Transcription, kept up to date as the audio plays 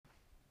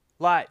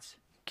Lights,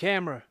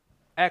 camera,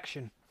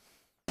 action.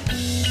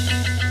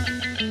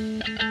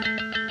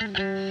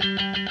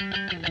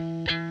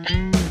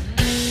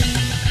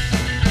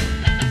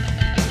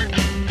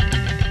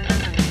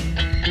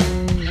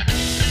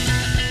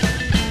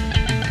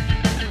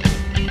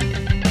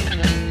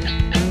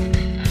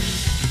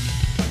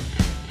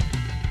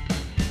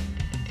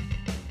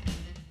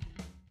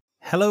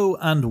 Hello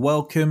and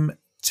welcome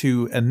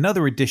to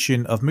another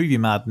edition of Movie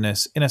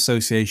Madness in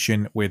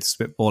association with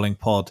Spitballing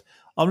Pod.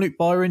 I'm Luke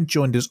Byron,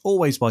 joined as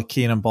always by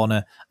Keenan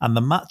Bonner, and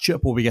the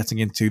matchup we'll be getting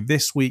into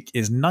this week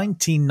is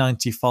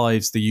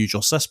 1995's The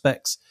Usual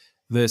Suspects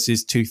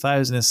versus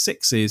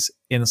 2006's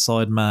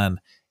Inside Man.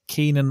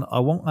 Keenan,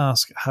 I won't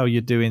ask how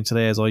you're doing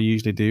today as I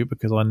usually do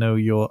because I know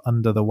you're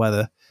under the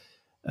weather.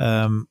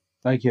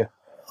 Thank you.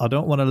 I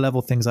don't want to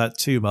level things out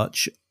too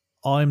much.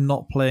 I'm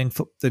not playing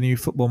the new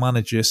Football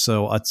Manager,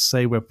 so I'd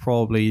say we're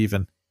probably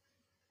even.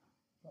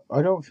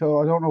 I don't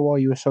know why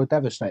you were so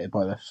devastated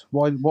by this.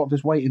 What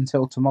does wait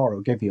until tomorrow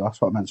give you? That's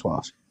what I meant to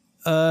ask.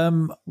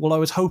 Well, I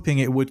was hoping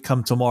it would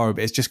come tomorrow,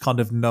 but it's just kind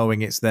of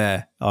knowing it's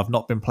there. I've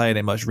not been playing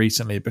it much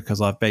recently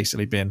because I've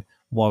basically been,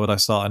 why would I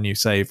start a new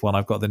save when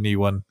I've got the new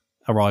one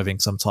arriving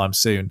sometime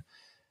soon?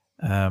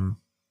 And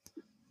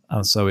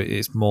so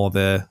it's more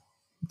the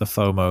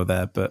FOMO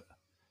there, but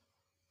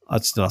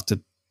I'd still have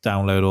to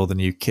download all the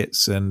new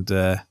kits and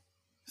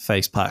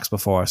face packs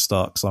before I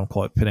start because I'm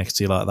quite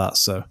panicky like that,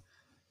 so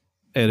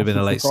it'd have been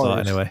a late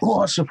start anyway.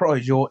 What a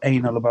surprise, you're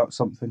anal about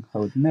something. I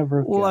would never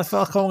have Well, I guessed. feel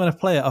like I'm going to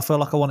play it. I feel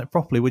like I want it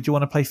properly. Would you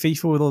want to play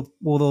FIFA with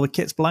all the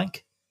kits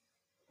blank?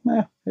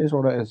 Yeah, here's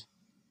what it is.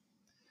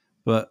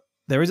 But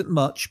there isn't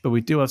much, but we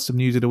do have some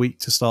news of the week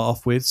to start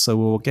off with, so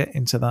we'll get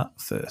into that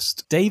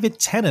first. David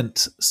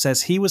Tennant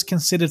says he was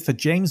considered for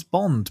James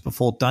Bond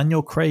before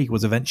Daniel Craig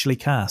was eventually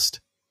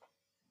cast.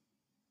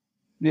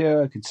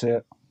 Yeah, I could see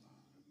it.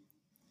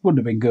 Wouldn't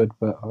have been good,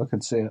 but I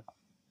could see it.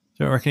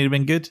 Do you reckon he'd have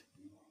been good?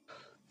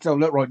 Don't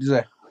look right, does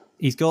it?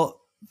 He's got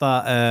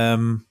that.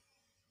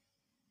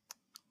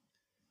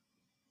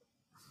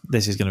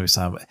 This is going to be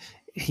sound.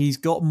 He's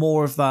got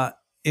more of that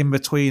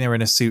in-betweener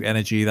in a suit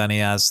energy than he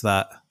has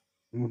that.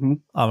 Mm-hmm.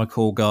 I'm a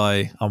cool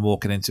guy. I'm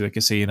walking into a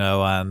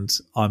casino and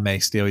I may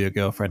steal your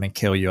girlfriend and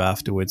kill you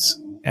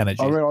afterwards.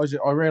 Energy.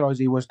 I realise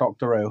he was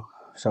Doctor Who,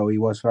 so he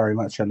was very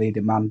much a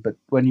leading man. But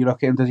when you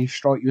look at him, does he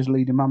strike you as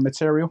leading man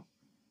material?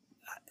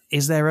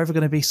 Is there ever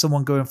going to be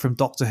someone going from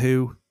Doctor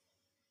Who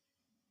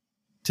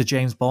to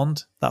James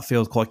Bond? That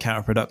feels quite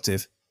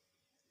counterproductive.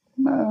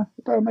 Nah, I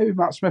don't know, maybe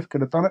Matt Smith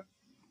could have done it.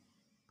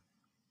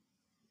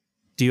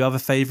 Do you have a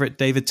favourite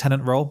David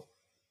Tennant role?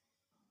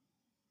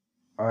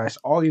 It's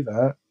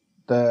either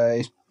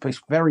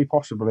it's very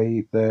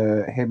possibly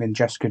him and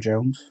Jessica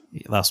Jones,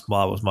 That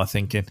was my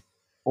thinking.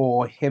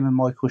 or him and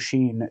Michael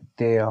Sheen.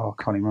 I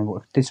can't even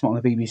remember. Did something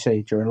on the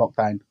BBC during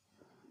lockdown.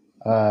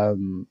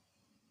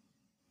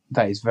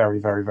 That is very,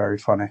 very, very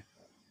funny.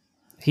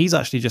 He's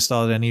actually just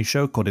started a new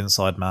show called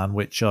Inside Man,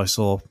 which I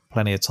saw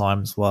plenty of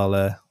times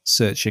while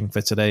searching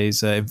for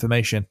today's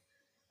information.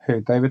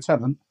 Who, David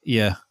Tennant?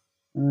 Yeah,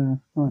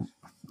 Nice.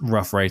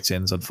 rough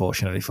ratings,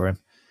 unfortunately for him.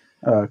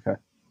 Oh,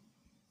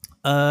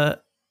 okay.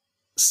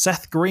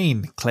 Seth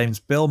Green claims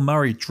Bill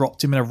Murray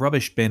dropped him in a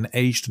rubbish bin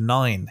aged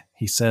 9.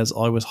 He says,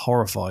 I was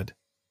horrified.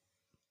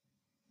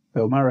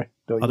 Bill Murray.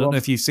 I don't know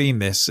if you've seen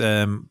this.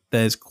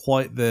 There's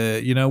quite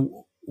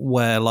the,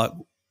 where like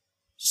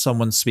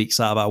someone speaks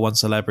out about one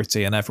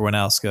celebrity and everyone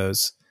else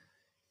goes,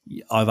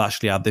 I've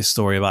actually had this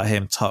story about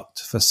him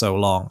tucked for so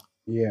long.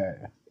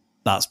 Yeah.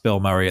 That's Bill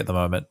Murray at the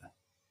moment.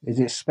 Is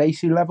it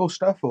spacey level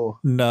stuff or?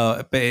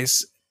 No, but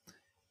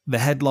the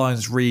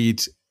headlines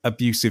read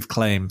abusive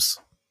claims.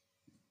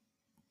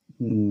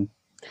 Hmm.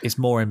 It's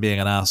more him being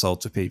an asshole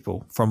to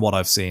people from what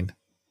I've seen.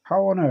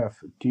 How on earth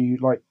do you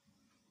like?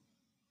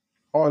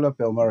 I love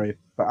Bill Murray,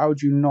 but how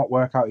do you not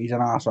work out he's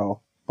an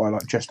asshole by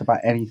like just about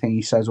anything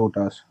he says or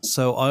does?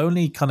 So I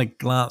only kind of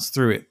glanced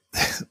through it.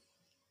 I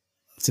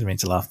didn't mean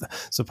to laugh.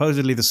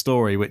 Supposedly the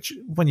story, which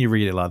when you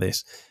read it like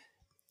this,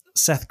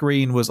 Seth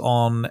Green was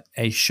on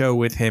a show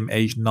with him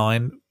aged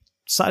 9.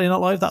 Saturday Night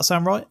Live, that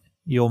sound right?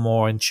 You're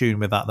more in tune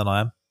with that than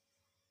I am.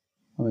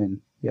 I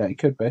mean, yeah, it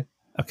could be.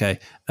 Okay.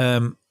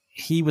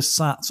 He was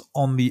sat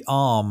on the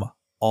arm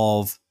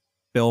of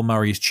Bill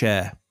Murray's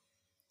chair.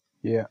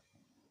 Yeah.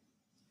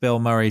 Bill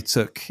Murray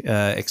took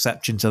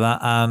exception to that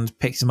and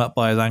picked him up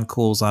by his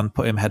ankles and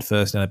put him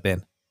headfirst in a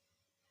bin.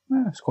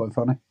 Yeah, it's quite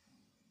funny.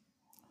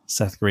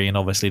 Seth Green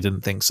obviously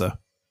didn't think so.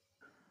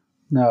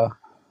 No.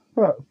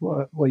 But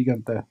what are you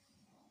going to do?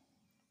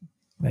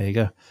 There you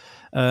go.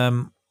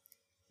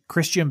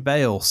 Christian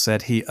Bale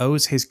said he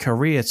owes his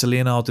career to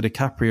Leonardo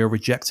DiCaprio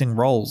rejecting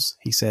roles.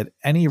 He said,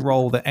 any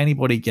role that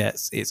anybody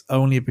gets, it's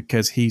only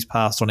because he's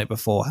passed on it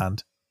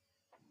beforehand.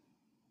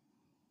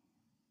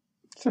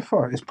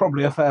 It's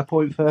probably a fair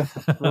point for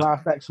the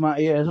last X amount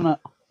of years, isn't it?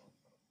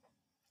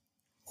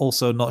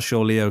 Also, not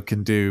sure Leo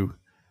can do.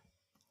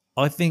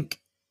 I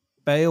think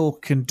Bale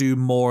can do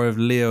more of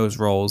Leo's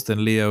roles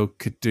than Leo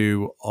could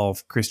do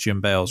of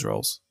Christian Bale's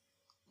roles.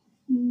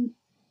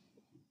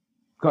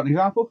 Got an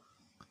example?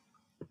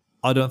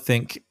 I don't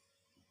think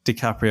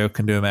DiCaprio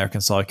can do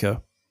American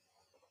Psycho.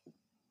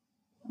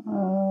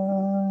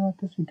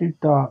 Does he do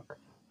Dark?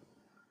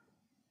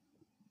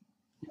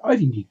 I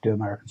think he could do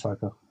American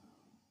Psycho.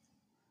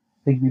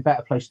 I think he'd be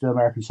better placed to do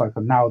American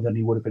Psycho now than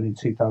he would have been in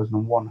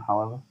 2001,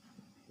 however.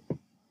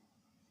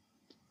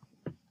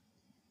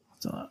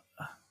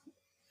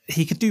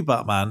 He could do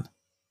Batman.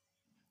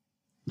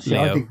 See,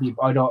 I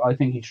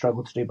think he'd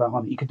struggle to do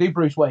Batman. He could do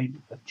Bruce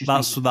Wayne.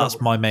 That's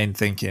my main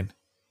thinking.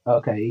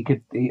 Okay,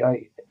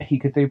 he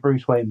could do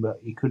Bruce Wayne, but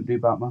he couldn't do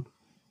Batman.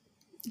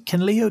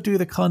 Can Leo do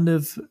the kind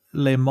of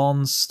Le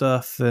Mans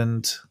stuff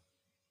and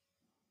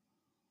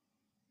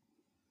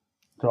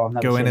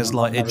go in as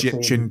like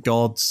Egyptian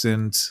gods?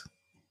 And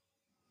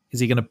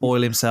is he going to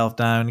boil himself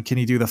down? Can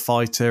he do the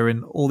fighter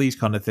and all these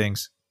kind of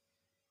things?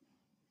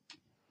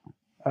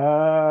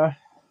 I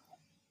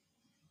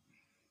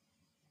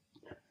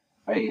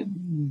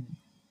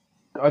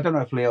don't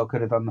know if Leo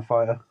could have done the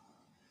fighter.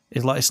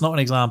 It's not an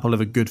example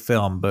of a good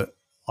film, but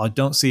I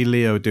don't see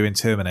Leo doing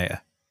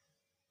Terminator.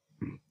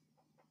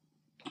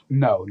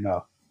 No.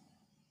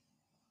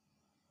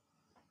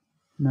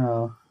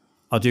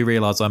 I do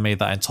realise I made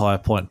that entire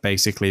point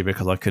basically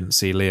because I couldn't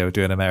see Leo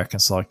doing American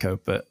Psycho,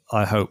 but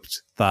I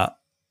hoped that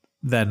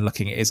then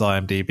looking at his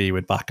IMDb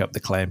would back up the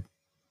claim.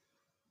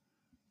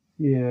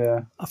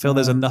 Yeah. I feel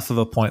there's enough of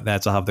a point there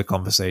to have the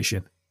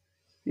conversation.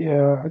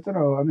 Yeah, I don't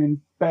know. I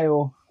mean,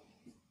 Bale...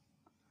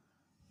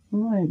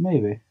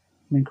 Maybe. I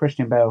mean,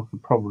 Christian Bale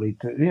could probably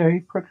do... Yeah,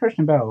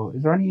 Christian Bale.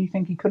 Is there anything you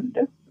think he couldn't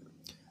do?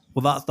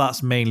 Well,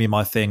 that's mainly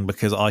my thing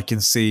because I can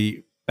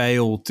see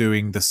Bale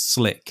doing the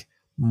slick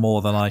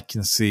more than I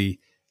can see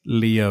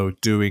Leo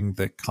doing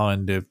the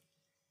kind of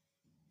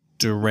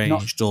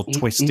deranged or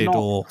twisted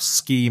or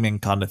scheming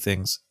kind of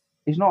things.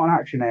 He's not an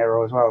action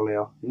hero as well,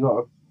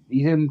 Leo.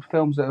 He's in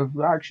films that have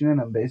action in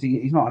them, but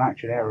he's not an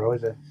action hero,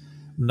 is he?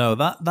 No,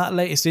 that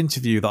latest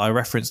interview that I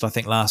referenced, I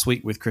think, last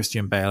week with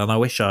Christian Bale, and I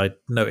wish I'd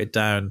noted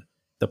down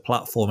the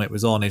platform it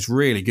was on, is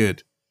really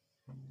good.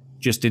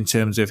 Just in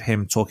terms of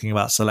him talking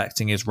about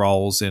selecting his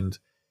roles and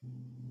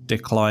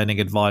declining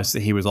advice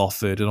that he was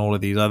offered and all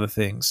of these other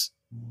things.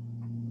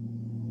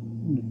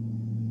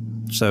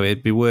 So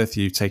it'd be worth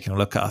you taking a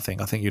look at, I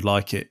think. I think you'd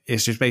like it.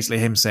 It's just basically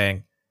him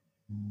saying,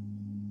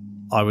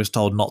 I was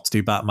told not to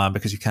do Batman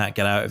because you can't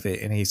get out of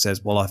it. And he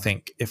says, well, I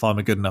think if I'm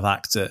a good enough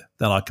actor,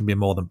 then I can be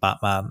more than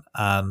Batman.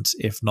 And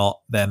if not,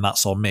 then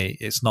that's on me.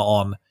 It's not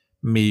on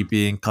me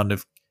being kind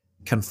of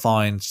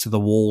confined to the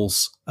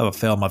walls of a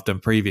film I've done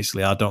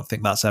previously. I don't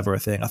think that's ever a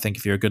thing. I think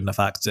if you're a good enough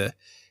actor,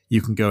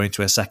 you can go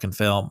into a second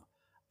film,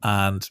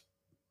 and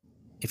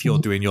if you're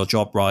doing your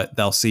job right,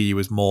 they'll see you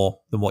as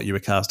more than what you were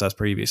cast as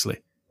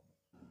previously.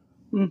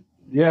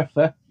 Yeah,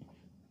 fair.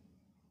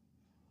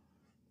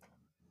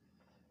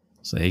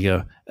 So there you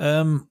go.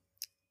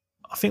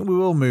 I think we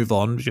will move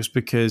on just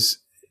because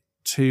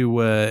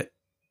two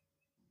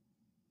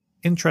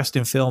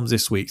interesting films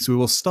this week. So we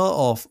will start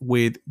off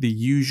with The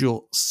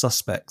Usual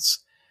Suspects.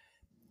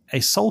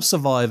 A sole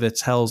survivor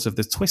tells of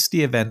the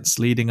twisty events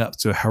leading up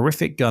to a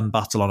horrific gun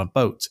battle on a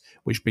boat,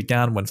 which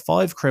began when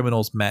 5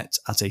 criminals met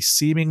at a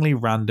seemingly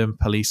random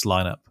police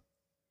lineup.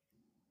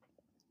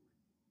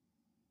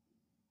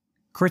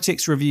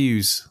 Critics'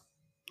 reviews.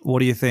 What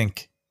do you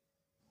think?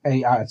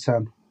 8 out of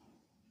 10.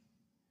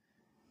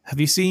 Have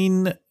you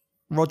seen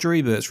Roger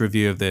Ebert's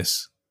review of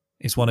this?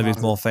 It's one of his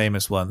more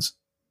famous ones.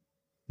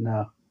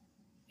 No.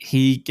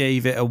 He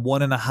gave it a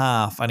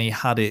 1.5, and he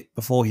had it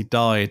before he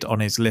died on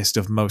his list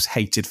of most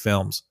hated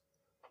films.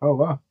 Oh,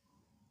 wow.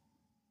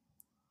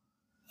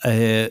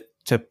 To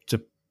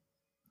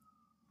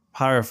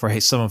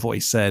paraphrase some of what he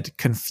said,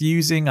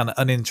 confusing and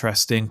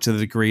uninteresting to the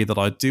degree that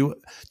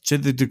to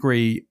the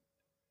degree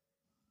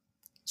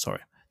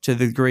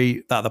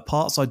that the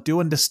parts I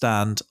do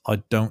understand,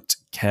 I don't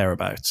care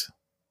about.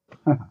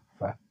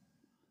 Fair.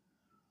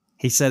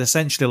 He said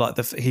essentially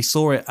he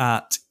saw it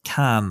at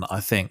Cannes,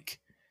 I think.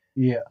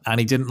 Yeah. And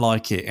he didn't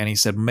like it. And he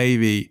said,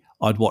 maybe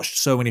I'd watched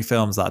so many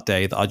films that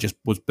day that I just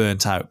was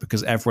burnt out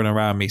because everyone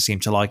around me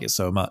seemed to like it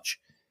so much.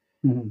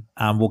 Mm-hmm.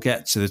 And we'll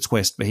get to the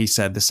twist. But he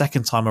said the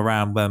second time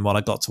around when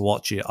I got to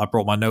watch it, I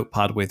brought my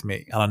notepad with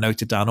me and I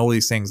noted down all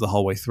these things the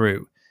whole way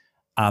through.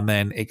 And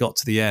then it got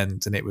to the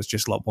end and it was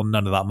just like, well,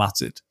 none of that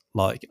mattered.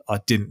 Like, I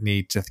didn't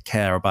need to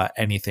care about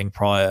anything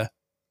prior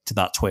to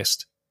that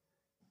twist.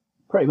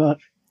 Pretty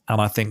much.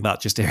 And I think that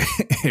just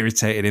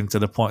irritated him to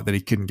the point that he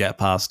couldn't get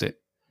past it.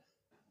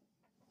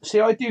 See,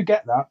 I do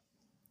get that.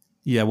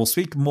 Yeah, we'll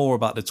speak more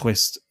about the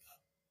twist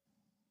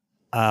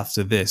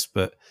after this,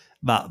 but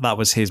that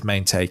was his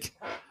main take.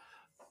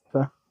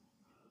 Fair.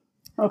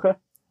 Okay.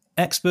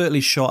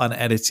 Expertly shot and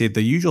edited,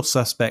 The Usual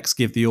Suspects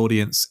give the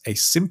audience a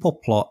simple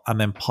plot and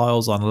then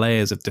piles on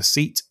layers of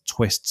deceit,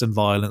 twists, and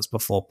violence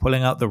before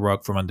pulling out the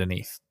rug from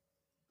underneath.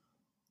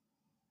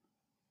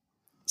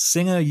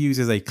 Singer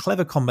uses a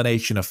clever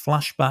combination of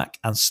flashback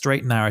and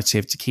straight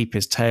narrative to keep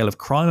his tale of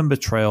crime and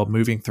betrayal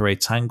moving through a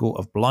tangle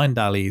of blind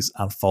alleys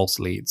and false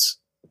leads.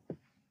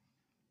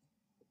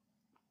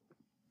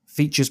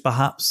 features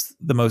perhaps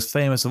the most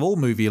famous of all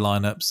movie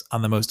lineups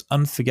and the most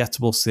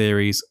unforgettable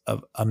series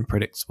of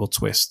unpredictable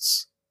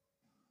twists.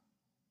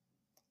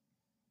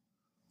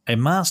 A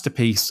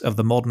masterpiece of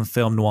the modern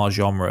film noir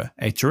genre,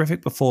 a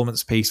terrific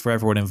performance piece for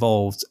everyone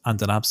involved,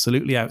 and an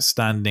absolutely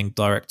outstanding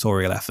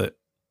directorial effort.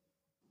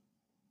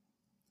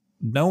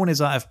 No one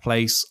is out of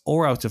place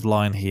or out of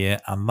line here,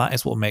 and that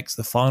is what makes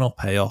the final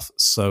payoff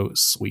so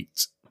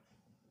sweet.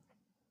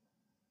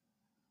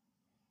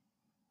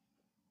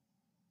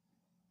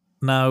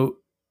 Now,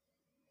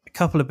 a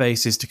couple of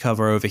bases to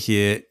cover over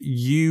here.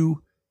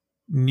 You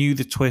knew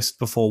the twist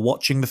before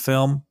watching the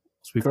film,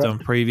 as we've done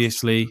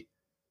previously.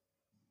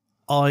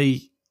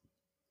 I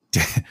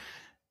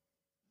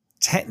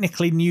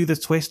technically knew the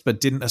twist,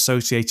 but didn't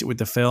associate it with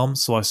the film.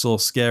 So I saw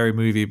Scary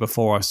Movie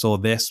before I saw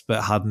this,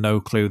 but had no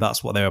clue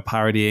that's what they were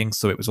parodying.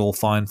 So it was all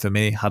fine for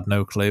me. Had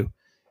no clue.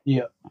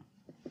 Yeah.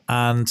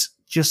 And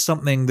just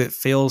something that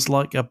feels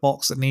like a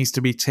box that needs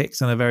to be ticked,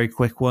 and a very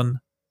quick one.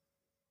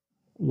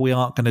 We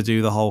aren't going to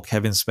do the whole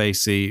Kevin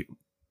Spacey,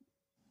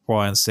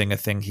 Bryan Singer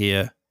thing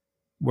here.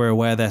 We're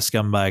aware they're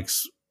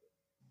scumbags.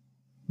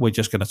 We're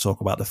just going to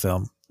talk about the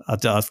film. I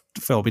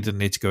feel we didn't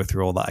need to go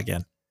through all that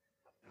again.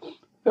 I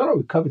feel like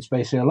we covered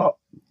Spacey a lot.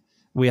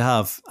 We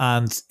have,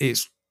 and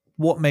it's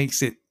what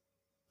makes it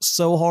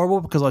so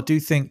horrible, because I do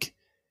think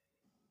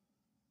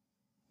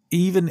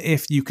even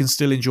if you can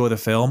still enjoy the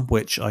film,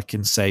 which I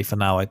can say for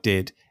now I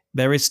did,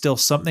 there is still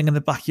something in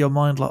the back of your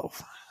mind like,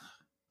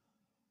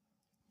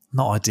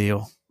 not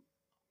ideal.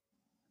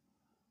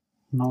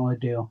 Not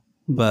ideal.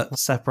 But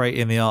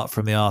separating the art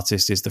from the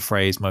artist is the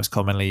phrase most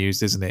commonly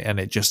used, isn't it? And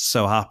it just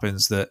so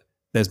happens that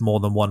there's more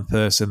than one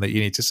person that you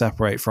need to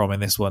separate from in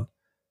this one.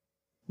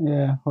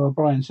 Yeah, well,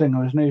 Bryan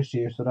Singer was news to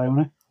you today,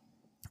 wasn't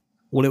he?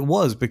 Well, it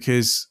was,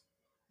 because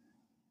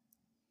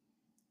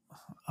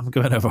I'm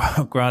going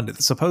over ground.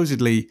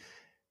 Supposedly,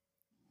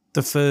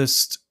 the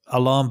first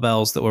alarm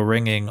bells that were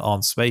ringing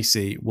on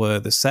Spacey were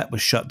the set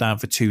was shut down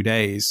for 2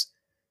 days,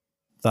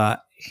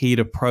 that he'd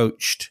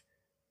approached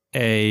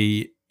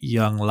a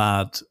young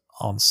lad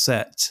on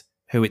set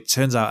who it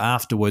turns out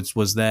afterwards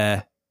was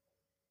there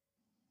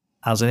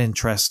as an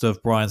interest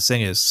of Bryan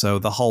Singer's. So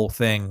the whole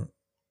thing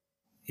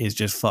is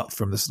just fucked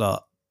from the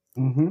start.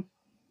 Mm-hmm.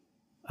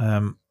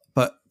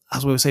 But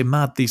as we were saying,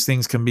 mad, these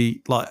things can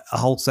be, like, a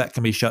whole set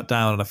can be shut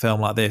down on a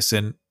film like this,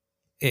 and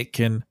it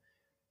can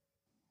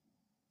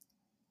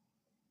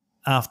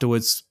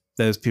afterwards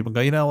there's people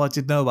go, I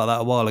did know about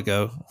that a while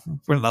ago.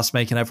 Brilliant, that's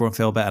making everyone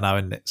feel better now,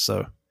 isn't it?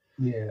 So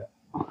yeah,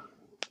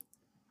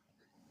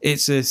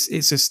 it's a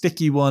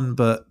sticky one,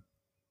 but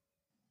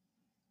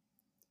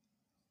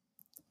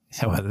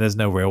there's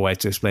no real way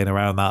to explain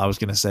around that. I was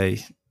going to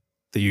say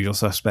The Usual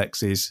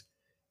Suspects is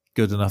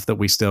good enough that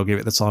we still give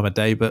it the time of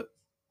day, but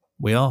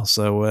we are,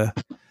 so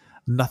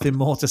nothing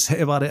more to say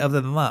about it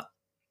other than that.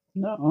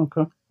 No,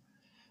 okay.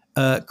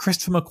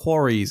 Christopher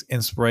McQuarrie's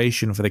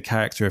inspiration for the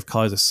character of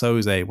Kaiser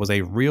Soze was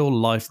a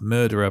real-life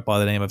murderer by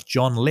the name of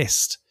John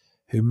List,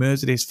 who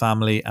murdered his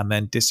family and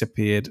then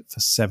disappeared for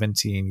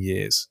 17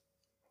 years.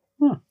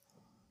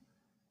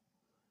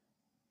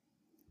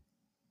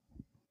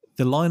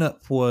 The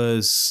lineup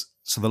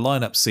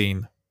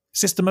scene,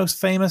 is this the most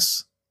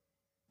famous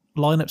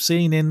lineup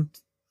scene in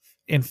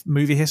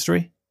movie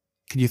history?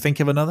 Can you think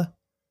of another?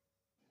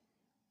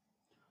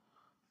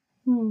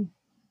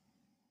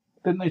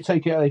 Didn't they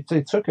take it?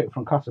 They took it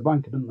from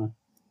Casablanca, didn't they?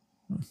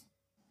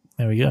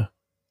 There we go.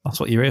 That's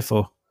what you're here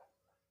for.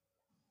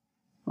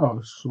 Oh, I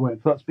was waiting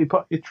for that to be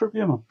part of your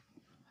trivia, man.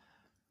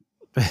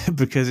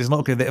 Because it's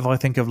not good that if I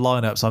think of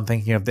lineups, I'm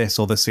thinking of this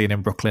or the scene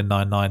in Brooklyn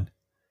Nine-Nine.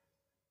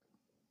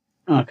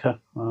 Okay.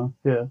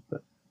 Yeah.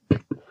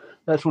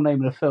 That's the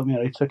name of the film. Yeah,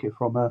 they took it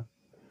from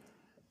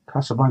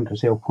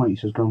Casablanca's the whole point. He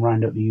says, go and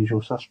round up the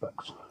usual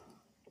suspects.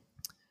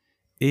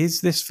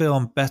 Is this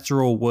film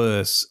better or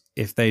worse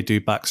if they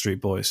do Backstreet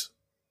Boys?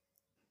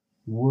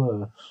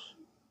 Worse.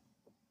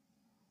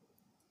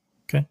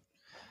 Okay.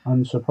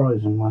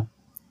 Unsurprisingly.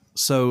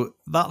 So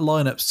that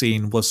lineup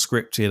scene was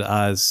scripted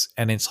as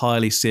an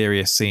entirely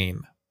serious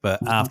scene, but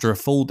after a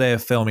full day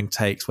of filming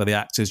takes where the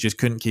actors just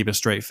couldn't keep a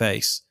straight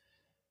face,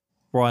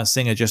 Bryan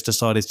Singer just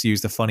decided to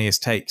use the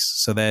funniest takes.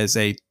 So there's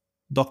a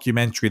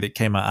documentary that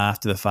came out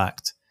after the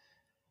fact,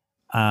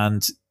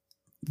 and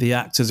the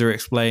actors are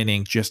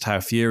explaining just how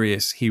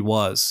furious he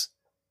was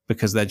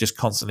because they're just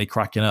constantly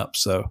cracking up.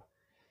 So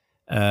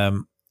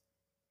Kevin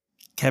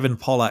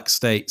Pollak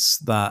states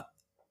that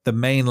the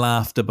main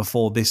laughter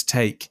before this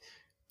take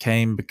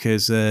came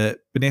because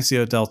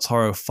Benicio del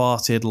Toro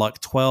farted like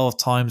 12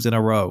 times in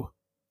a row.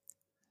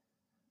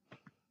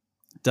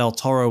 Del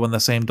Toro in the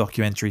same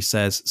documentary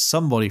says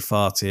somebody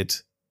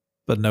farted,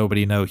 but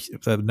nobody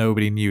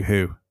knew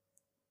who.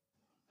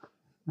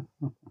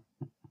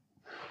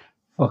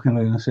 Fucking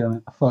lunacy, on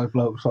it. 5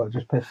 blokes like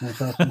just pissing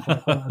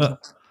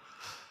themselves.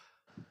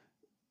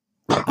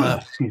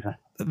 Excuse me.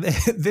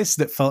 This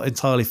that felt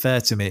entirely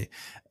fair to me.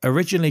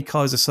 Originally,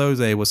 Kaiser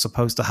Soze was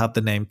supposed to have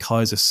the name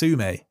Kaiser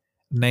Sume,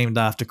 named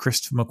after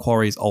Christopher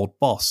McQuarrie's old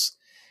boss.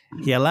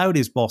 he allowed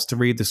his boss to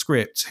read the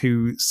script,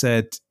 who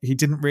said he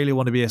didn't really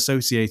want to be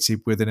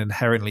associated with an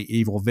inherently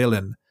evil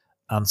villain,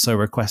 and so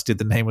requested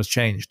the name was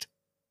changed.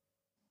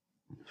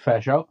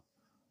 Fair shout.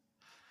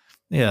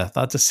 Yeah,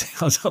 that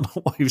just, I don't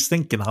know what he was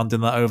thinking,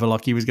 handing that over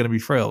like he was going to be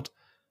thrilled.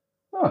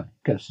 Oh,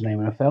 gets the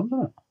name of a film,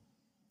 doesn't it?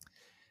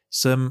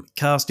 Some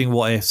casting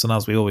what ifs, and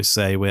as we always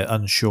say, we're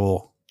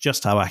unsure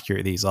just how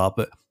accurate these are,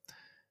 but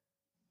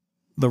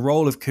the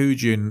role of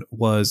Kujun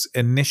was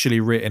initially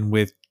written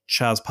with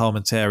Chaz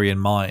Palminteri in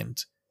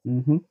mind.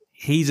 Mm-hmm.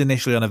 He's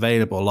initially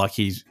unavailable, like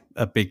he's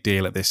a big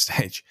deal at this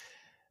stage.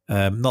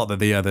 Not that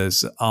the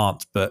others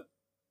aren't, but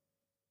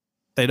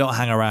they don't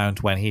hang around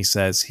when he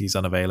says he's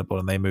unavailable,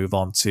 and they move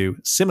on to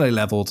similarly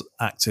leveled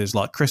actors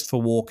like Christopher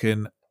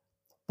Walken,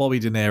 Bobby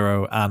De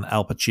Niro, and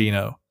Al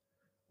Pacino,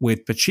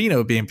 with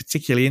Pacino being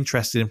particularly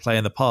interested in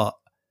playing the part.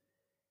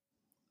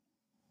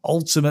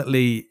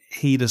 Ultimately,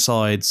 he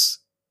decides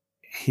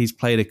he's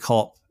played a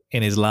cop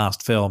in his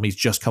last film. He's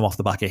just come off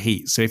the back of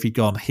Heat. So if he'd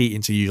gone Heat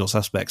into Usual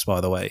Suspects,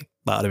 by the way,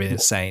 that would have been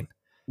insane.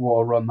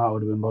 What a run that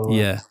would have been, by the way.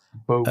 Yeah.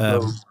 Boom,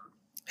 boom.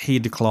 He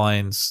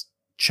declines.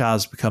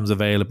 Chaz becomes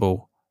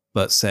available,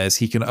 but says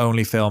he can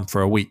only film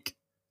for a week.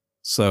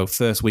 So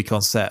first week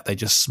on set, they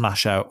just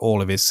smash out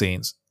all of his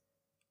scenes.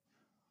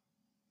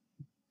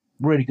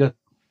 Really good.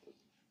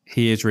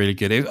 He is really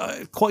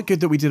good. Quite good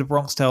that we did a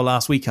Bronx Tale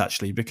last week,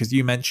 actually, because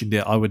you mentioned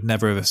it. I would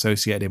never have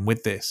associated him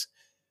with this.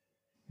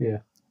 Yeah.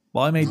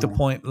 Well, I made the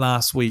point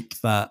last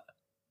week that,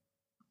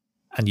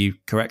 and you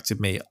corrected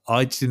me,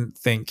 I didn't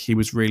think he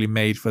was really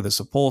made for the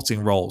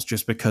supporting roles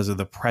just because of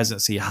the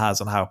presence he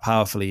has and how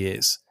powerful he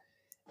is.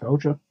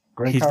 Told you.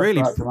 Great He's character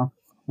really... actor, man.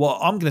 Well,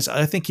 I'm going to say,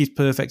 I think he's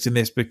perfect in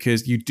this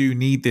because you do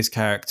need this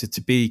character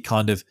to be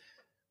kind of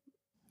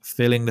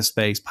filling the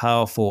space,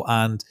 powerful,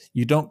 and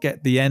you don't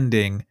get the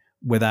ending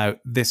without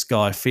this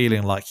guy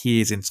feeling like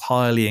he is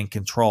entirely in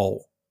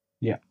control.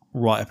 Yeah.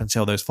 Right up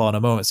until those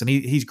final moments. And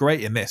he's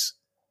great in this.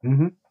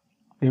 Mm-hmm.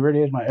 He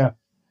really is, mate, yeah.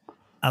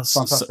 And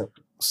fantastic.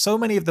 So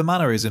many of the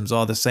mannerisms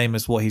are the same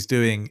as what he's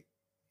doing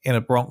in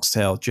A Bronx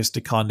Tale, just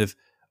to kind of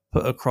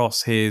put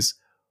across his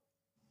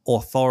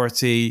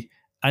authority.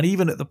 And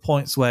even at the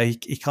points where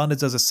he kind of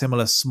does a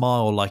similar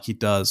smile like he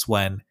does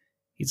when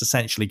he's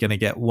essentially going to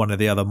get one of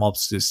the other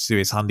mobsters to do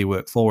his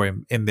handiwork for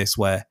him in this,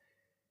 where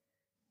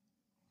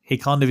he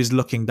kind of is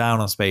looking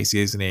down on Spacey,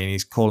 isn't he? And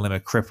he's calling him a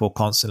cripple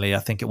constantly. I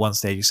think at one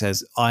stage he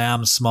says, I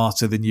am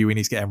smarter than you, and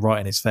he's getting right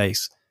in his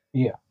face.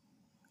 Yeah.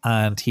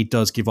 And he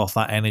does give off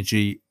that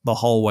energy the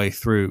whole way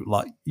through.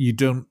 Like, you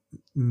don't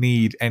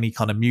need any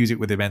kind of music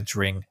with him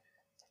entering,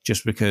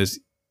 just because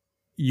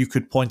you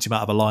could point him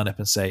out of a lineup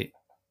and say,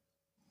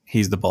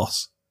 he's the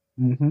boss.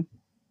 Mm-hmm.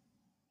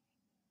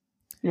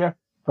 Yeah,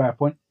 fair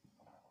point.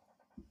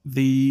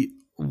 The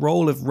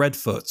role of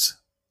Redfoot,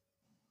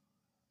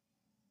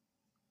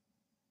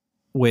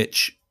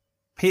 which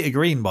Peter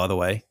Green, by the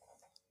way,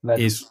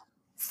 is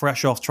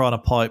fresh off trying to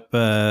pipe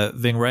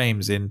Ving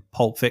Rhames in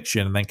Pulp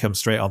Fiction and then come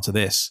straight onto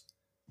this.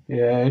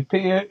 Yeah,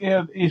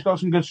 he's got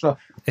some good stuff.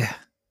 Yeah.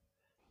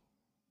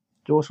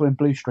 He's also in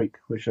Blue Streak,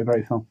 which is a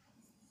great film.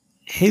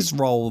 His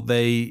role,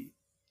 they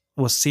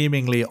were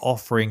seemingly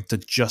offering to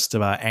just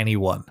about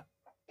anyone.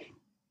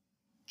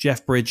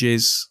 Jeff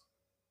Bridges,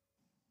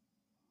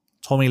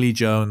 Tommy Lee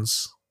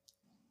Jones,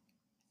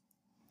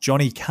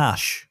 Johnny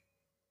Cash,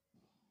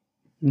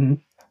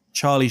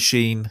 Charlie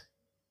Sheen,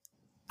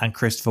 and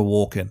Christopher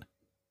Walken.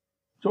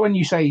 So when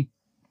you say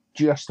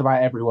just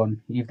about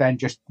everyone, you've then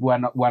just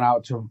went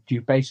out to,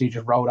 you basically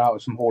just rolled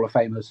out some Hall of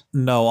Famers?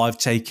 No, I've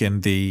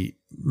taken the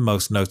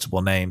most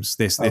notable names.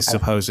 This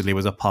supposedly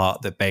was a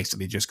part that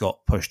basically just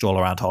got pushed all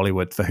around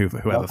Hollywood for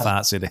whoever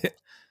fancied it.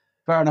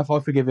 Fair enough, I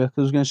forgive you, because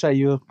I was going to say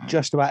you were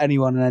just about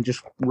anyone and then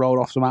just rolled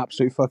off some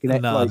absolute fucking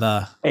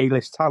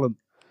A-list talent.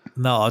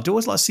 No, I'd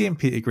always like seeing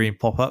Peter Green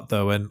pop up,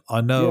 though, and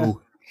I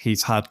know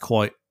he's had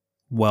quite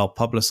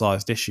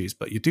well-publicised issues,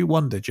 but you do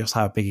wonder just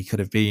how big he could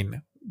have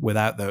been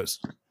without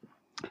those.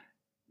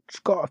 He's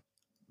got a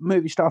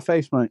movie star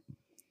face, mate.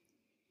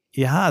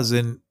 He has,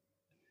 and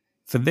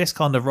for this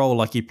kind of role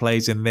like he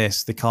plays in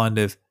this, the kind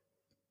of...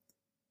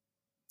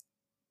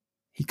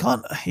 He's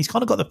kind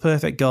of got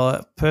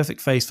the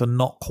perfect face for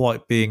not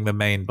quite being the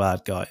main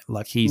bad guy.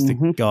 Like, he's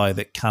the guy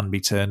that can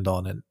be turned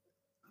on, and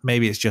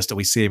maybe it's just that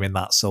we see him in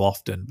that so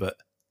often, but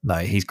no,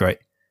 he's great.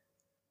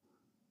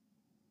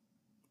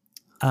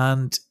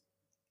 And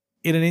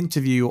in an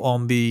interview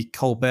on the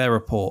Colbert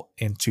Report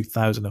in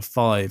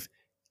 2005,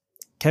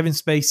 Kevin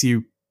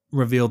Spacey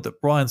revealed that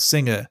Bryan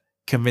Singer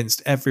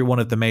convinced every one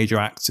of the major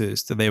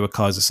actors that they were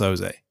Kaiser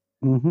Soze.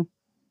 Mm-hmm.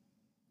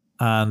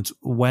 And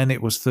when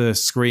it was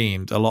first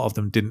screened, a lot of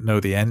them didn't know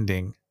the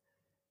ending.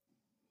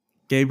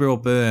 Gabriel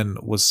Byrne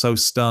was so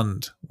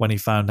stunned when he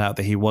found out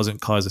that he wasn't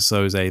Kaiser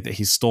Soze that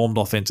he stormed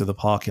off into the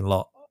parking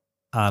lot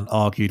and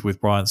argued with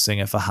Bryan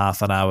Singer for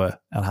half an hour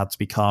and had to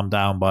be calmed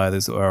down by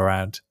others that were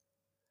around.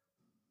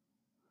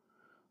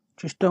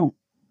 Just don't.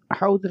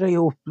 How did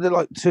they're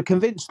like, to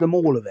convince them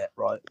all of it,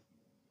 right?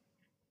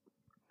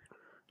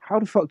 How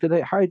the fuck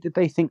how did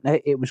they think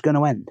that it was going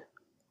to end?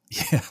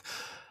 Yeah.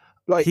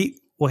 Like,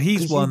 Well,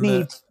 he's one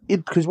that...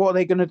 Because what are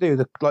they going to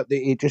do?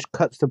 It just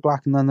cuts to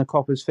black and then the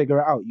coppers figure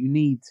it out. You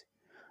need...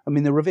 I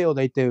mean, the reveal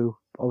they do,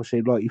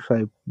 obviously, like you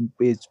say,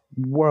 is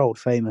world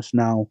famous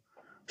now.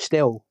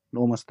 Still,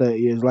 almost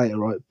 30 years later,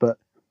 right? But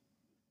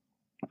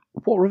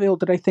what reveal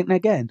do they think they're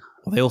getting?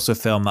 Well, they also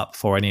filmed that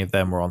before any of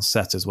them were on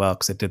set as well,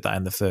 because they did that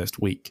in the first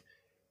week.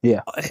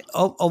 Yeah.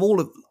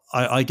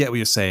 I get what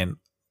you're saying.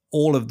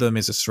 All of them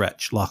is a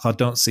stretch. Like, I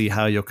don't see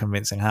how you're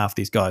convincing half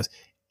these guys.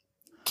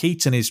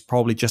 Keaton is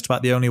probably just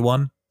about the only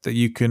one that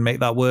you can make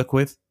that work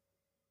with.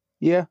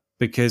 Yeah.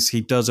 Because he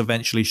does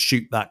eventually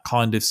shoot that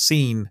kind of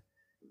scene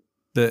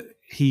that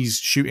he's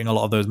shooting a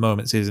lot of those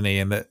moments, isn't he?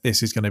 And that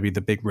this is going to be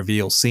the big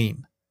reveal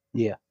scene.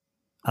 Yeah.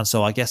 And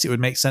so I guess it would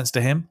make sense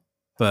to him,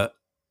 but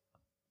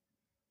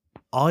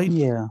I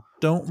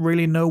don't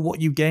really know what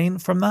you gain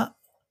from that.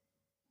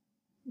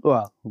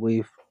 Well,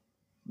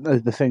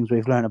 the things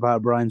we've learned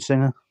about Bryan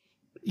Singer.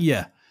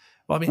 Yeah.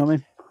 Well, I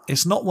mean,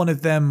 it's not one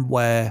of them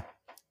where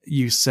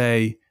you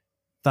say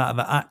that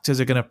the actors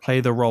are going to play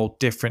the role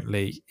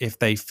differently if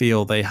they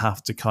feel they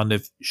have to kind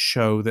of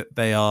show that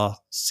they are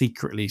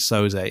secretly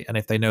Soze, and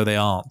if they know they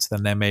aren't,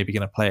 then they're maybe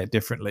going to play it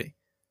differently.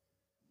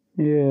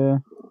 Yeah.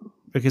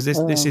 Because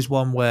this is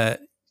one where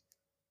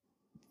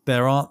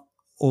there aren't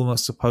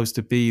almost supposed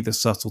to be the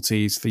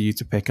subtleties for you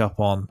to pick up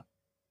on.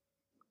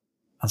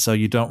 And so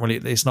you don't really...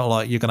 It's not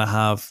like you're going to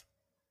have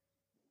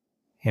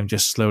him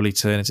just slowly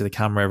turn into the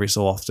camera every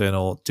so often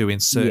or doing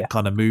certain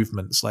kind of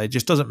movements. Like, it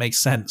just doesn't make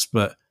sense,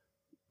 but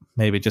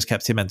maybe it just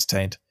kept him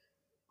entertained.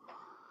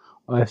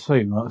 I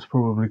assume that's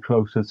probably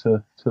closer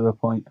to the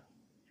point.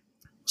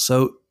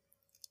 So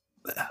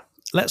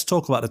let's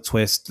talk about the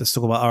twist. Let's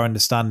talk about our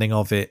understanding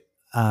of it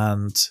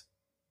and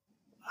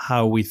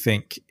how we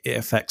think it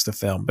affects the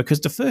film. Because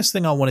the first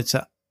thing I wanted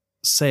to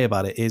say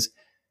about it is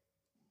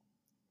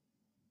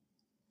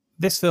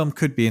this film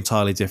could be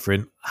entirely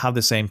different, have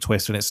the same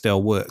twist, and it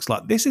still works.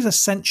 Like, this is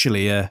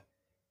essentially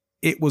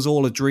it was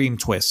all a dream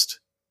twist.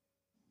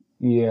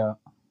 Yeah.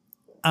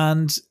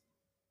 And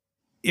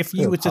if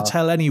you were to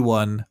tell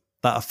anyone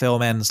that a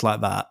film ends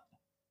like that,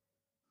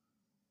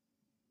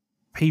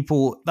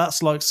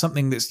 that's like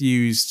something that's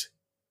used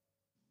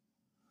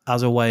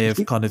as a way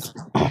of kind of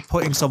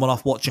putting someone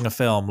off watching a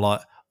film.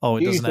 Like, oh,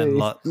 it doesn't end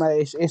like...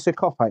 Mate, it's a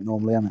cop-out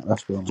normally, isn't it?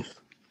 Let's be honest.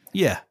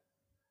 Yeah.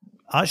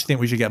 I actually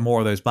think we should get more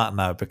of those back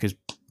now, because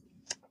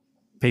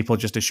people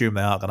just assume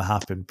they aren't going to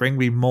happen. Bring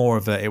me more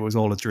of it was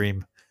all a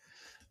dream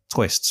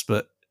twists.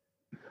 But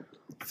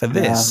for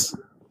this...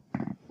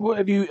 What,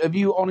 have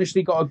you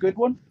honestly got a good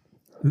one?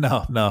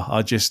 No.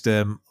 I just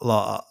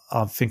I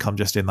think I'm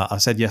just in that. I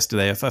said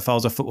yesterday, if I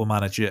was a football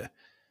manager,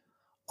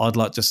 I'd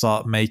like to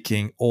start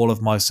making all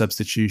of my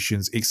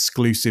substitutions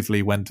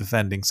exclusively when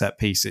defending set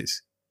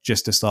pieces,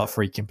 just to start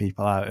freaking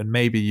people out. And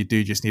maybe you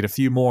do just need a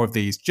few more of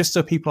these, just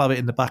so people have it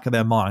in the back of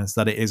their minds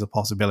that it is a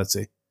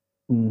possibility.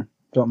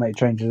 Don't make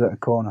changes at the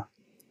corner.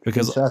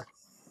 Because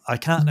I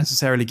can't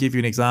necessarily give you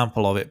an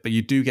example of it, but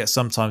you do get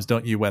sometimes,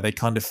 don't you, where they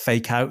kind of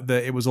fake out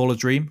that it was all a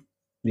dream?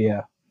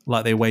 Yeah.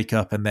 Like they wake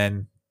up and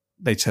then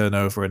they turn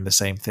over and the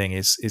same thing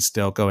is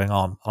still going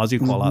on. I do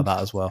quite like that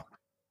as well.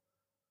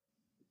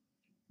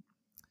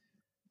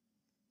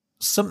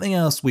 Something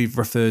else we've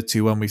referred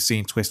to when we've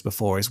seen Twist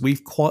before is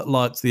we've quite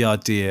liked the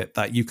idea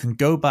that you can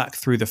go back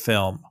through the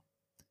film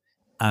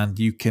and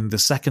you can, the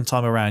second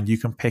time around, you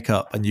can pick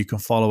up and you can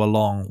follow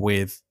along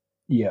with...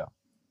 Yeah.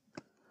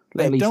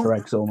 Little Easter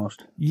eggs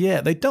almost.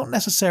 Yeah, they don't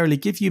necessarily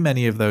give you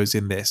many of those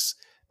in this.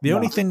 The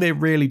only thing they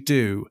really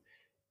do,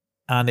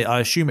 and I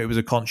assume it was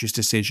a conscious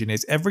decision,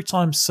 is every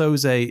time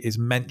Soze is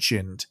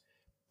mentioned,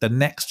 the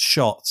next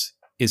shot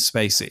is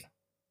Spacey.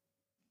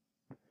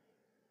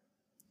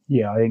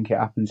 Yeah, I think it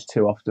happens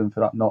too often for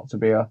that not to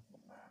be a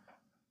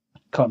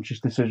conscious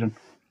decision.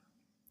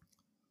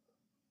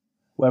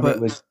 Whether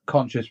it was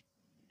conscious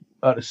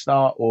at the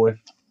start or if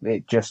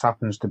it just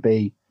happens to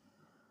be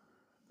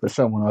for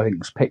someone, I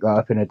think, has picked that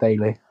up in a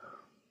daily.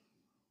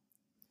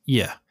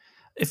 Yeah.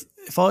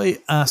 If I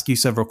ask you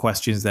several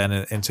questions then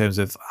in terms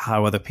of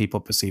how other people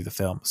perceive the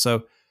film.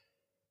 So,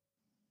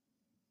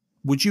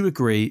 would you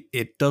agree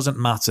it doesn't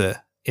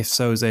matter if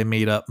Soze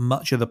made up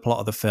much of the plot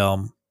of the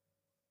film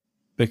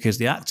because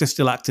the actor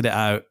still acted it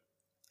out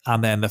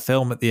and then the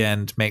film at the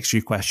end makes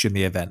you question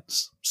the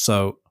events?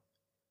 So,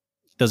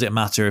 does it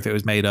matter if it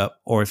was made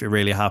up or if it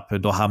really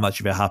happened or how much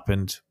of it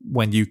happened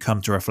when you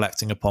come to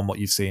reflecting upon what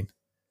you've seen?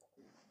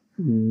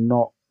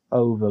 Not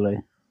overly.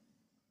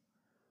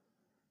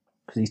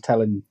 Because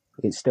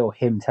it's still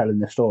him telling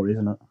the story,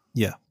 isn't it?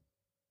 Yeah.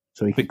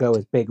 So he could go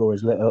as big or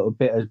as little, a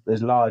bit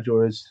as large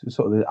or as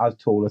sort of as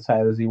tall a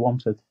tale as he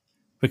wanted.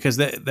 Because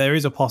there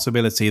is a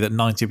possibility that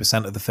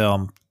 90% of the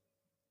film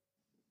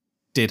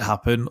did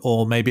happen,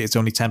 or maybe it's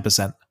only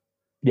 10%.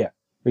 Yeah,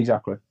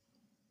 exactly.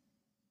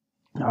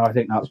 I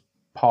think that's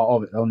part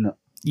of it, isn't it?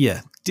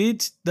 Yeah.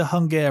 Did the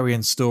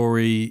Hungarian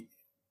story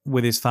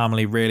with his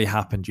family really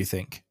happen, do you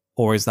think?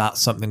 Or is that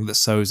something that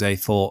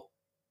Soze thought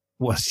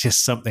was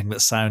just something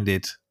that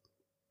sounded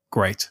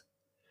great?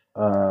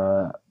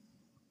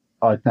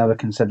 I'd never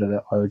considered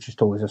it. I would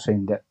just always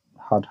assumed it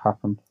had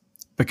happened.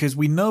 Because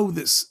we know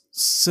that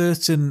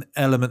certain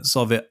elements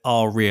of it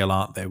are real,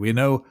 aren't they? We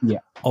know, Yeah.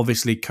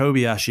 obviously,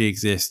 Kobayashi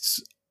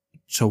exists.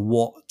 To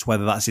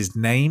whether that's his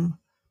name,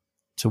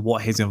 to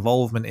what his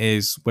involvement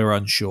is, we're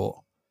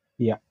unsure.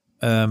 Yeah.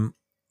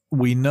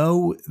 We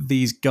know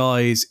these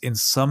guys in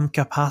some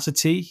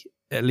capacity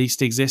at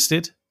least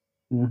existed.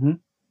 Mm-hmm.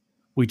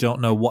 We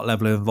don't know what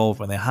level of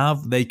involvement they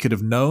have. They could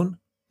have known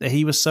that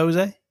he was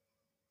Soze.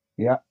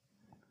 Yeah.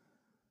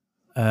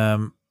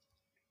 But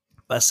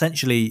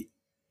essentially,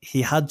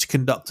 he had to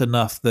conduct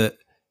enough that,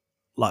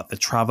 like, the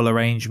travel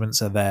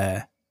arrangements are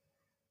there.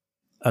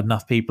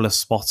 Enough people are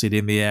spotted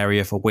in the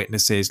area for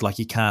witnesses. Like,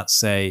 he can't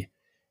say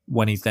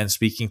when he's then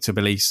speaking to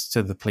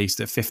the police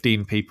that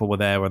 15 people were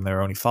there when there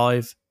were only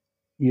 5.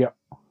 Yeah.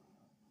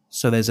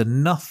 So there's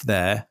enough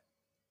there.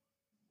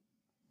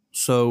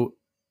 So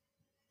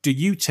do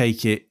you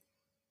take it,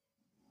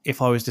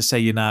 if I was to say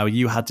you now,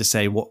 you had to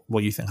say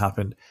what you think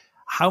happened,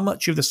 how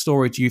much of the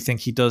story do you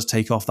think he does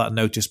take off that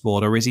notice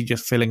board, or is he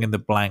just filling in the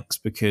blanks?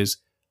 Because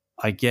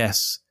I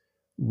guess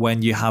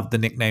when you have the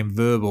nickname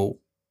Verbal,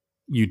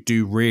 you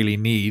do really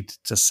need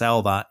to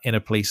sell that in a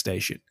police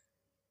station.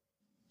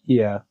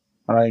 Yeah.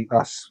 I think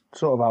that's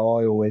sort of how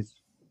I always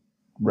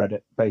read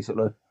it,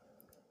 basically.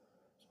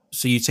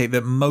 So you take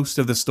that most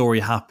of the story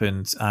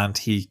happened and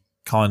he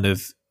kind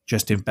of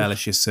just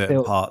embellishes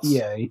certain parts.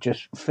 Yeah, he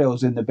just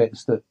fills in the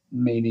bits that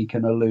mean he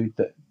can allude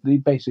that. He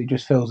basically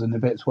just fills in the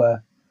bits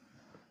where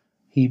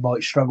he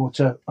might struggle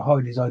to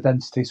hide his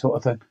identity, sort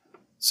of thing.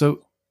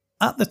 So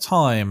at the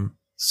time,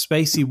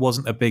 Spacey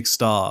wasn't a big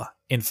star.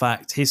 In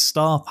fact, his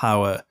star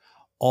power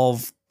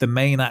of the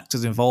main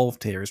actors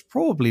involved here is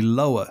probably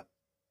lower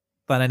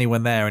than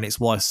anyone there, and it's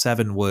why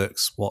Seven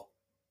works,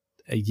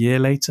 a year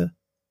later?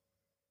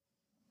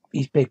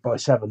 He's big by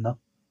 7, though.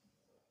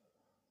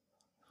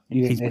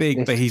 He's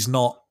big, but he's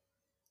not,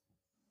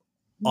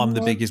 I'm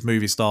the biggest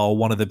movie star, or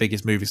one of the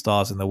biggest movie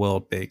stars in the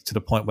world big, to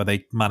the point where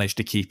they managed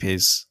to keep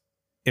his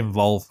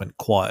involvement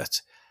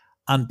quiet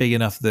and big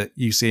enough that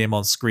you see him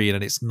on screen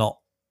and it's not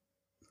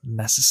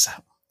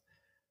necessary.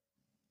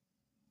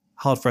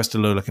 Hard for us to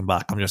know looking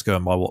back. I'm just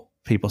going by what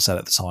people said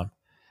at the time.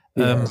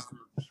 Yeah,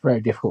 it's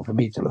very difficult for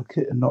me to look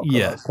at and not go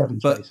like Kevin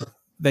but Spacey.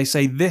 They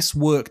say this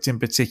worked in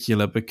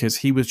particular because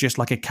he was just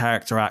like a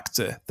character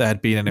actor that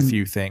had been in a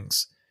few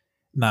things.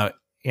 Now,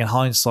 in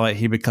hindsight,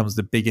 he becomes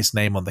the biggest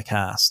name on the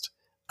cast,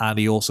 and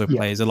he also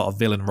plays a lot of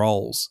villain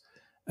roles.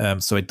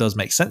 So it does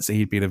make sense that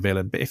he'd be the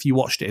villain. But if you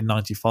watched it in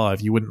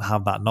 95, you wouldn't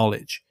have that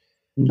knowledge.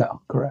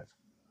 No, correct.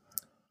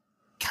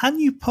 Can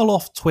you pull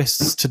off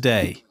twists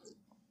today?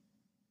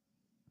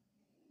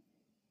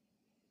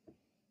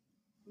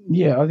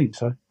 Yeah, I think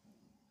so.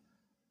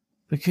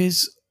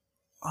 Because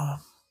I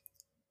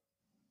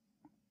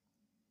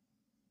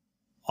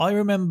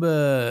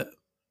remember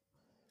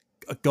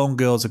Gone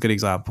Girl's a good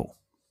example.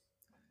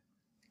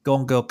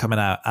 Gone Girl coming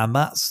out, and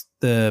that's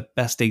the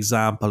best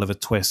example of a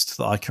twist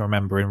that I can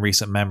remember in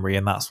recent memory,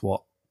 and that's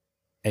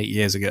 8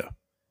 years ago.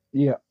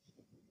 Yeah.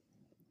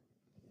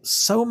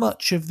 So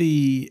much of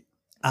the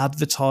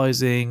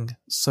advertising,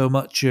 so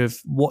much of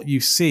what you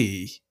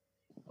see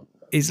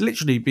is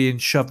literally being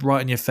shoved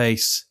right in your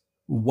face.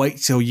 Wait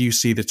till you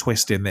see the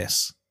twist in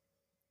this.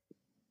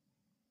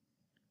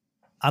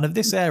 And of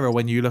this era,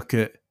 when you look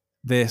at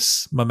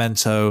this,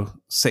 Memento,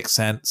 Sixth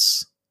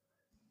Sense,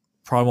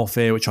 Primal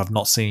Fear, which I've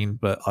not seen,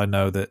 but I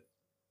know that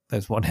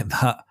there's one in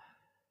that.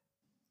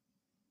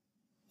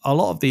 A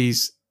lot of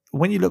these,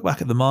 when you look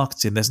back at the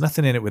marketing, there's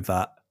nothing in it with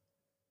that.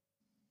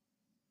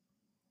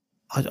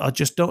 I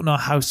just don't know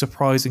how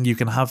surprising you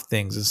can have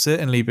things, and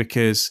certainly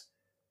because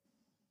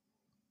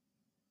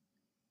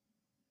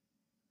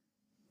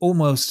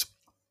almost,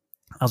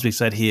 as we've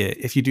said here,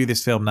 if you do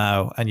this film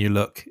now and you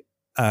look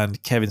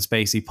and Kevin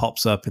Spacey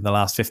pops up in the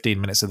last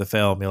 15 minutes of the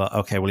film, you're like,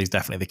 okay, well, he's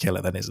definitely the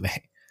killer then, isn't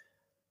he?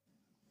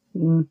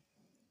 Mm.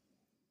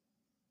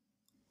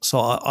 So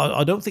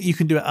I don't think you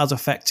can do it as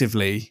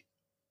effectively.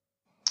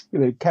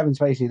 Kevin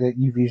Spacey, that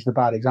you've used a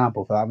bad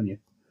example for, haven't you?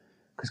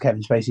 Because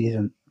Kevin Spacey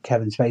isn't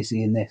Kevin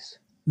Spacey in this.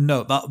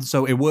 No,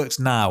 so it works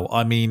now.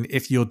 I mean,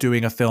 if you're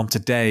doing a film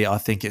today, I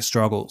think it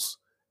struggles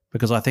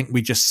because I think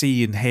we just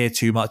see and hear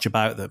too much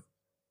about them.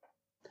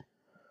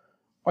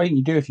 I think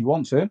you do if you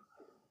want to.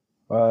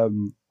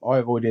 I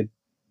avoided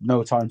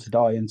No Time to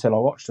Die until I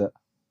watched it.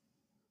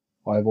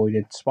 I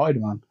avoided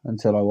Spider-Man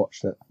until I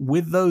watched it.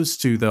 With those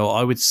two, though,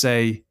 I would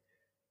say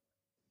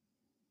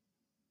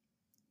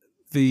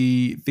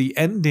the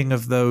ending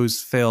of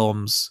those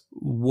films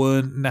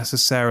weren't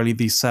necessarily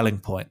the selling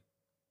point.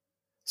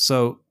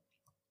 So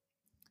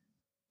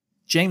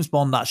James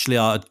Bond, actually,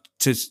 I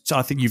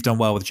think you've done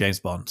well with James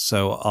Bond,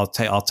 so I'll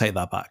take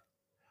that back.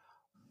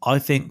 I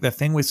think the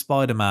thing with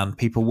Spider-Man,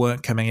 people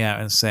weren't coming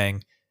out and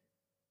saying,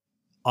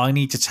 I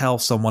need to tell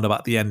someone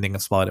about the ending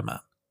of Spider-Man.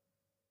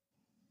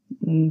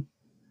 Mm.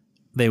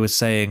 They were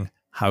saying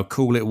how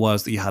cool it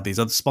was that you had these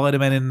other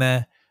Spider-Men in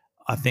there.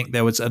 I think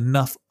there was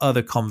enough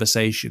other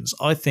conversations.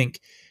 I think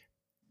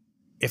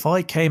if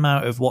I came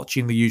out of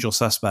watching The Usual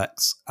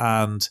Suspects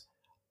and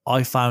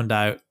I found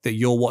out that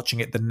you're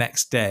watching it the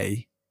next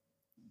day,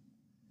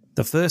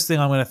 The first thing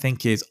I'm going to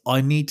think is,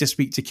 I need to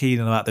speak to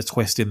Keenan about the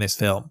twist in this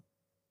film.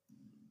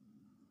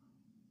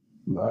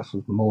 That's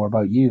more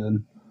about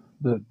you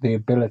than the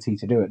ability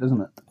to do it,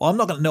 doesn't it? Well, I'm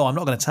not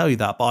going to tell you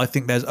that, but I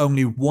think there's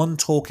only one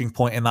talking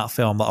point in that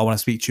film that I want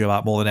to speak to you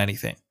about more than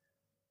anything.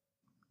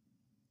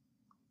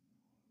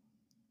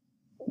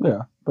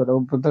 Yeah, but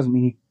it doesn't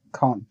mean you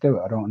can't do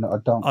it.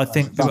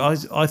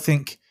 I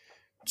think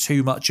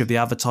too much of the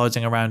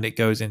advertising around it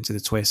goes into the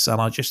twists, and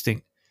I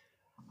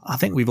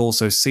think we've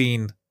also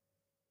seen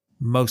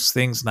most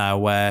things now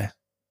where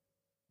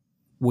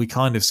we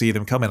kind of see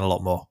them coming a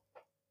lot more.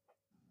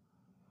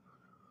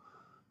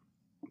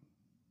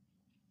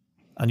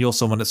 And you're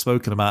someone that's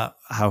spoken about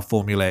how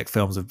formulaic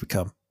films have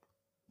become.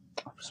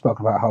 I've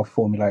spoken about how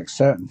formulaic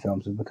certain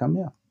films have become,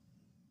 yeah.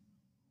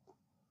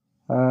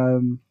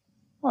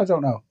 I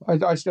don't know.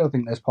 I still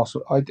think there's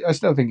possible. I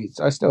still think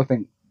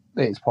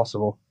it's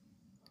possible.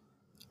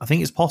 I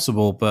think it's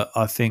possible, but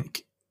I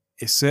think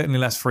it's certainly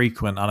less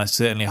frequent and it's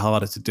certainly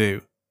harder to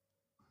do.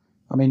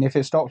 I mean, if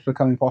it stops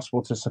becoming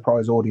possible to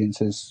surprise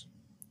audiences,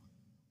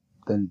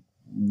 then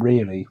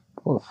really,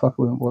 what the fuck?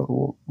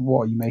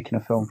 What are you making a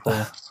film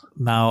for?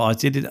 Now, I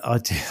did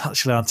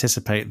actually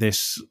anticipate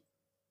this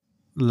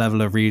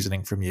level of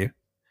reasoning from you.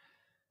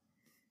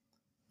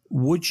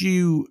 Would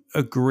you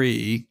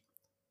agree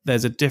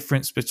there's a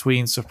difference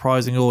between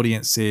surprising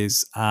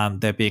audiences and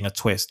there being a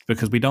twist?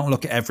 Because we don't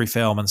look at every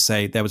film and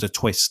say there was a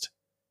twist.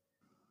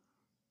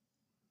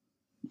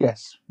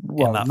 Yes.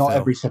 Well, not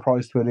every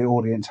surprise to the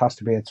audience has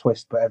to be a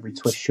twist, but every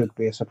twist should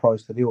be a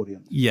surprise to the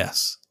audience.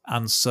 Yes.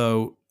 And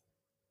so,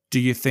 do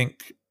you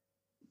think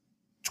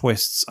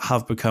twists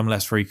have become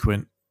less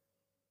frequent?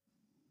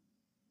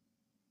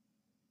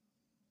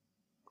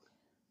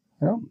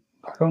 I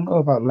don't know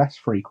about less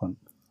frequent.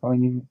 I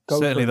mean,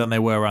 certainly than they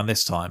were around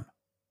this time,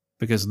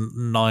 because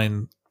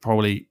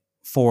probably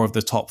 4 of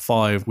the top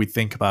 5 we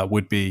think about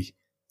would be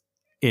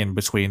in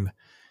between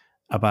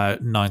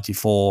about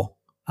 94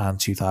 and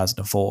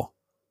 2004.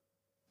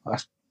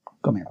 That's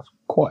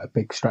quite a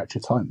big stretch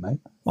of time, mate.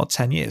 What,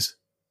 10 years?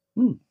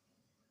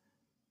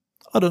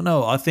 I don't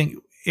know. I think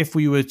if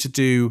we were to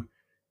do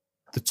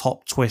the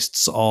top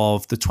twists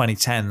of the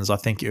 2010s, I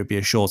think it would be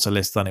a shorter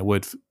list than it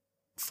would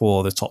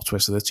for the top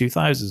twists of the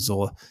 2000s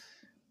or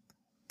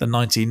the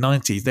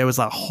 1990s. There was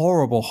that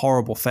horrible,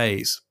 horrible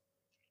phase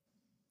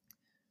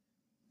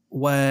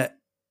where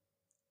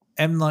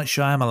M. Night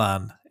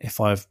Shyamalan,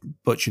 if I've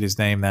butchered his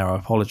name there, I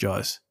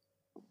apologise.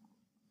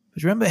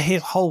 But remember,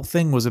 his whole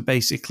thing was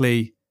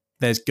basically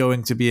there's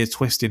going to be a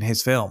twist in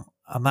his film.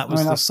 And that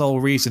was the sole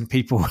reason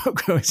people were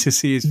going to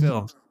see his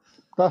films.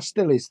 That's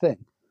still his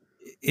thing.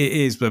 It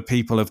is, but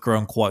people have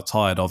grown quite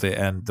tired of it,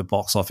 and the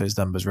box office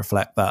numbers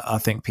reflect that. I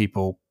think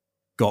people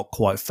got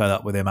quite fed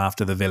up with him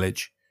after The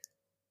Village.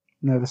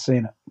 Never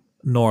seen it.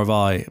 Nor have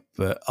I,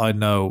 but I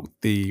know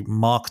the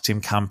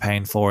marketing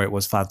campaign for it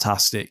was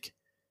fantastic.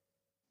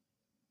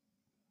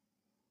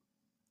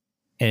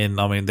 And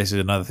I mean, this is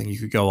another thing you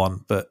could go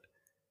on, but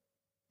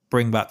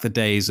bring back the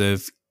days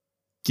of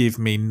give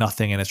me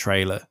nothing in a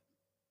trailer.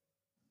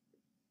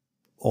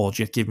 Or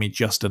just give me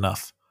just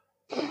enough.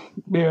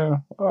 Yeah.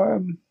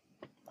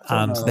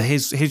 And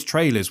his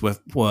trailers were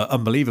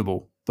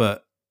unbelievable,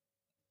 but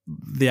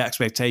the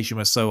expectation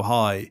was so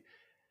high,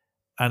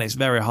 and it's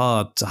very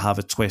hard to have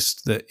a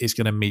twist that is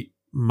going to meet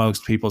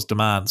most people's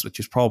demands, which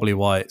is probably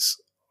why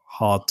it's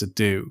hard to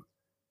do.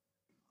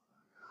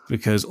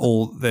 Because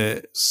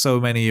so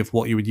many of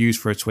what you would use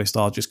for a twist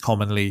are just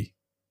commonly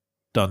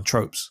done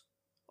tropes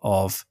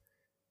of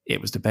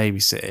it was the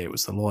babysitter, it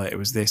was the lawyer, it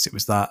was this, it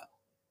was that.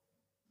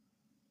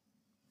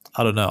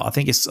 I don't know. I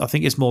think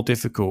it's more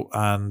difficult,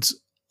 and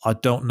I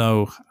don't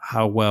know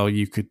how well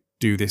you could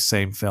do this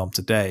same film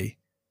today.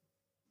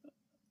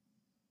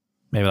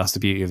 Maybe that's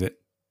the beauty of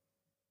it.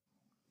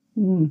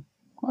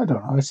 I don't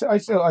know.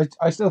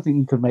 I still think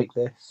you could make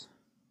this.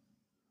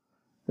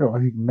 You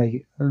can make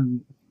it.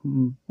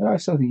 I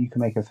still think you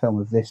can make a film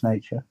of this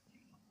nature.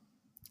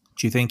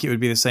 Do you think it would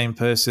be the same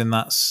person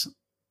that's...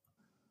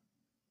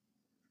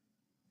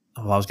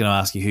 Oh, I was going to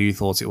ask you who you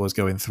thought it was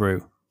going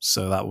through,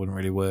 so that wouldn't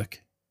really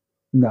work.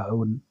 No, it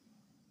wouldn't.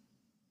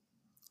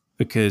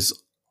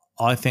 Because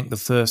I think the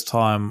first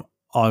time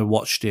I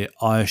watched it,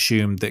 I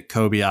assumed that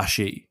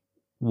Kobayashi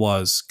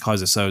was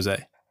Kaiser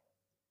Soze.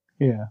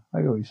 Yeah, I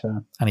get what you're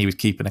saying. And he was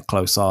keeping a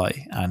close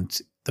eye. And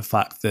the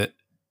fact that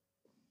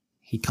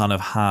he kind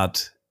of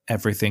had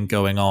everything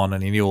going on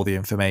and he knew all the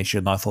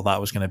information, I thought that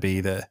was going to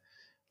be the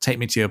take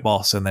me to your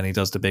boss, and then he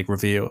does the big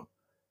reveal.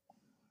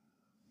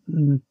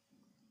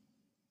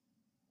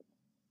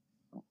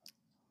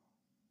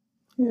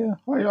 Yeah,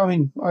 I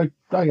mean, I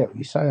get what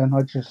you're saying.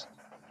 I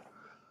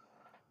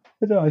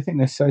don't know. I think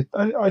this.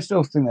 I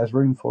still think there's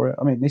room for it.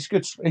 I mean, it's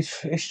good.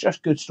 It's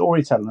just good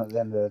storytelling at the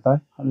end of the day.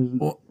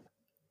 Well,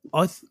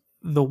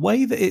 the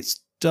way that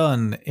it's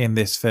done in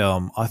this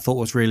film, I thought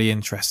was really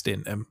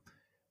interesting.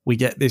 We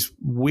get this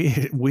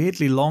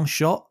weirdly long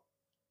shot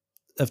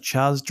of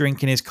Chaz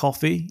drinking his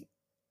coffee,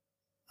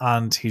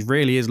 and he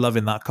really is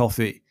loving that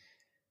coffee.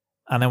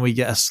 And then we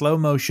get a slow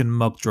motion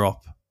mug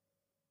drop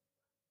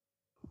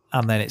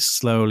and then it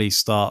slowly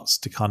starts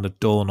to kind of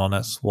dawn on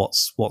us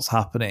what's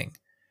happening.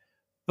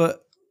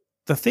 But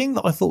the thing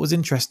that I thought was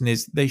interesting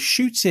is they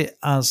shoot it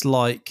as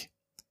like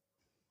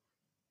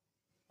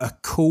a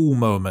cool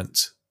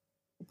moment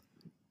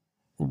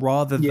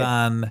rather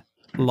than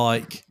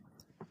like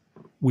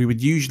we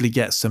would usually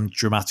get some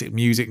dramatic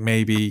music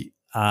maybe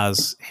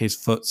as his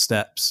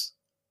footsteps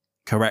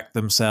correct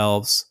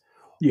themselves,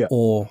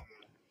 or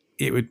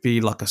it would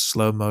be like a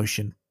slow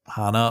motion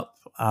pan up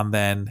and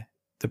then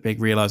the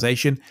big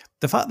realization.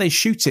 The fact they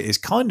shoot it is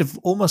kind of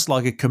almost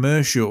like a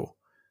commercial,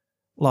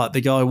 like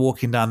the guy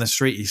walking down the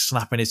street, he's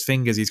snapping his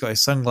fingers, he's got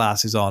his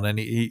sunglasses on, and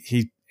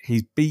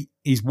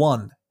he's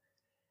won.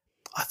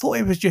 I thought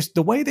it was just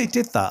the way they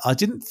did that. I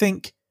didn't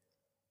think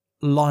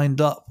lined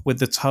up with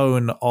the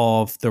tone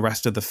of the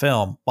rest of the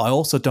film, but I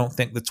also don't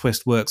think the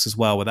twist works as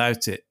well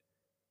without it.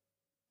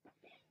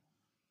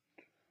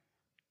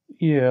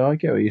 Yeah, I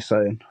get what you're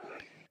saying.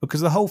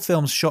 Because the whole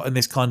film's shot in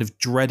this kind of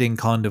dreading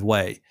kind of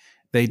way.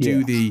 They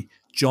do the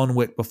John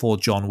Wick before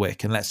John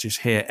Wick, and let's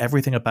just hear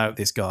everything about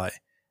this guy,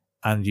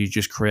 and you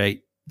just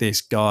create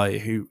this guy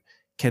who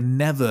can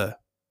never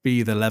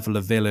be the level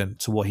of villain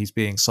to what he's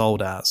being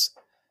sold as.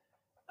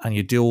 And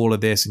you do all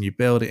of this, and you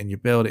build it, and you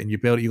build it, and you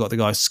build it. You got the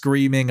guy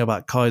screaming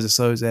about Kaiser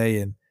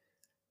Soze, and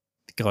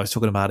the guy's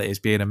talking about it as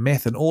being a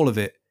myth, and all of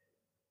it.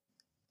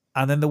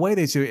 And then the way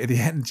they do it at the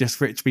end, just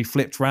for it to be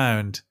flipped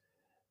round,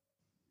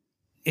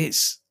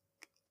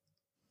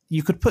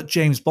 you could put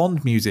James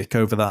Bond music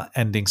over that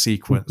ending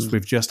sequence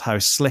with just how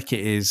slick it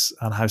is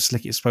and how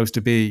slick it's supposed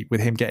to be with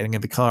him getting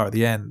in the car at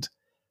the end.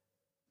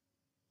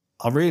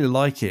 I really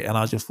like it, and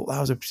I just thought that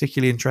was a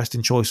particularly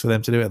interesting choice for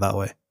them to do it that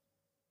way.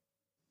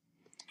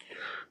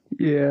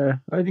 Yeah,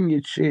 I think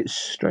it's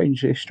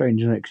strange. It's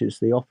strange, isn't it? 'Cause it's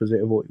the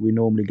opposite of what we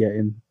normally get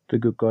in The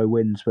Good Guy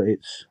Wins, but I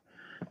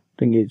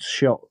think it's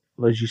shot,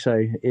 as you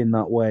say, in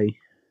that way.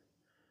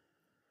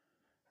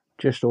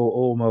 Just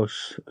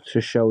almost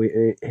to show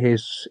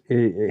his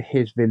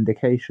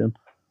vindication,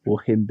 or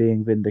him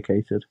being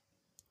vindicated.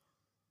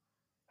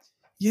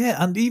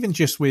 Yeah, and even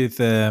just with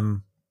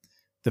the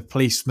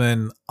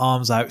policeman,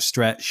 arms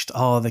outstretched,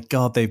 oh,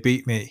 they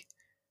beat me.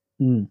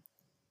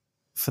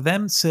 For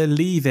them to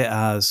leave it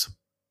as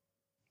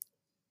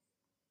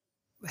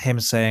him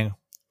saying,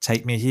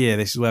 take me here,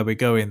 this is where we're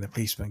going, the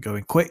policeman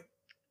going, quick,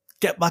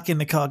 get back in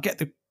the car, get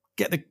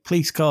the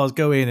police cars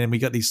going, and we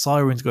got these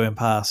sirens going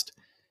past.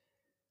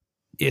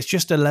 It's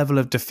just a level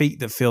of defeat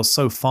that feels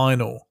so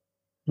final.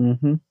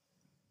 Mm-hmm.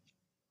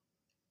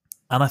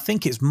 And I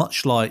think it's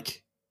much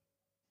like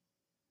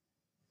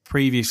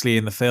previously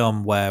in the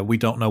film where we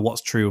don't know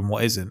what's true and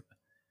what isn't.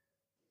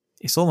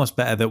 It's almost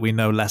better that we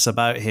know less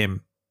about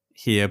him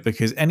here,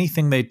 because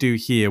anything they do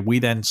here, we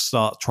then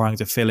start trying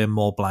to fill in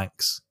more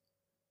blanks.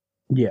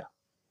 Yeah.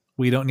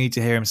 We don't need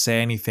to hear him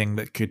say anything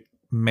that could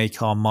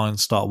make our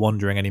minds start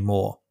wandering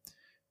anymore.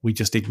 We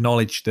just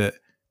acknowledge that,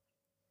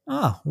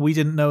 we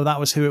didn't know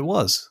that was who it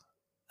was.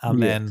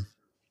 And then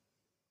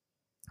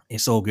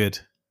it's all good.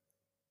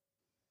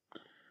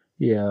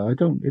 Yeah,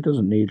 it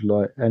doesn't need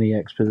like any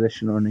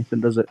exposition or anything,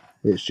 does it?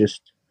 It's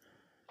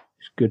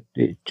good.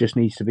 It just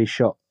needs to be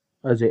shot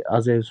as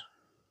is.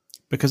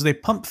 Because they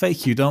pump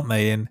fake you, don't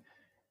they? And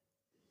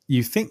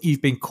you think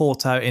you've been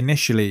caught out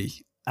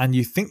initially, and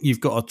you think you've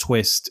got a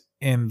twist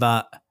in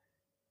that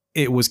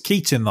it was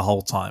Keaton the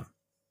whole time.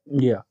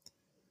 Yeah.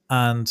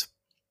 And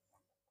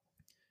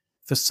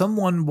for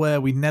someone where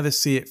we never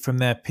see it from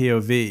their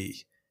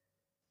POV,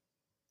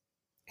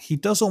 he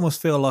does almost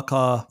feel like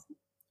our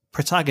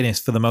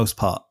protagonist for the most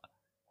part,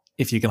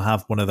 if you can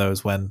have one of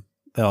those when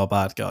they are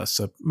bad guys.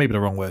 So maybe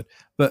the wrong word.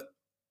 But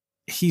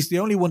he's the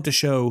only one to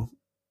show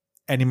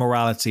any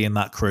morality in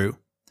that crew,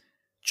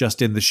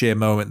 just in the sheer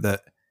moment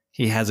that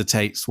he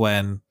hesitates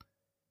when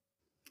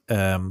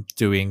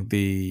doing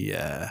the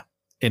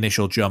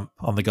initial jump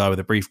on the guy with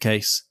the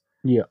briefcase.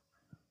 Yeah.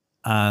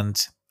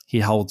 And he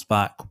holds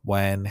back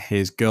when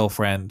his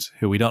girlfriend,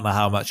 who we don't know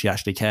how much he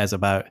actually cares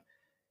about,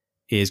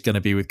 is going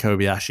to be with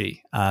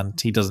Kobayashi, and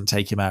he doesn't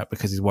take him out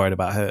because he's worried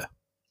about her.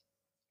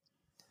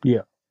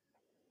 Yeah.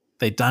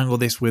 They dangle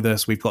this with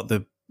us. We've got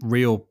the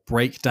real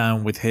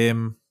breakdown with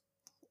him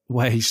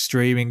where he's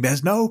screaming,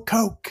 "There's no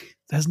coke.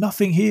 There's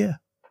nothing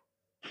here."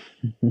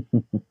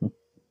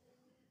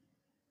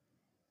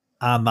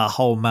 And that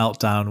whole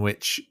meltdown,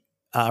 which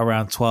at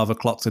around 12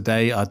 o'clock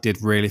today, I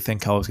did really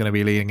think I was going to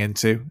be leaning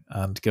into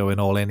and going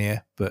all in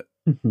here. But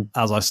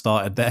as I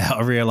started there,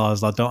 I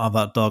realised I don't have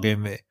that dog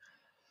in me.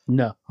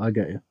 No, I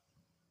get you.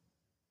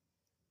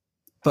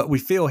 But we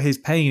feel his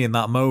pain in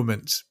that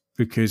moment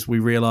because we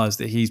realise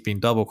that he's been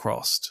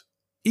double-crossed.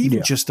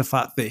 Even just the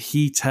fact that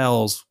he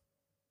tells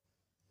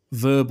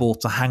Verbal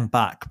to hang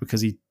back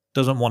because he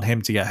doesn't want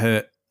him to get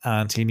hurt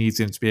and he needs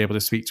him to be able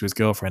to speak to his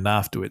girlfriend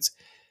afterwards.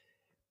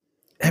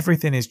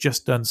 Everything is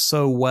just done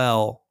so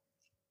well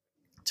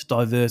to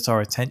divert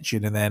our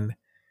attention, and then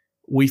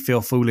we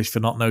feel foolish for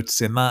not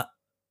noticing that.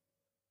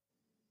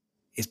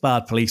 It's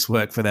bad police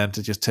work for them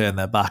to just turn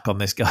their back on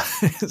this guy.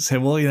 Say,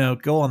 well,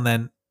 go on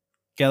then.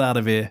 Get out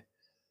of here.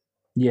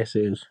 Yes,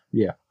 it is.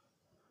 Yeah.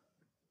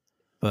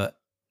 But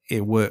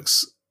it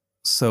works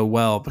so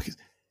well, because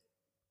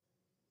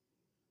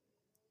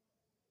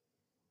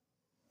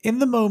in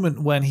the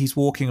moment when he's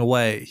walking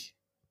away,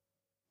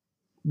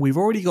 we've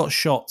already got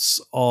shots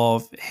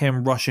of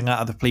him rushing out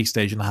of the police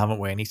station, haven't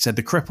we? And he said,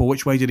 the cripple,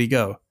 which way did he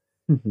go?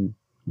 Mm-hmm.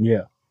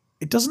 Yeah.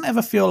 It doesn't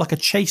ever feel like a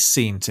chase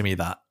scene to me,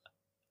 that.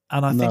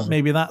 And I think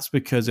maybe that's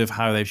because of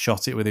how they've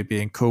shot it with it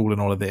being cool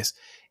and all of this.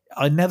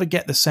 I never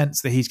get the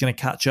sense that he's going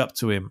to catch up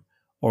to him,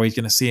 or he's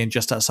going to see him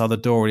just outside the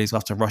door and he's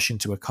going to have to rush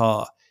into a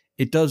car.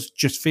 It does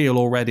just feel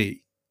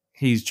already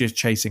he's just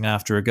chasing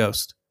after a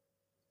ghost.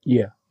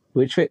 Yeah,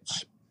 which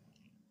fits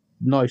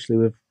nicely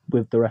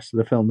with the rest of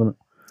the film, doesn't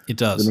it? It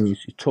does. I mean,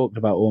 you talked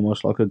about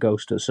almost like a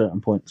ghost at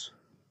certain points.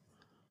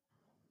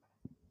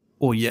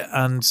 Oh, yeah,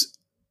 and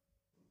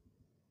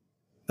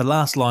the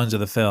last lines of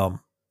the film,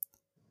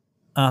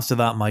 after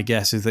that, my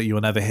guess is that you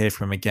will never hear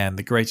from him again.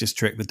 The greatest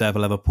trick the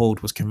devil ever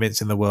pulled was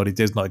convincing the world he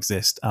does not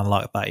exist, and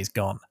like that, he's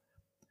gone.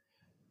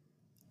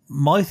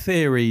 My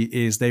theory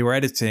is they were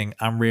editing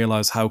and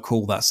realised how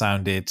cool that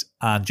sounded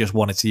and just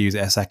wanted to use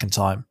it a second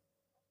time.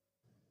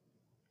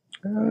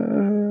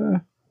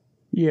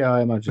 Yeah,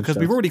 I imagine because so.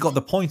 we've already got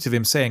the point of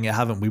him saying it,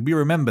 haven't we? We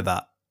remember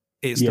that.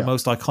 It's the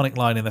most iconic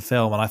line in the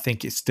film, and I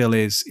think it still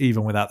is,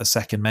 even without the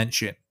second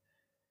mention.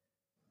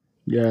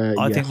 Yeah,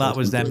 I think that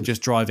was them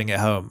just driving it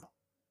home.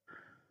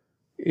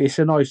 It is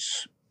a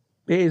nice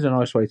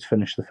way to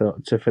finish the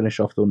film, to finish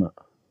off, doesn't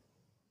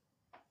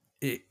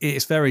it?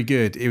 It's very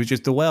good. It was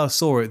just the way I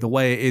saw it, the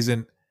way it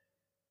isn't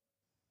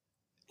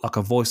like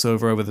a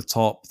voiceover over the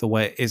top, the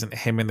way it isn't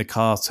him in the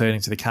car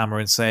turning to the camera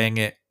and saying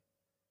it.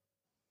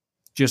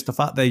 Just the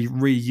fact they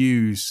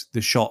reuse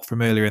the shot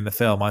from earlier in the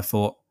film, I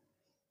thought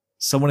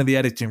someone in the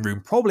editing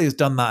room probably has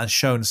done that and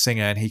shown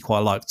Singer, and he quite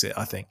liked it,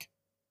 I think.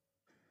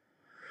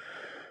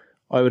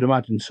 I would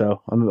imagine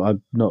so.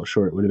 I'm not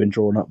sure it would have been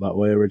drawn up that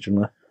way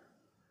originally.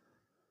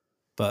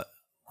 But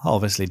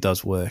obviously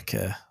does work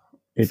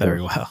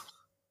very well.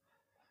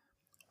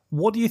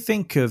 What do you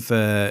think of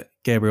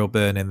Gabriel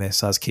Byrne in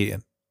this as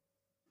Keaton?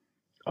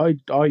 I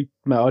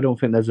don't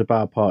think there's a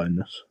bad part in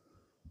this.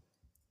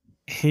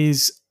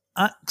 His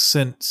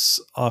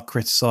accents are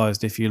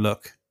criticised if you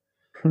look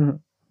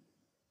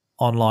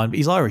online, but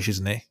he's Irish,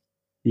 isn't he?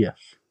 Yes.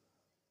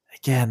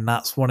 Again,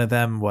 that's one of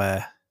them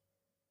where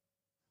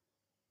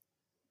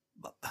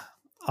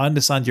I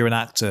understand you're an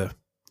actor.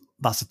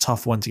 That's a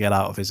tough one to get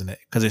out of, isn't it?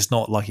 Because it's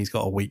not like he's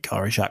got a weak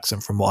Irish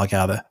accent from what I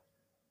gather.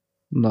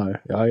 No,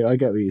 I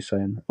get what you're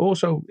saying.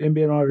 Also, him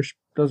being Irish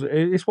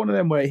it's one of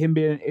them where him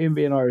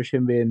being Irish,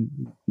 him being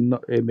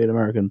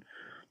American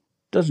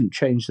doesn't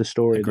change the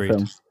story Agreed. of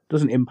the film.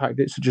 Doesn't impact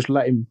it. So just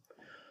let him,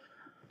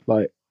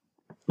 like,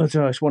 I don't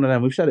know. It's one of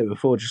them. We've said it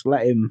before. Just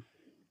let him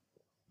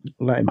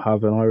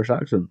have an Irish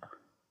accent.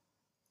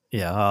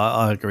 Yeah,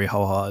 I agree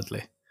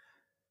wholeheartedly.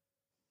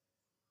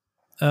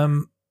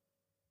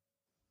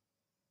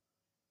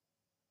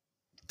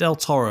 Del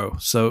Toro,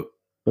 so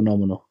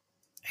phenomenal.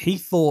 He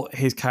thought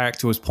his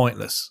character was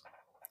pointless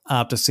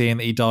after seeing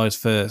that he dies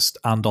first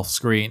and off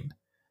screen.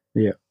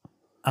 Yeah.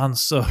 And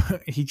so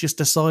he just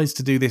decides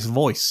to do this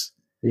voice.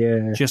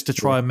 Yeah. Just to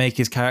try and make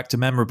his character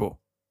memorable.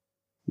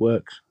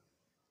 Works.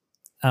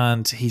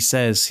 And he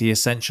says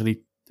his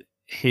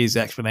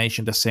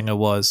explanation to Singer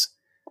was,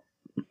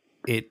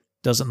 it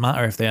doesn't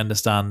matter if they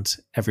understand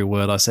every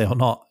word I say or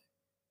not.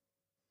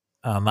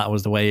 And that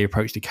was the way he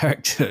approached the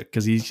character,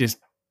 because he's just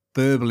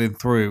burbling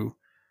through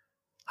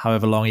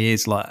however long he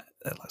is, like,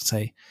 let's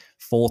say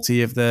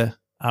 40 of the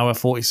hour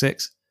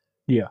 46.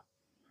 Yeah.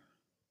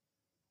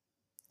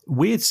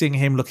 Weird seeing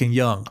him looking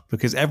young,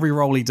 because every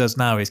role he does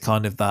now is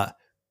kind of that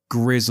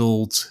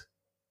grizzled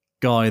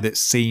guy that's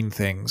seen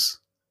things.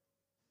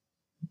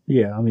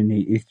 Yeah, I mean,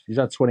 he's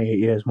had 28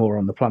 years more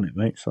on the planet,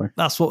 mate. So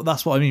that's what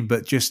I mean.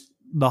 But just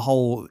the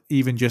whole,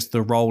 even just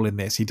the role in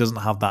this, he doesn't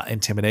have that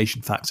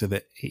intimidation factor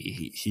that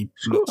he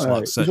looks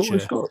like such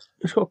he's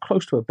got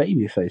close to a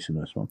baby face in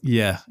this one.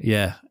 Yeah.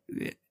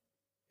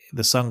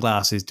 The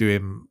sunglasses do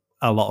him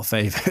a lot of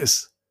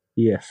favours.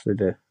 Yes, they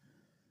do.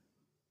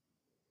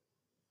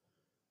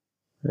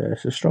 Yeah,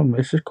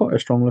 it's quite a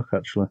strong look,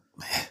 actually.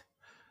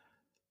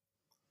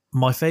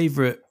 My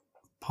favourite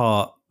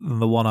part,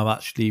 and the one I've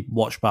actually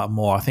watched back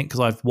more, I think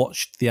because I've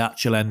watched the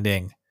actual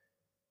ending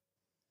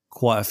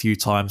quite a few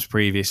times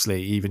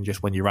previously, even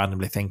just when you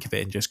randomly think of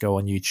it and just go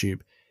on YouTube,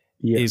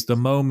 is the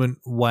moment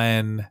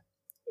when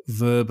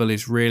Verbal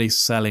is really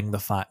selling the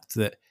fact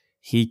that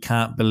he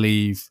can't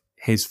believe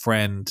his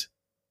friend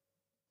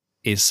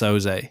is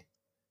Soze.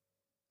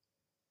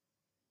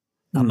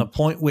 And the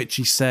point which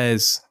he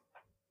says,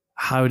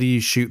 how do you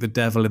shoot the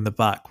devil in the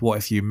back? What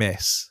if you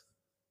miss?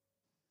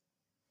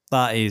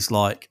 That is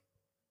like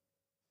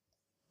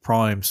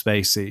prime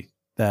Spacey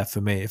there for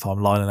me if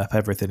I'm lining up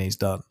everything he's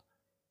done.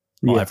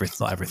 Not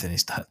everything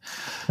he's done.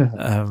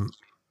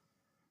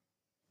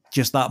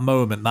 Just that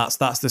moment,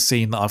 that's the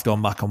scene that I've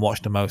gone back and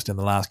watched the most in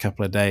the last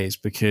couple of days,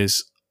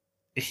 because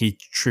he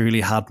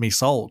truly had me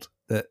sold.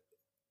 That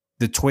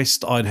the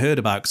twist I'd heard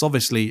about, because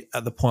obviously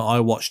at the point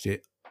I watched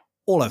it,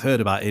 all I've heard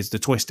about is the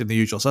twist in The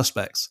Usual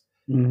Suspects.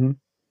 Mm-hmm.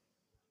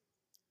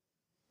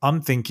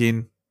 I'm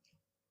thinking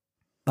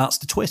that's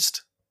the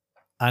twist.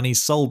 And he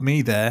sold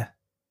me there.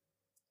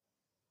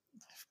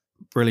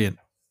 Brilliant.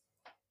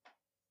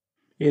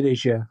 It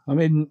is, yeah. I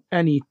mean,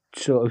 any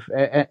sort of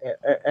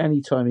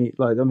any time,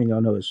 I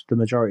know it's the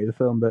majority of the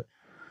film, but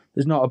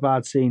there's not a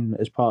bad scene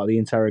as part of the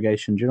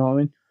interrogation. Do you know what I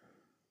mean?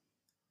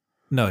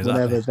 No,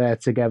 exactly. Whenever they're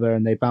together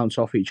and they bounce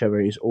off each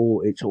other, it's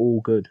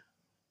all good.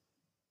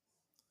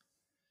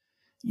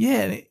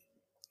 Yeah,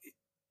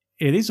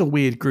 it is a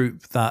weird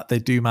group that they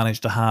do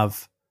manage to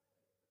have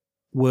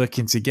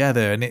working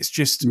together, and it's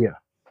just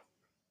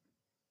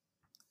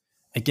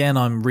Again,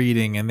 I'm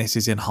reading, and this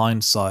is in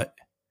hindsight.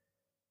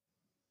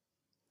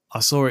 I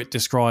saw it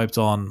described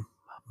on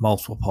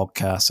multiple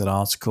podcasts and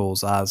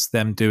articles as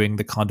them doing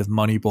the kind of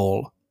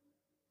Moneyball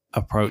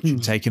approach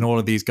and taking all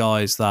of these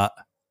guys that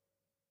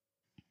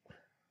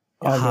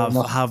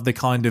have the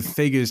kind of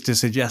figures to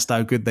suggest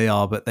how good they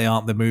are, but they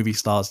aren't the movie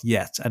stars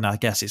yet. And I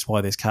guess it's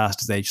why this cast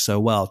has aged so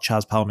well.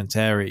 Chaz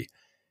Palminteri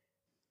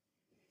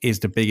is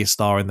the biggest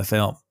star in the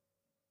film.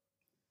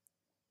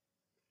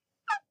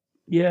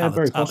 Yeah, at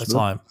the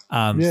time.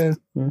 And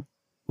well,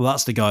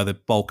 that's the guy the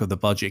bulk of the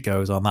budget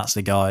goes on. That's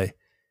the guy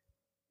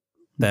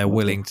they're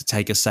willing to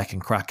take a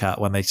second crack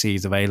at when they see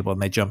he's available and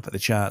they jump at the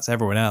chance.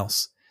 Everyone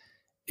else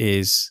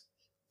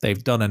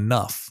they've done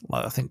enough.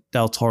 Like I think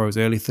Del Toro's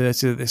early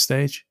 30s at this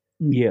stage.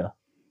 Yeah.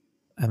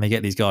 And they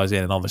get these guys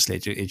in, and obviously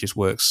it just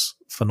works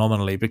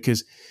phenomenally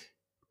because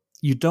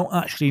you don't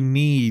actually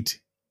need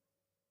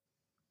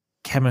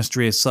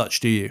chemistry as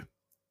such, do you?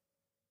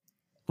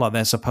 Like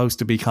they're supposed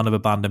to be kind of a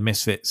band of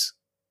misfits.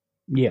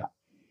 Yeah.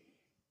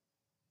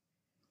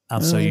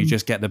 And so you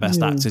just get the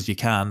best actors you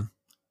can.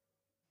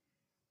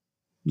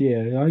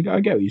 Yeah, I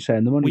get what you're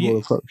saying. The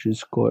Moneyball approach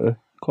is quite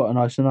a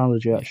nice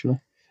analogy, actually.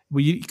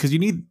 Well, because you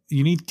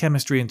need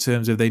chemistry in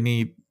terms of it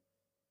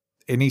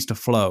needs to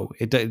flow.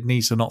 It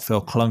needs to not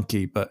feel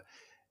clunky, but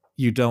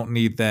you don't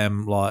need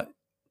them like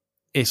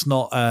it's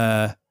not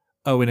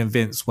Owen and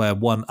Vince where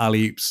one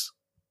alley-oops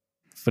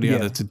for the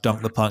other to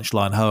dunk the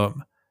punchline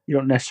home. You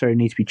don't necessarily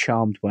need to be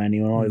charmed by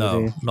anyone either.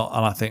 No, not,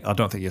 and I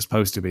don't think you're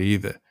supposed to be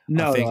either.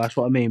 No, that's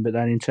what I mean. But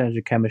then in terms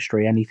of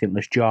chemistry, anything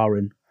that's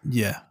jarring,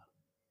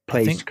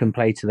 can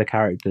play to the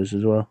characters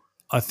as well.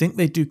 I think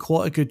they do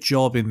quite a good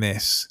job in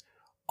this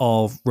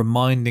of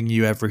reminding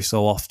you every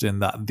so often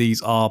that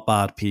these are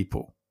bad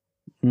people.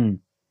 Mm.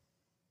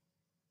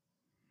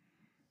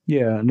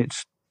 Yeah, and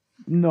it's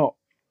not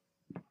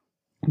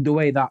the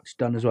way that's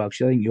done as well,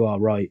 because I think you are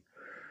right.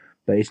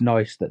 But it's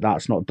nice that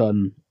that's not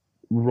done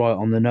right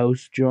on the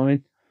nose. Do you know what I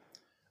mean?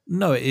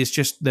 No, it's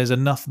just there's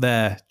enough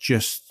there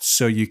just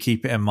so you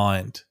keep it in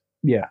mind.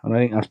 Yeah, and I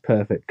think that's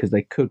perfect because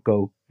they could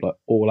go like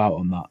all out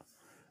on that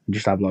and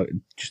just have like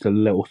just a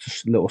little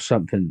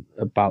something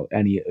about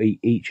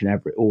each and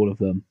every all of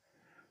them,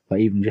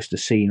 like even just a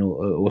scene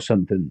or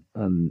something,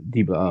 and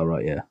you'd be like, oh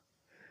right, yeah,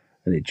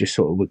 and it just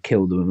sort of would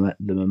kill the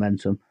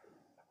momentum.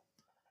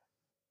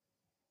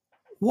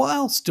 What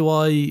else do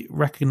I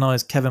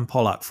recognise Kevin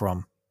Pollak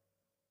from?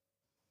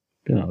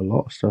 A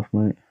lot of stuff,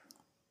 mate.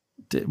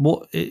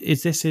 What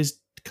is this his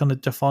kind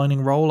of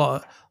defining role?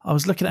 I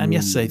was looking at him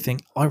yesterday,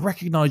 thinking I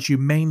recognise you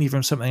mainly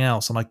from something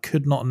else, and I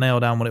could not nail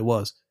down what it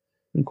was.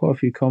 In quite a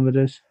few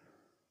comedies.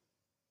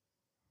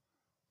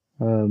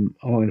 I'm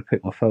not going to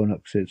pick my phone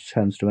up because it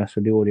tends to mess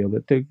with the audio,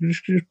 but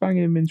just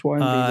banging him into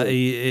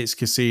IMDb. It's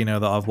Casino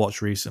that I've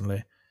watched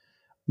recently.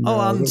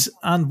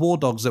 And War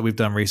Dogs that we've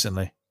done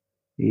recently.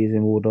 He is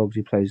in War Dogs.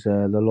 He plays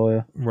the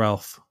lawyer.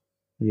 Ralph.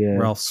 Yeah.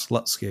 Ralph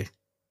Slutsky.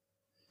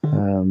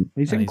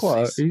 He's in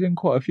quite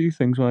a few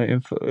things, mate.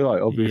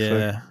 Like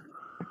obviously,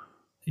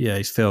 yeah.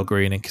 He's Phil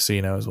Green in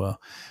Casino as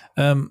well.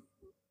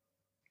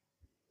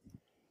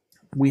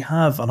 We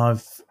have, and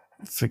I've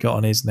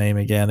forgotten his name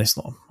again.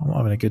 I'm not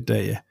having a good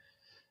day here.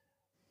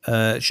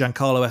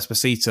 Giancarlo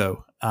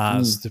Esposito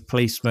as the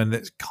policeman.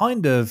 That's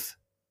kind of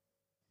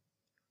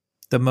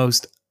the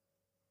most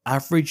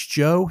average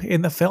Joe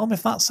in the film,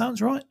 if that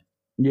sounds right.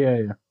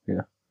 Yeah.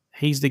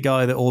 He's the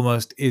guy that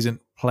almost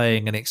isn't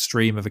playing an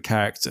extreme of a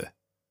character.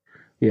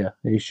 Yeah,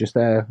 he's just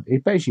there. He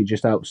basically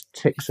just helps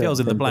tick. He fills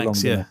in the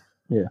blanks, yeah.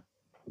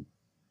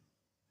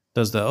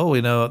 Does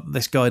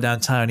this guy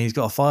downtown, he's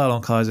got a file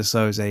on Kaiser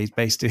Soze.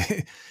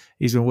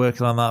 He's been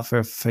working on that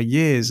for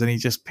years, and he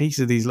just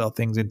pieces these little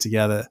things in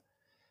together.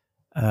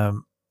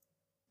 And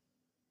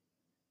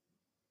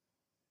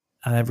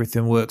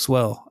everything works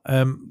well.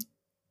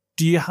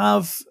 Do you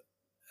have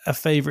a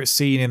favourite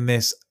scene in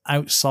this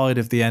outside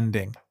of the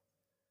ending?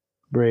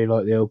 Really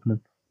like the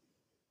opening.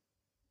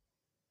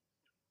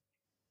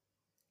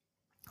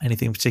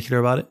 Anything in particular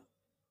about it?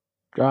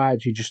 I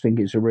actually just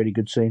think it's a really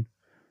good scene.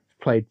 It's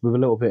played with a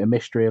little bit of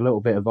mystery, a little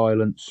bit of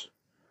violence.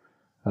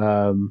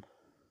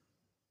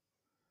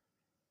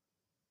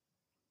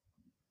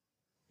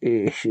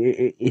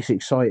 It's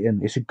exciting.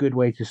 It's a good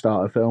way to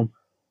start a film.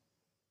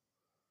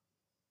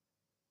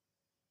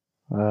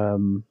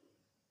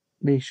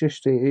 It's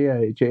just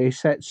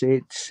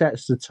it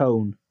sets the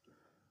tone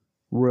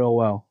real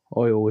well.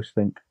 I always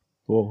think,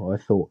 or I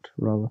thought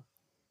rather.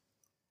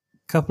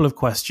 Couple of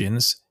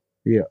questions.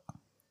 Yeah.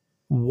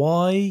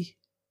 Why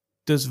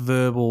does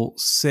Verbal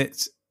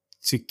sit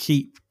to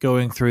keep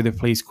going through the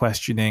police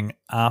questioning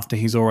after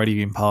he's already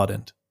been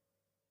pardoned?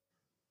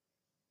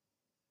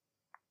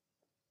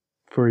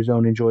 For his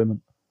own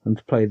enjoyment and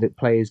to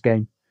play his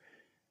game.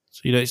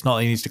 So it's not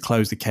he needs to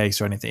close the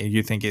case or anything.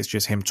 You think it's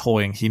just him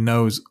toying. He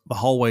knows the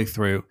whole way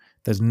through.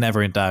 There's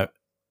never in doubt.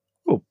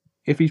 Well,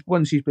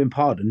 once he's been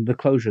pardoned, the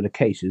closure of the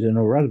case is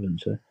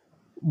irrelevant. So.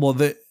 Well,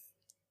 the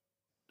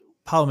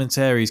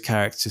Parliamentari's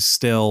character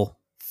still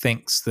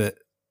thinks that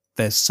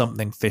there's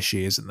something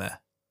fishy, isn't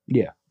there?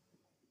 Yeah.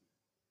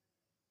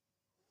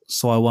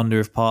 So I wonder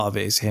if part of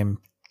it is him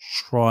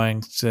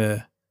trying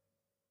to...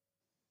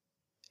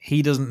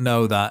 He doesn't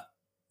know that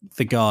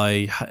the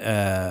guy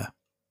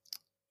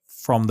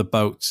from the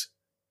boat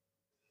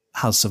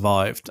has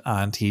survived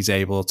and he's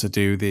able to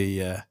do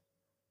the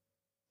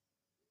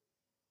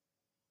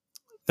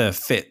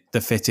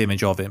fit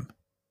image of him.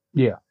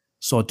 Yeah.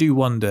 So I do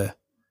wonder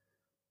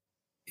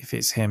if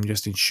it's him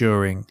just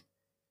ensuring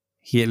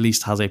he at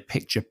least has a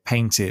picture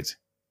painted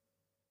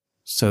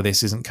so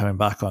this isn't coming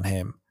back on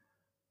him.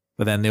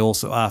 But then they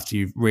also, after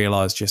you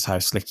realise just how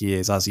slick he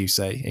is, as you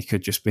say, it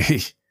could just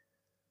be,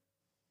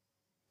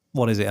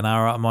 what is it, an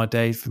hour out of my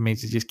day for me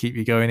to just keep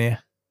you going here?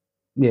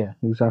 Yeah,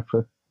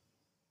 exactly.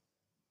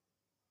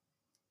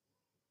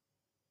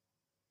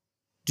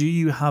 Do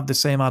you have the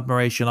same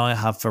admiration I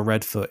have for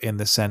Redfoot in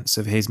the sense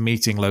of his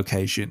meeting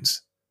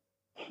locations?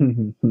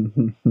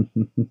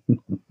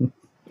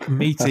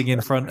 Meeting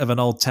in front of an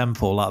old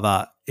temple like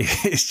that,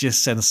 it's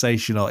just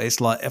sensational. It's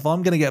like, if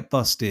I'm going to get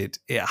busted,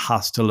 it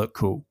has to look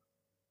cool.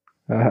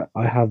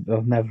 I've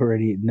never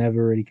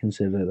really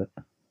considered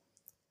it.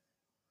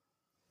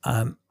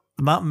 And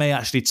that may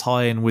actually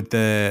tie in with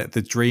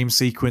the dream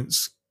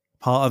sequence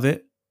part of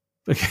it,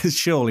 because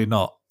surely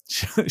not.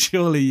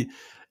 Surely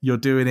you're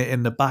doing it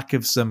in the back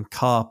of some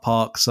car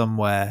park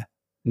somewhere.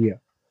 Yeah.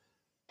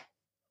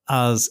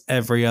 As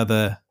every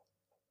other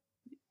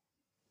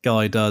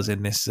guy does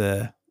in this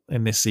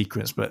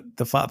sequence, but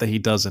the fact that he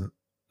doesn't,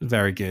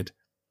 very good.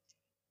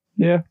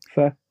 Yeah,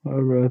 fair. I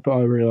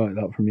really like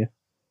that from you.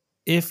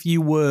 If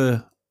you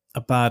were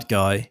a bad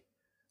guy,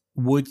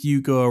 would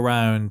you go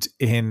around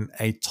in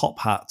a top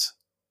hat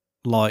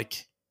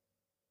like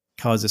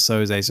Kaiser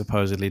Soze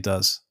supposedly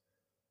does?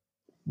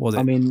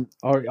 I mean,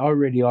 I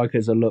really like it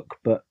as a look,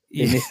 but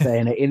in this day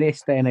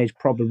and age,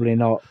 probably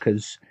not,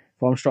 because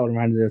if I'm strolling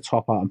around in a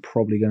top hat, I'm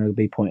probably going to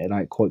be pointed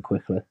out quite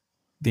quickly.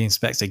 The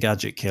Inspector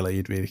Gadget killer,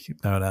 you'd be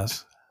known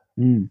as.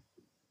 Mm.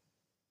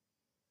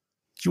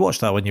 Did you watch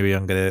that when you were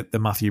younger, the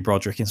Matthew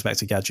Broderick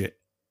Inspector Gadget?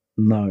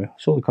 No, I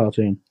saw the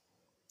cartoon.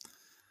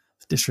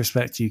 The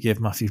disrespect you give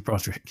Matthew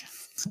Broderick.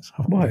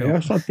 Why?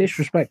 That's not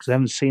disrespect because I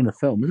haven't seen the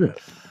film, is it?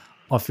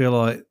 I feel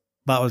like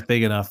that was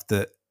big enough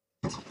that,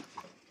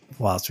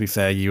 well, to be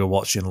fair, you were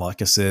watching like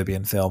a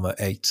Serbian film at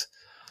 8.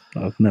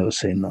 I've never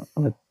seen that.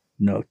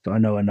 I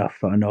know enough,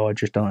 but I know I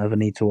just don't ever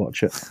need to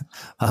watch it.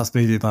 That's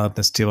Movie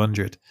Madness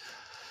 200.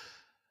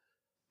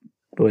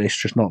 But it's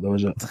just not though,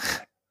 is it?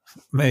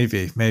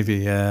 Maybe.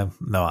 No,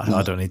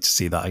 I don't need to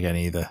see that again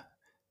either.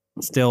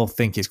 Still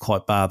think it's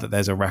quite bad that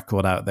there's a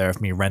record out there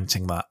of me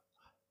renting that.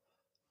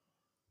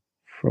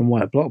 From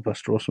what,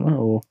 Blockbuster or something?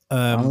 Or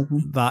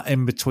that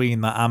in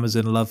between that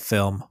Amazon Love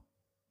film.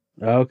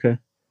 Oh, okay.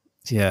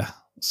 Yeah.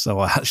 So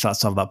I actually had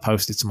to have that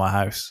posted to my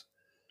house.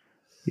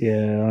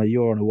 Yeah,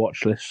 you're on a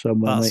watch list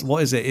somewhere, mate.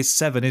 What is it? It's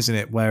 7, isn't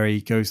it? Where he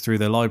goes through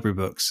the library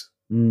books.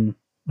 Mm.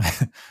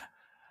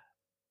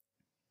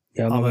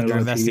 Yeah, I'm under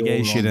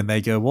investigation, and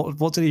they go,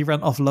 "What did he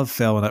rent off Love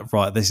Film?" And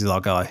right, this is our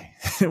guy.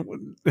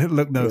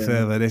 Look no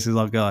further. This is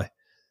our guy.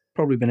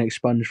 Probably been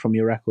expunged from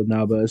your record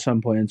now, but at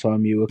some point in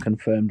time, you were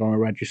confirmed on a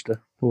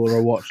register or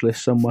a watch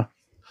list somewhere.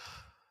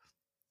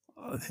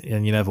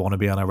 And you never want to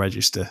be on a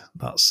register.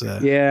 That's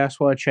yeah, that's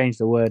why I changed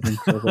the wording.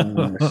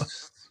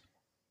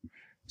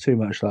 Too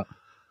much that.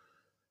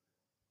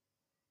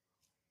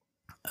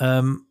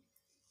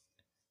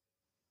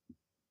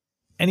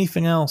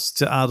 Anything else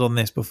to add on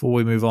this before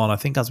we move on? I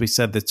think, as we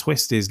said, the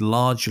twist is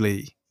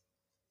largely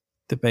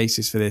the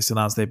basis for this, and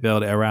as they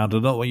build it around, I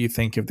don't know what you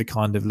think of the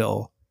kind of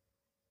little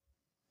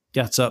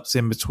get-ups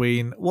in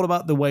between. What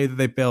about the way that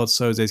they build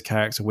Soze's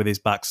character with his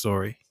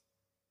backstory?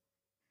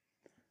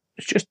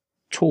 It's just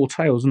tall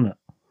tales, isn't it?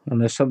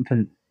 And there's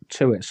something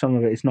to it. Some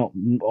of it is not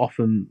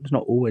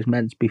always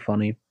meant to be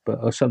funny,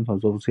 but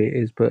sometimes obviously it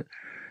is. But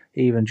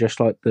even just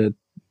like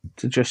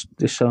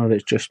some of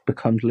it just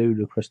becomes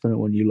ludicrous, doesn't it,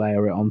 when you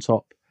layer it on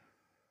top?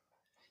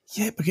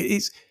 Yeah,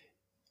 because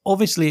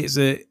it's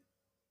a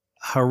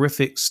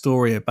horrific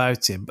story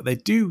about him, but they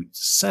do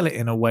sell it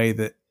in a way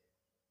that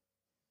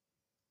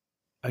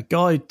a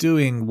guy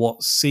doing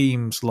what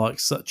seems like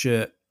such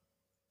a,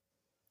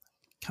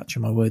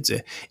 catching my words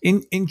here,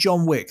 in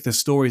John Wick, the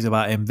stories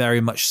about him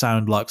very much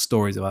sound like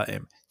stories about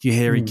him. You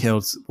hear he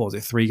killed,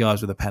 3 guys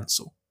with a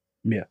pencil?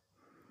 Yeah.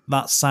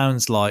 That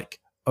sounds like,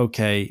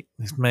 okay,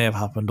 this may have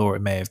happened, or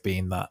it may have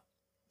been that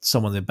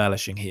someone's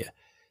embellishing here.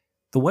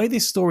 The way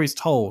this story is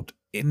told,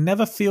 it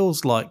never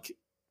feels like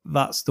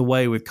that's the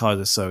way with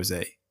Kaiser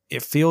Soze.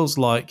 It feels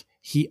like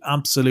he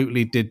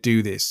absolutely did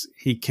do this.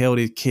 He killed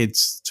his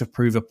kids to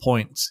prove a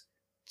point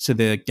to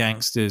the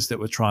gangsters that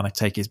were trying to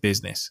take his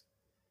business.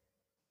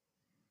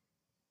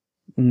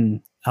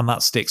 Mm. And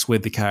that sticks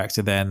with the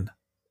character then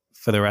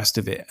for the rest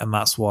of it. And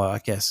that's why I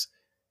guess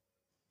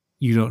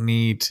you don't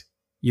need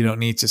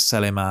to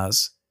sell him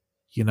as,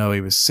 he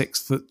was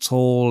 6 foot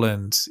tall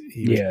and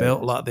he was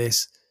built like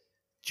this.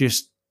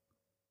 Just,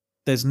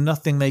 there's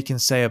nothing they can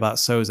say about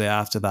Soze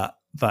after that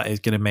is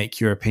going to make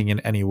your opinion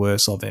any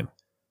worse of him.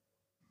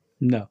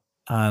 No.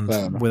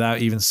 And without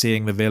even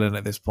seeing the villain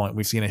at this point,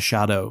 we've seen a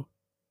shadow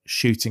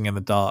shooting in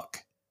the dark.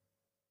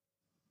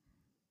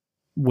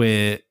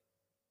 We're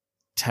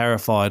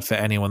terrified for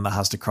anyone that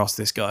has to cross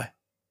this guy.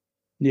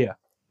 Yeah.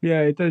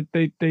 Yeah,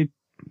 the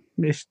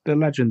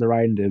legend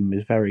around him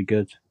is very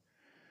good.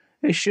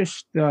 It's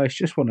just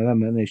one of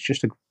them, and it's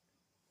just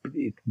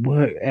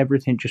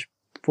everything just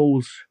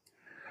falls.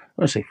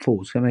 I say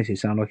falls. It makes it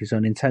sound like it's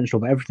unintentional,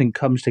 but everything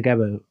comes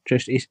together.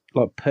 It's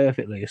like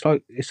perfectly. It's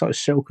like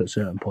silk at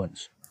certain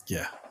points.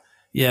 Yeah,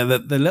 yeah.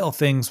 The little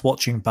things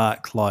watching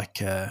back,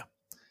 like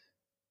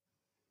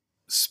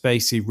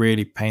Spacey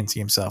really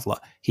painting himself. Like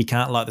he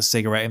can't light the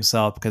cigarette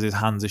himself because his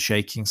hands are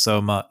shaking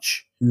so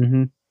much.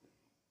 Mm-hmm.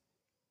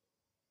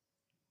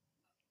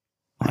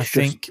 I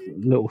think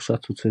little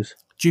subtleties.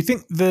 Do you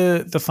think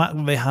the fact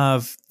that they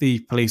have the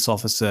police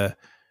officer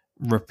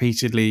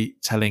repeatedly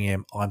telling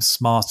him, "I'm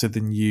smarter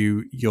than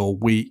you, you're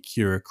weak,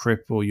 you're a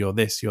cripple, you're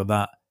this, you're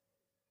that,"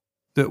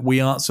 that we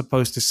aren't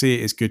supposed to see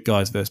it as good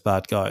guys versus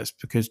bad guys?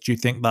 Because do you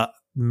think that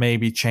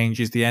maybe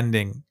changes the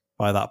ending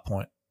by that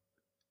point?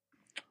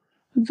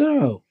 I don't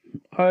know.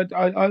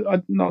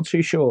 I'm not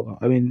too sure.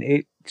 I mean,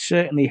 it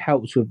certainly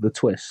helps with the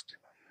twist.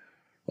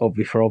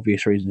 For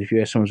obvious reasons. If you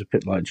hear someone's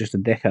just a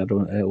dickhead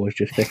or it was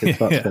just thick as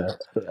fuck for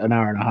an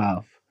hour and a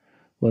half,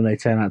 when they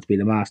turn out to be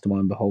the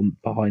mastermind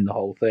behind the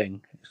whole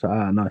thing, it's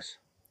like, nice.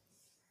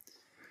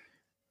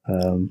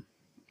 Den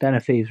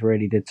of Thieves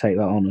really did take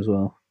that on as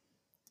well.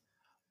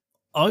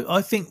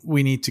 I think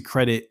we need to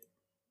credit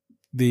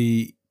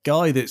the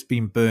guy that's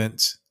been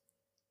burnt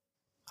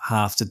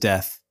half to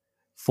death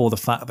for the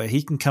fact that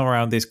he can come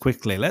around this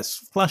quickly. Let's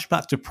flash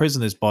back to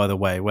Prisoners, by the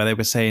way, where they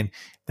were saying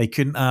they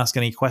couldn't ask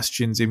any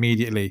questions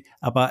immediately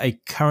about a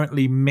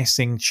currently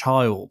missing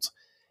child.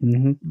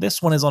 Mm-hmm.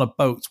 This one is on a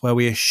boat where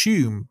we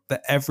assume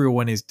that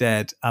everyone is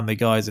dead and the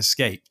guy's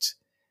escaped.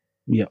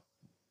 Yep.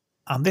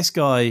 And this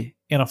guy,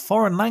 in a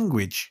foreign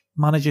language,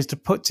 manages to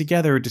put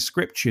together a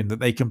description that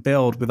they can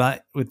build with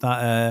that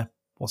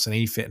what's an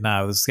EFIT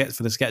now,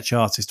 for the sketch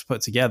artist to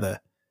put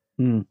together.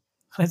 Mm.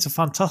 And it's a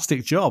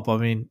fantastic job. I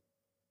mean,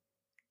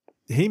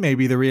 he may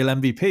be the real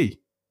MVP.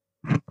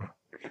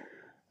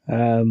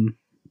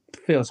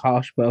 Feels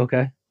harsh, but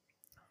okay.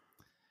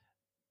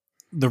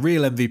 The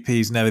real MVP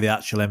is never the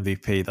actual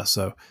MVP,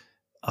 so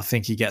I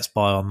think he gets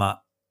by on that.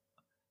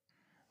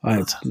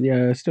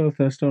 Still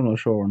not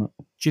sure on it.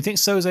 Do you think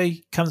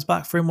Soze comes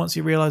back for him once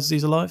he realises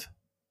he's alive?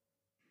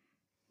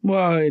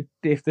 Well,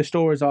 if the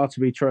stories are to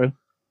be true.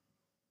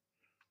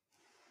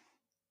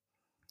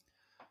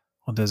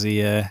 Or does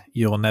he?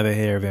 You'll never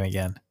hear of him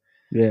again.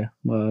 Yeah,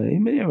 well,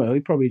 he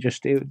probably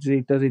just does he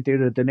do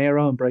the De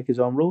Niro and break his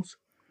own rules?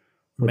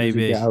 Or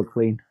Maybe does he get out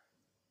clean.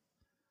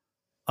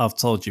 I've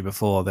told you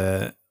before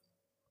the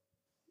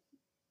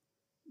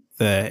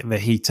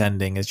Heat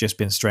ending has just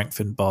been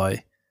strengthened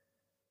by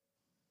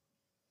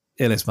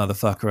illest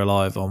motherfucker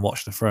alive on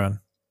Watch the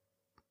Throne,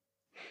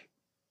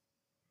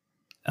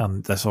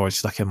 and that's always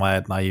stuck in my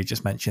head. Now you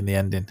just mentioned the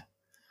ending.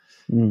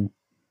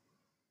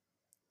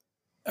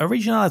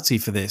 Originality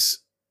for this.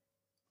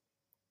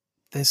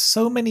 There's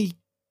so many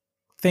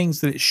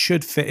things that it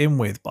should fit in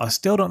with, but I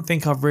still don't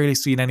think I've really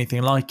seen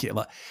anything like it.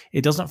 Like,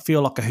 it doesn't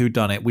feel like a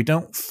whodunit. We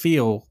don't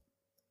feel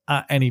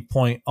at any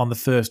point on the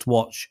first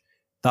watch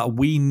that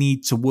we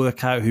need to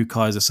work out who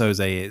Keyser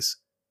Soze is.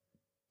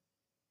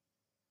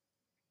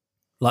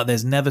 Like,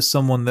 there's never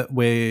someone that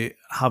we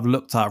have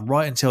looked at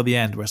right until the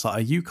end where it's like,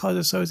 are you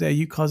Keyser Soze? Are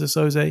you Keyser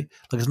Soze?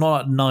 Like, it's not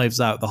like Knives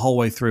Out. The whole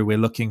way through, we're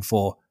looking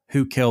for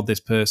who killed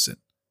this person.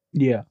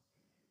 Yeah.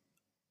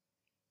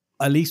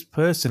 At least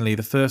personally,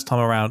 the first time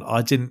around,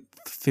 I didn't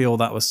feel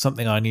that was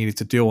something I needed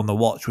to do on the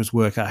watch, was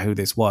work out who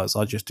this was.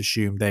 I just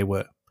assumed they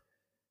were,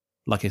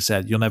 like I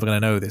said, you're never going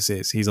to know who this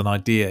is. He's an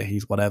idea.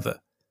 He's whatever.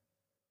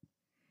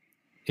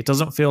 It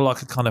doesn't feel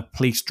like a kind of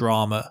police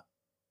drama.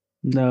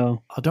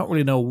 No. I don't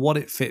really know what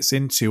it fits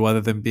into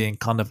other than being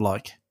kind of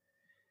like,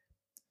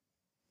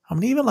 I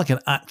mean, even like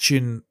an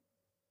action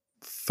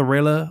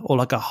thriller or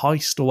like a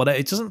heist or whatever.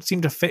 It doesn't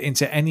seem to fit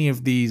into any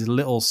of these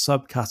little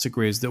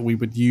subcategories that we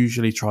would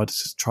usually try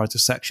to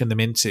section them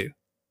into.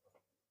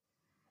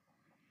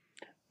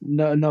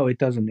 No, it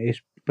doesn't.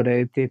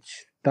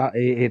 That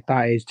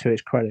is to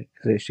its credit,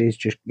 because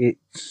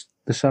it's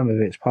the sum of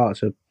its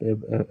parts are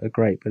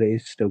great, but it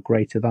is still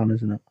greater than,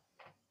 isn't it?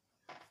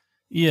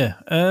 Yeah.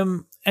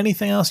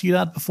 Anything else you'd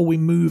add before we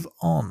move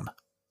on?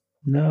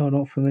 No,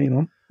 not for me,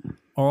 man.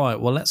 All right.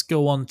 Well, let's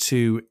go on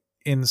to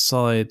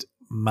Inside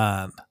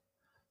Man.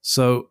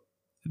 So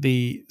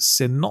the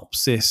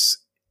synopsis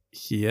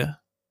here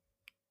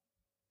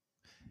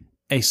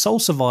A sole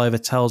survivor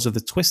tells of the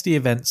twisty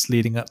events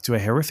leading up to a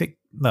horrific...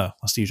 No,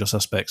 that's the Usual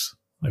Suspects.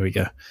 There we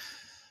go.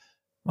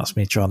 That's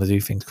me trying to do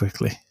things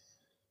quickly.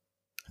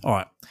 All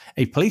right.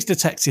 A police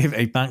detective,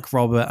 a bank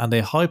robber, and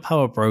a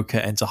high-power broker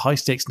enter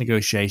high-stakes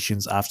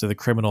negotiations after the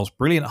criminal's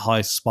brilliant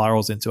heist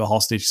spirals into a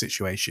hostage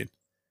situation.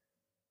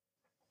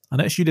 I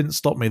noticed you didn't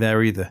stop me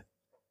there either.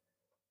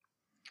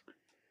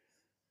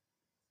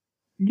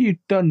 You're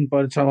done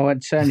by the time I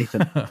went to say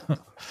anything.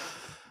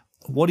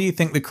 What do you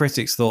think the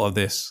critics thought of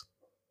this?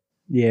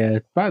 Yeah,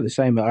 about the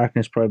same. I reckon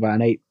it's probably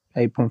about an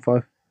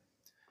 8.5.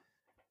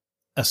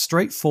 A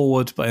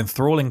straightforward but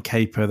enthralling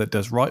caper that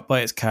does right by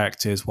its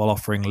characters while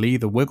offering Lee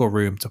the wiggle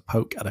room to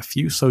poke at a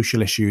few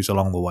social issues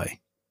along the way.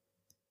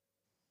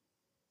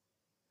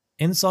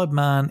 Inside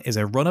Man is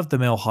a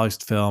run-of-the-mill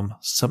heist film,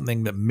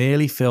 something that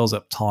merely fills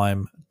up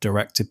time,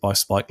 directed by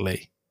Spike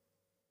Lee.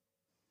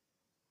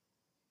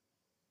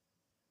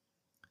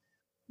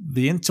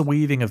 The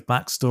interweaving of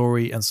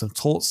backstory and some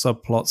taut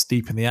subplots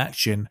deepen the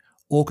action,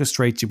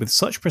 orchestrated with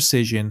such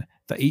precision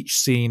that each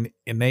scene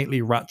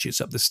innately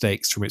ratchets up the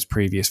stakes from its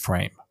previous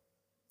frame.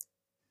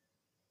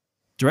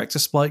 Director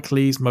Spike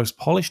Lee's most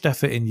polished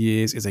effort in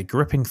years is a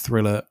gripping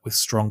thriller with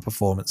strong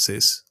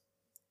performances.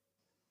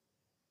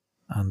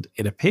 And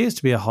it appears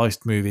to be a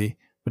heist movie,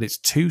 but it's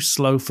too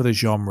slow for the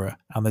genre,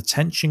 and the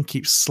tension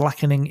keeps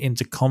slackening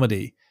into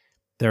comedy.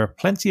 There are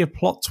plenty of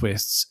plot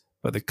twists,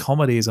 but the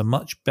comedy is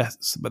much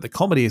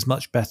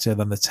better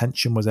than the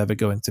tension was ever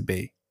going to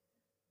be.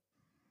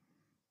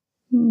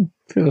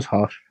 Feels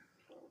harsh.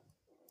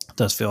 It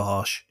does feel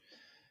harsh.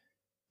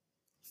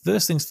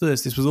 First things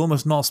first, this was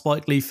almost not a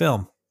Spike Lee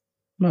film.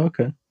 Oh,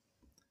 okay.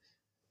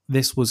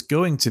 This was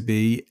going to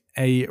be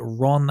a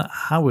Ron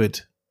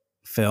Howard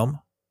film.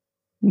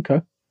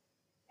 Okay.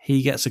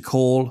 He gets a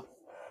call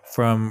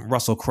from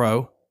Russell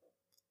Crowe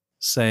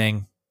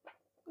saying,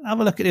 have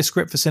a look at this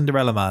script for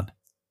Cinderella Man.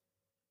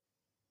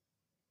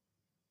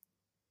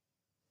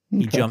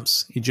 He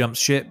jumps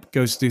ship,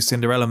 goes to do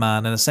Cinderella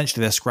Man, and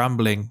essentially they're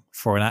scrambling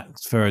for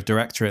a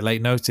director at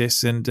late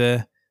notice, and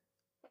they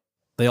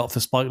opt for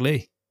Spike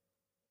Lee.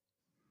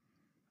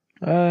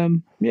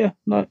 Yeah,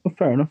 no,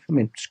 fair enough. I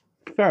mean,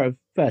 fair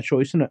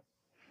choice, isn't it?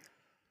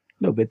 A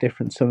little bit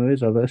different to some of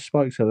his other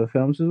Spike's other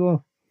films as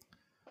well.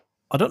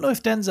 I don't know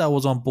if Denzel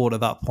was on board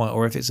at that point,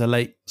 or if it's a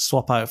late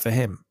swap out for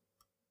him.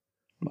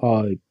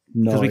 No,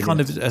 because we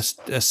kind of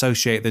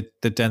associate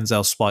the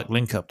Denzel Spike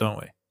link up, don't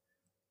we?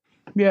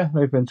 Yeah,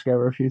 they've been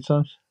together a few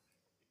times.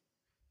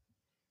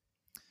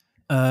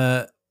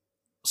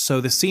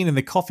 So the scene in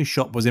the coffee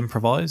shop was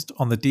improvised.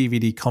 On the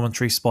DVD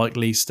commentary, Spike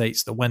Lee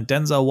states that when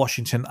Denzel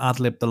Washington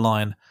ad-libbed the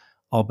line,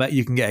 "I'll bet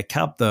you can get a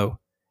cab though,"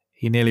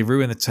 he nearly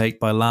ruined the take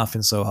by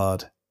laughing so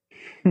hard.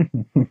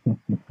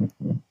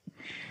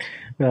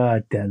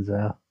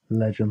 Denzel,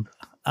 legend.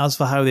 As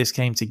for how this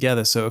came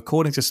together, so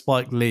according to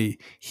Spike Lee,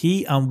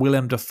 he and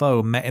Willem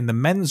Dafoe met in the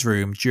men's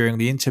room during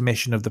the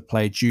intermission of the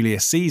play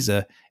Julius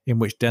Caesar, in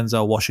which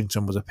Denzel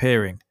Washington was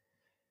appearing.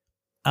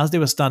 As they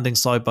were standing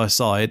side by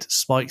side,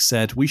 Spike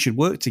said, "We should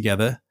work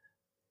together,"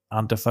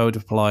 and Dafoe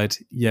replied,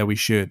 "Yeah, we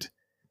should."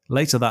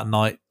 Later that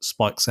night,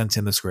 Spike sent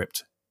in the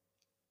script.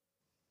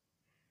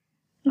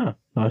 Oh,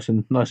 nice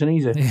and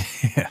easy.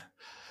 Yeah.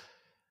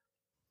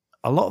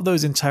 A lot of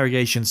those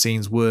interrogation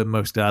scenes were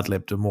mostly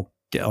ad-libbed, and we'll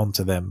get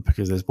onto them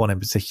because there's one in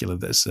particular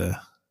that's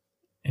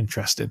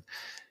interesting.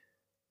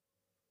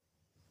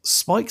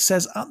 Spike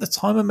says at the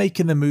time of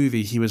making the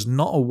movie, he was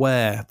not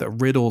aware that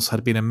riddles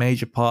had been a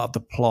major part of the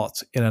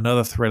plot in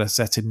another thriller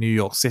set in New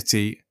York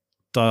City,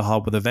 Die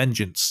Hard with a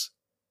Vengeance.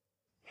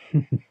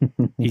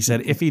 He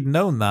said if he'd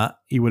known that,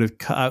 he would have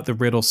cut out the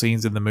riddle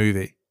scenes in the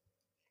movie.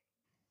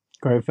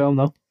 Great film,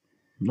 though.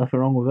 Nothing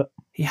wrong with it.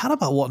 He had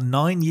about,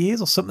 9 years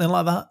or something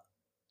like that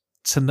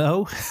to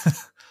know?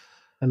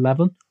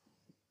 11?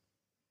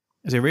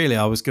 Is it really?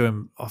 I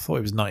thought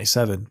it was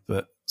 97,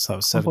 but so that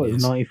was 7 years. I thought it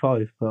was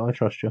 95, but I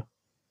trust you.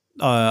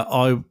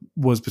 I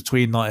was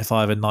between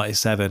 95 and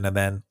 97 and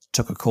then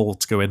took a call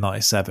to go in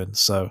 97,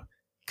 so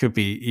could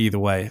be either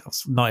way.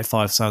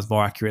 95 sounds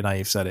more accurate now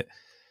you've said it.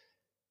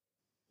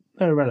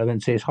 No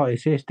relevancy is high.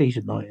 It's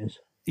decent 90s.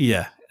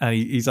 Yeah, and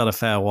he's had a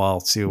fair while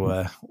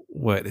to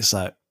work this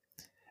out.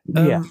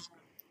 Yeah.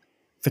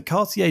 The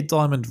Cartier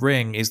diamond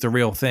ring is the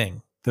real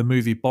thing. The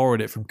movie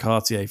borrowed it from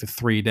Cartier for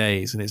 3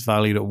 days and it's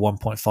valued at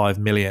 $1.5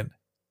 million.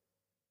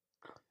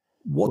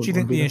 What do you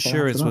think the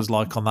insurance was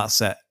like on that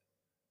set?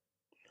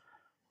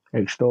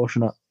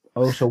 Extortionate.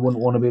 I also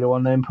wouldn't want to be the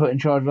one then put in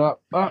charge of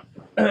that.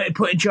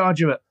 Put in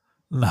charge of it.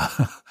 No.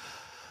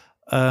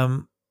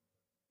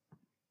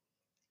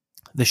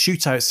 The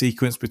shootout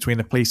sequence between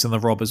the police and the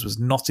robbers was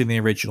not in the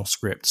original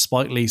script.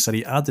 Spike Lee said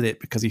he added it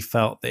because he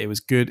felt that it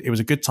was good. It was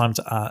a good time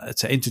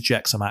to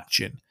interject some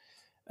action.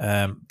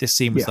 This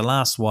scene was the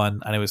last one,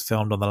 and it was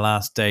filmed on the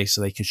last day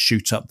so they could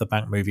shoot up the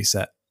bank movie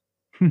set.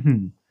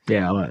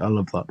 Yeah, I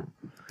love that.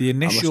 The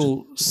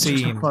initial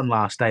scene, fun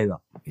last day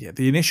though. Yeah,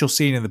 the initial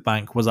scene in the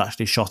bank was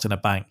actually shot in a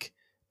bank,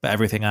 but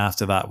everything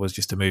after that was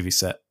just a movie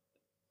set.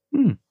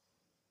 Do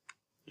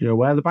you know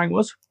where the bank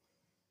was?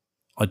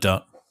 I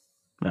don't.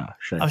 No,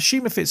 shame. I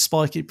assume if it's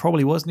Spike, it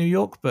probably was New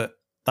York, but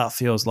that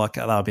feels like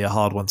that would be a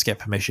hard one to get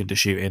permission to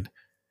shoot in.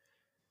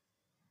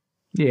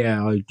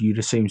 Yeah, you'd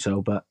assume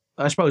so, but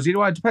I suppose either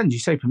way, it depends. You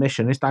say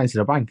permission, it's down to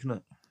the bank, isn't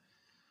it?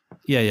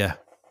 Yeah.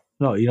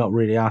 No, you're not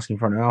really asking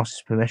for anyone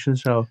else's permission,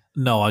 so...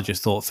 No, I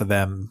just thought for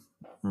them,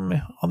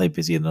 are they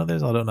busier than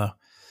others? I don't know.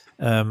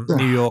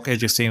 New York, it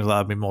just seems like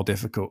that'd be more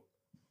difficult.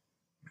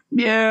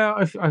 Yeah,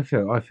 I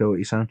feel what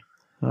you're saying.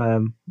 I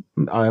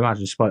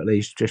imagine Spike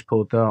Lee's just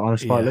pulled on a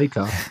Spike Lee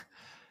car.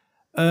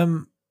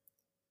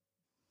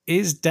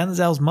 Is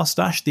Denzel's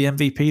mustache the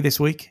MVP this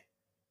week?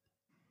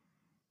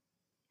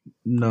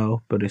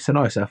 No, but it's a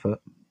nice effort.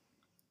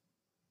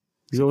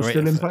 Is it all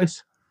still in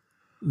place?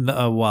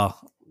 No,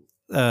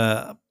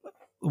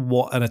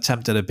 what an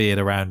attempt at a beard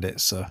around it,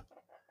 so.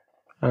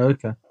 Oh,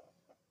 okay.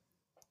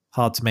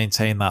 Hard to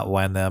maintain that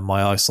when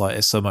my eyesight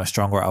is so much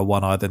stronger at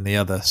one eye than the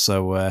other,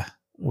 so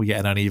we get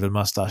an uneven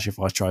mustache if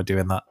I try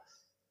doing that.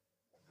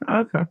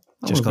 Okay.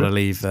 Just got to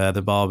leave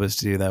the barbers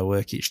to do their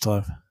work each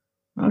time.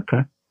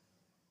 Okay.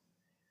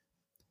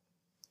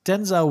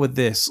 Denzel with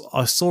this,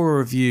 I saw a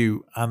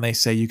review and they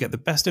say you get the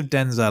best of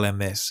Denzel in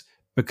this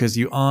because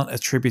you aren't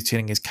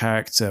attributing his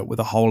character with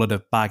a whole lot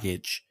of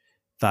baggage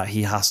that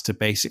he has to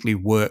basically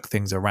work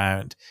things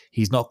around.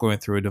 He's not going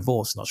through a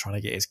divorce, not trying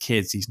to get his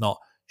kids, he's not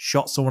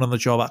shot someone on the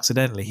job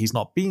accidentally, he's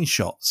not being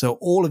shot. So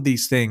all of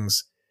these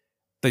things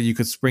that you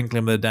could sprinkle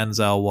in with the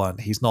Denzel one,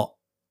 he's not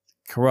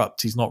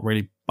corrupt, he's not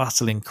really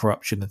battling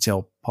corruption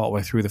until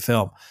partway through the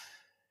film.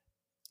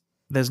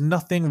 There's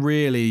nothing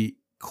really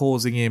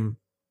causing him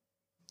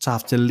to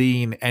have to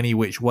lean any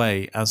which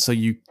way, and so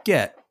you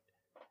get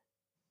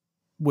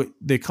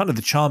the kind of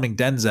the charming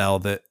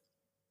Denzel that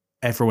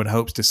everyone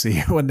hopes to see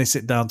when they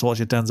sit down to watch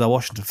a Denzel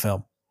Washington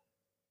film.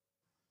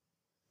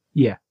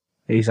 Yeah,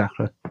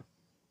 exactly.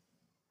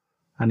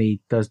 And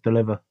he does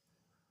deliver.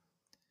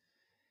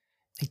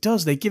 He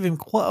does. They give him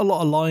quite a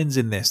lot of lines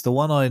in this. The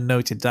one I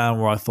noted down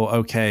where I thought,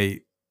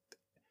 okay,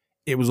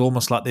 it was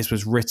almost like this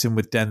was written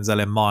with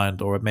Denzel in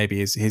mind, or maybe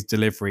his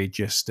delivery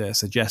just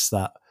suggests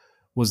that,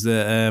 was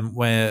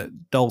where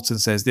Dalton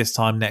says, this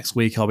time next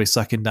week I'll be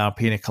sucking down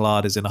pina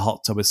coladas in a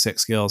hot tub with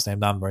 6 girls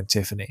named Amber and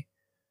Tiffany.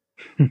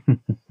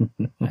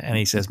 And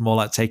he says, more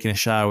like taking a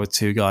shower with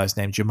 2 guys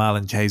named Jamal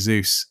and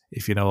Jesus,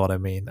 if you know what I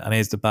mean. And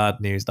here's the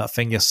bad news. That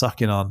thing you're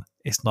sucking on,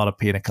 it's not a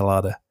pina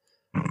colada.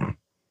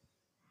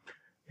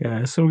 Yeah,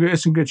 it's some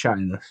good chat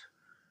in this.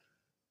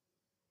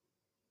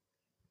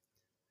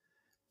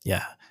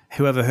 Yeah.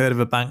 Whoever heard of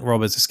a bank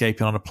robbers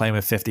escaping on a plane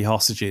with 50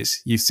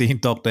 hostages? You've seen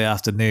Dog Day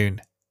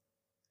Afternoon.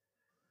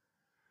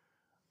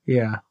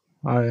 Yeah.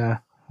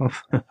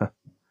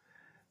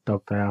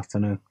 Dog Day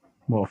Afternoon.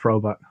 What a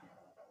throwback.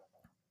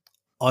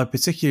 I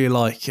particularly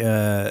like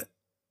that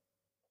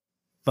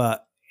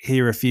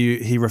he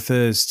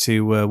refers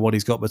to what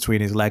he's got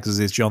between his legs as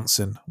his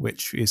Johnson,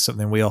 which is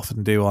something we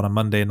often do on a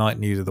Monday night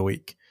news of the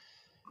week.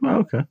 Oh,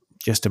 okay.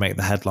 Just to make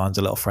the headlines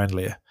a little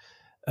friendlier.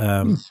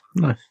 Nice.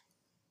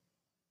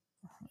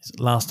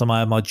 Last time I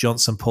had my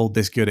Johnson pulled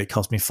this good, it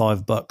cost me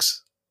 $5.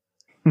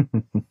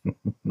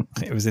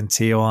 It was in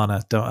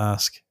Tijuana, don't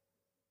ask.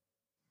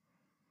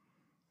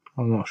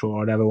 I'm not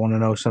sure I'd ever want to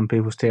know some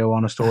people's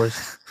Tijuana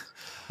stories.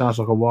 Sounds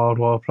like a wild,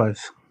 wild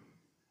place.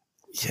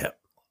 Yeah.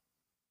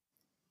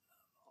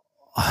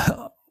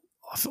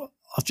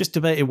 I've just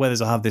debated whether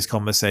to have this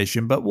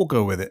conversation, but we'll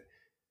go with it.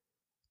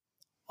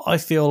 I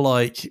feel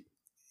like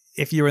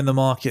if you're in the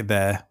market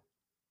there,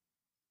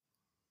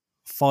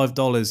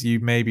 $5, you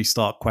maybe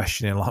start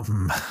questioning, like,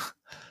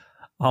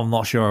 I'm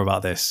not sure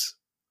about this.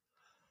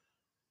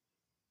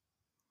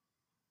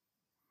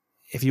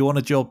 If you want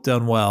a job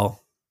done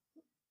well,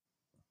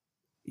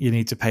 you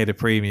need to pay the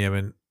premium,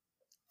 and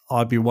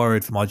I'd be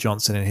worried for my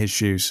Johnson in his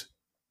shoes.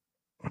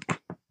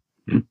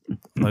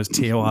 Those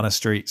Tijuana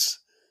streets.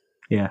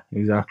 Yeah,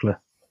 exactly.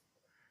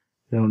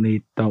 Don't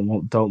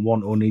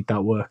want or need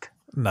that work.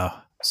 No.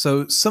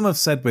 So some have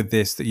said with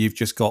this that you've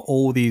just got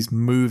all these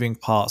moving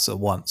parts at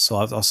once. So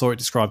I saw it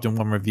described in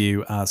one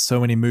review as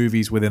so many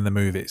movies within the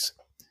movies.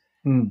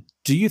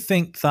 Do you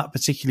think that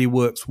particularly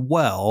works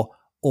well,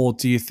 or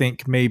do you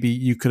think maybe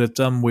you could have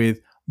done with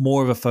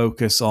more of a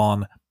focus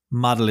on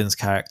Madeline's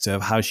character,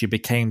 of how she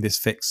became this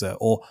fixer,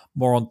 or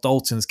more on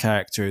Dalton's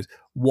character,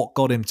 what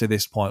got him to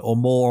this point, or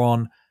more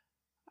on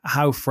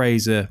how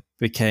Fraser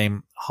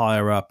became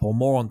higher up, or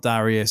more on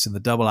Darius and the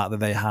double act that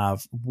they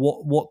have?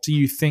 What do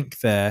you think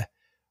there?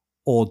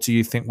 Or do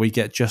you think we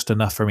get just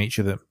enough from each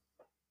of them?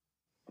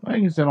 I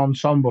think it's an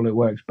ensemble, it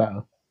works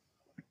better.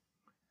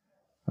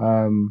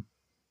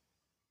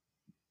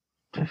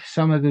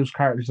 Some of those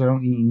characters, I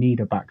don't even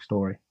need a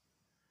backstory.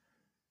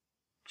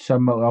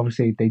 Some,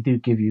 obviously, they do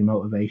give you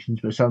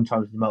motivations, but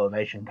sometimes the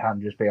motivation can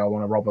just be, I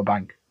want to rob a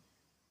bank.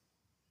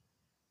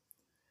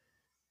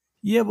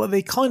 Yeah, well,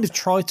 they kind of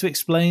try to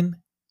explain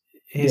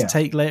his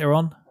take later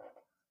on.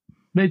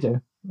 They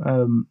do.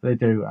 They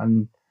do.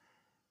 And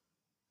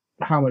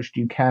how much do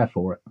you care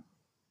for it?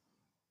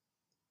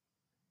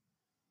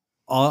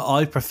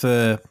 I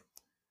prefer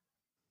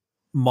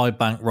my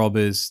bank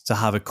robbers to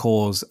have a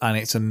cause and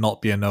it to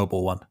not be a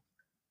noble one.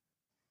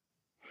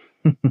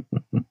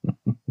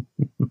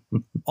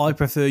 I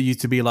prefer you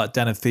to be like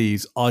Den of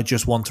Thieves. I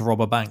just want to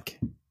rob a bank.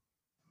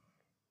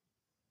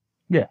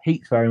 Yeah,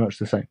 Heat's very much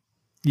the same.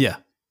 Yeah.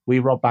 We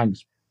rob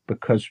banks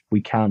because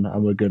we can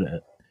and we're good at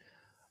it.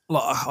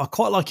 Like, I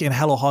quite like it in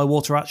Hell or High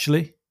Water,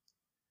 actually.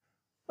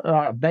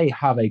 They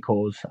have a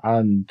cause,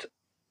 and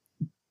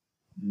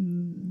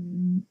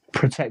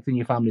protecting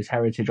your family's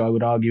heritage, I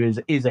would argue,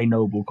 is a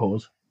noble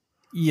cause.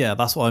 Yeah,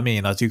 that's what I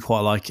mean. I do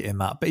quite like it in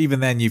that. But even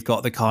then, you've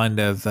got the kind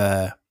of...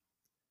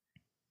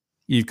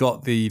 you've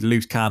got the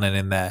loose cannon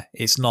in there.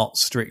 It's not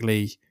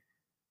strictly,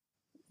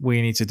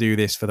 we need to do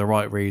this for the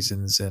right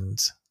reasons, and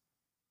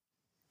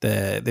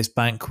this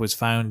bank was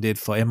founded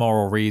for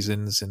immoral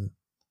reasons, and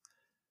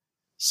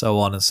so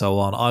on and so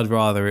on. I'd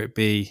rather it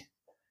be,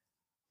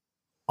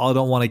 I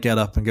don't want to get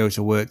up and go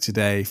to work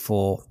today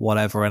for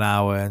whatever an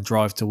hour and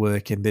drive to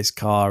work in this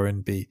car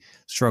and be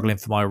struggling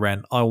for my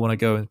rent. I want to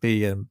go and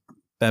be in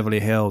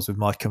Beverly Hills with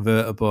my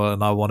convertible,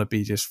 and I want to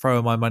be just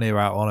throwing my money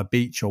out on a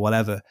beach or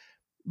whatever.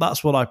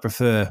 That's what I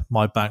prefer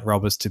my bank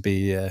robbers to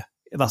be.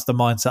 That's the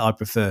mindset I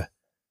prefer.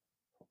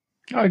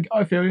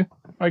 I feel you.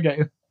 I get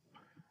you.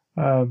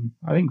 I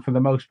think for the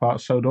most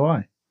part, so do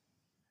I.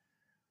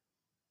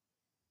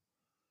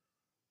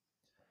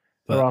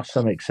 But there are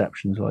some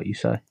exceptions, like you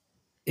say.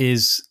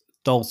 Is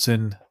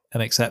Dalton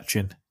an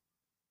exception?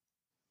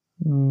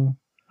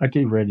 I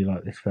do really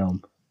like this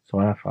film, so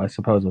I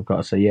suppose I've got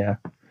to say, yeah,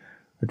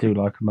 I do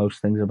like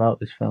most things about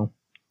this film.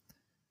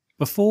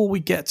 Before we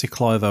get to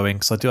Clive Owen,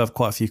 because I do have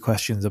quite a few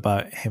questions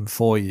about him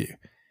for you.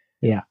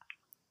 Yeah.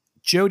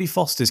 Jodie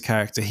Foster's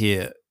character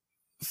here,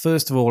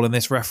 first of all, and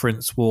this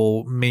reference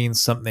will mean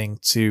something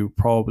to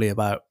probably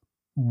about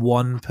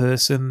one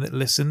person that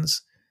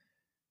listens.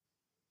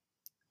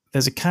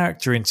 There's a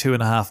character in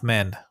 2.5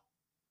 Men.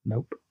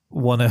 Nope.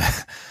 One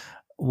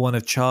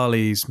of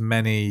Charlie's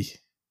many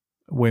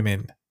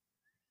women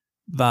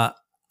that,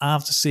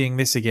 after seeing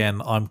this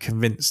again, I'm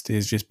convinced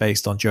is just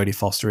based on Jodie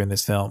Foster in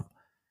this film.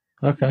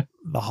 Okay.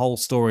 The whole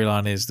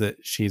storyline is that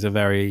she's a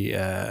very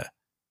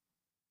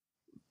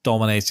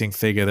dominating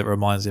figure that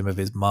reminds him of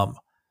his mum.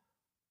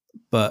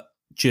 But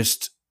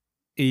just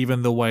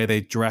even the way they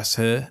dress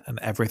her and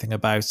everything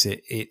about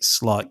it,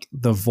 it's like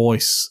the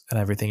voice and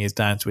everything is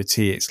down to a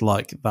T. It's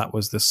like that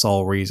was the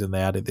sole reason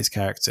they added this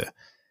character.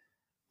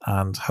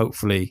 And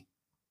hopefully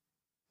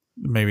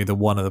maybe the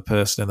one other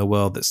person in the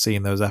world that's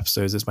seen those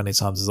episodes as many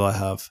times as I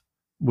have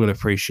will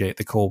appreciate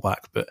the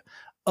callback. But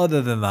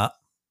other than that,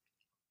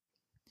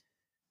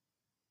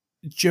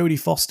 Jodie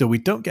Foster, we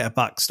don't get a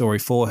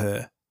backstory for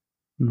her.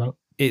 No.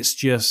 It's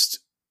just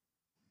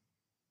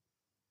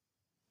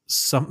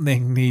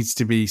something needs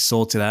to be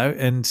sorted out,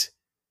 and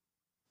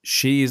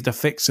she is the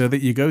fixer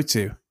that you go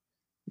to.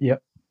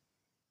 Yep.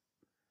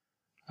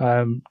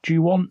 Do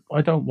you want?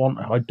 I don't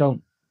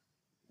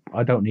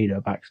need a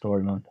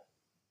backstory, man.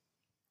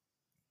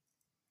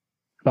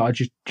 But I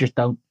just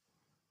don't.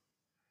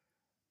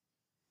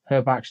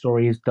 Her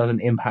backstory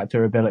doesn't impact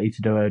her ability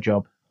to do her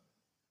job.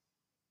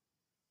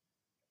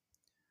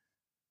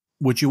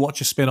 Would you watch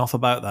a spin-off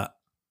about that?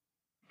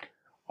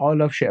 I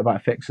love shit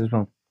about fixers,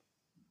 man.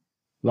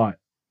 Like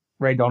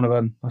Ray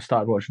Donovan, I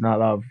started watching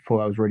that. I thought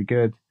that was really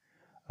good.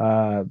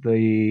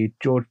 The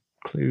George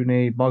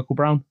Clooney, Michael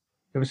Brown.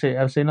 Ever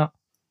seen that?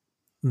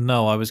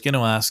 No, I was going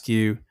to ask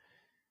you.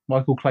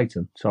 Michael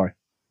Clayton, sorry.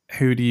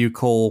 Who do you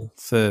call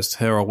first,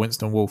 her or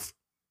Winston Wolfe?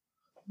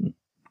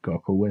 Gotta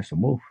call Winston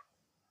Wolfe.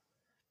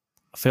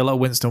 I feel like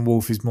Winston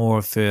Wolfe is more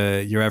of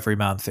your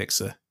everyman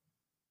fixer.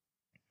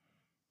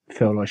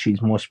 Feel like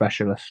she's more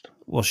specialist.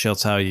 Well, she'll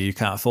tell you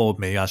can't afford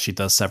me, as she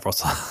does several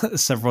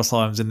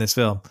times in this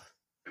film.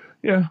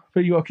 Yeah,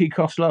 but you got to keep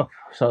costs low,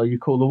 so you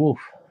call the wolf.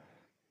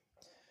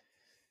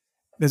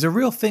 There's a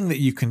real thing that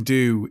you can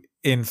do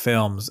in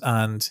films,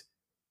 and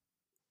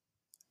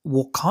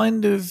will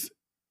kind of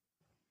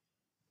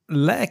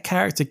let a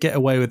character get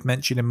away with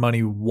mentioning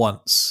money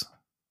once.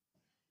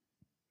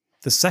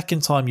 The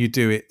second time you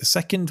do it, the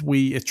second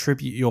we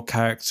attribute your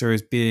character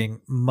as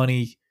being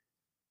money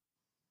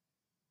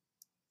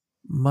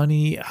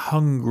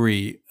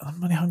hungry.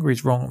 Money hungry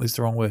is wrong. Is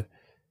the wrong word.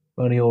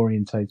 Money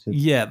orientated.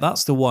 Yeah,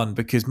 that's the one,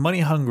 because money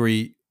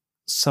hungry,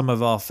 some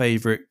of our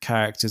favorite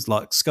characters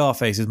like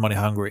Scarface is money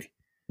hungry.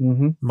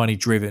 Mm-hmm. Money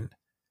driven.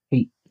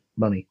 Heat.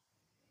 Money.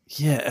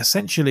 Yeah,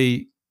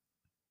 essentially,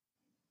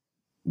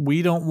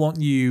 we don't want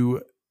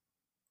you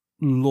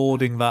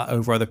lording that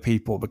over other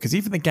people, because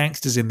even the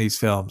gangsters in these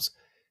films,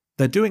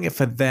 they're doing it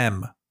for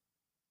them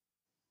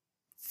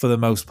for the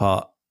most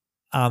part.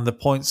 And the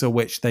points at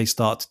which they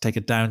start to take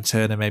a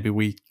downturn and maybe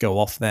we go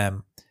off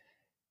them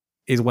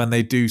is when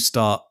they do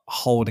start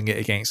holding it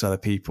against other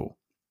people.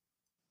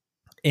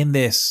 In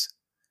this,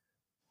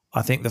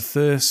 I think the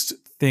first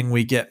thing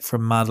we get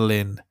from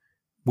Madeline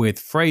with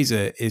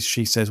Fraser is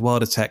she says, well,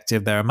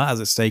 detective, there are matters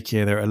at stake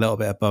here that are a little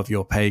bit above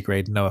your pay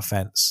grade, no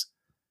offense.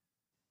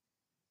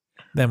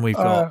 Then we've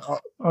got...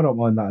 I don't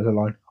mind that as a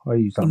line. I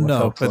use that myself.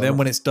 No, but then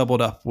when it's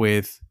doubled up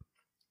with,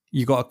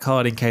 you got a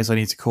card in case I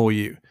need to call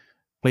you.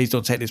 Please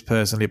don't take this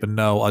personally, but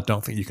no, I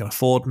don't think you can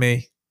afford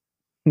me.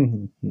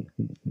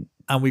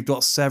 And we've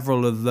got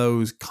several of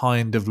those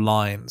kind of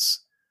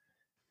lines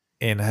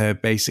in her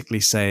basically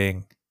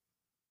saying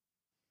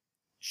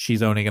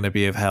she's only going to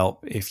be of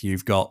help if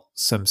you've got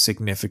some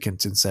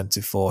significant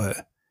incentive for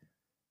her.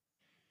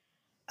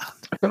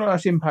 I feel like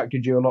that's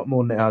impacted you a lot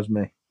more than it has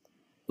me.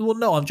 Well,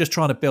 no, I'm just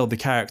trying to build the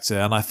character,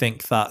 and I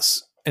think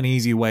that's an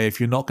easy way. If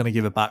you're not going to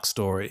give a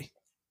backstory,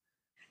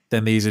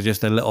 then these are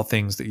just the little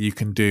things that you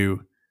can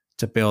do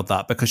to build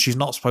that, because she's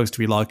not supposed to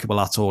be likable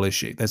at all, is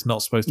she? There's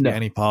not supposed to be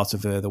any part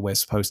of her that we're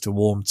supposed to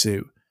warm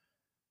to.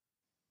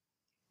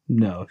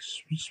 No,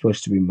 it's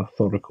supposed to be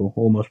methodical,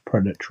 almost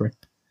predatory.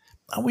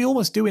 And we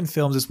almost do in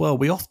films as well.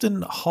 We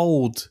often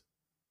hold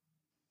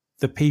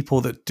the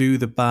people that do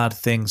the bad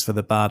things for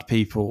the bad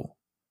people.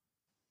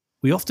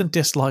 We often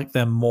dislike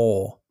them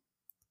more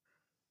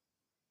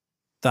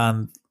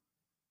than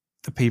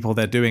the people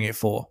they're doing it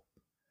for.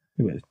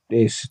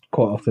 It's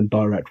quite often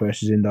direct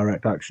versus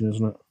indirect action,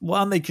 isn't it?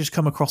 Well, and they just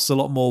come across a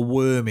lot more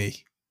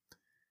wormy.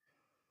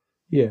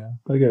 Yeah,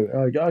 I get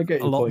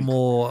your a lot point.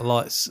 more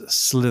like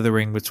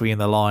slithering between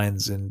the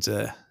lines and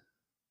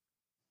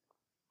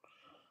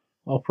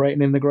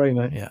Operating in the grey,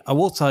 mate. yeah. I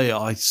will tell you,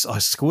 I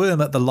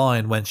squirm at the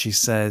line when she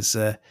says,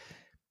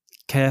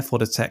 "Careful,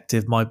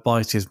 detective, my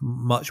bite is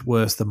much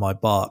worse than my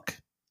bark."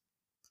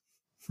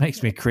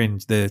 Makes me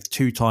cringe. The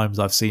 2 times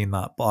I've seen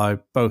that,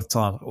 but both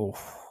times, oh.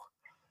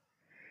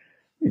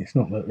 It's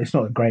not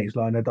the greatest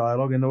line of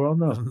dialogue in the world,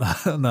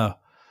 no. No.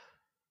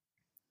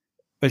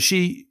 But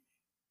she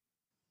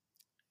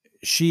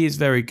is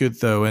very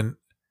good, though, and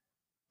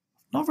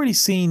not really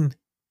seen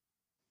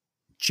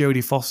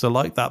Jodie Foster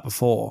like that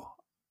before.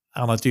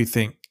 And I do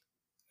think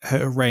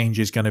her range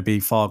is going to be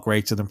far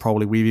greater than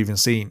probably we've even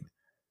seen.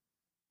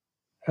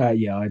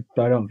 Yeah, I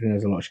don't think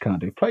there's a lot she can't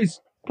do. Plays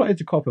a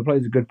copper,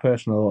 plays a good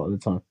person a lot of the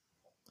time.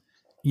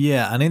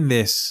 Yeah, and in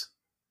this,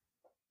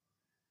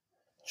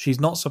 she's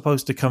not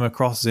supposed to come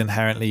across as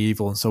inherently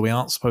evil, and so we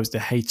aren't supposed to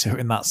hate her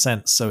in that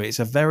sense. So it's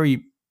a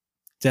very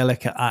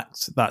delicate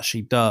act that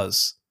she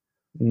does.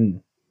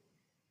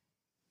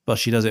 But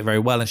she does it very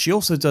well. And she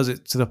also does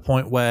it to the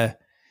point where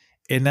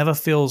it never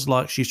feels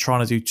like she's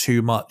trying to do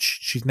too much.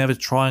 She's never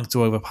trying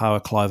to overpower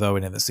Clive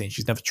Owen in the scene.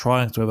 She's never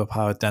trying to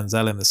overpower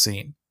Denzel in the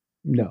scene.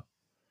 No.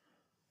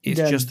 It's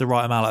just the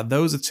right amount. Like,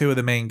 those are 2 of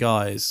the main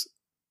guys,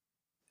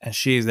 and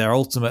she is there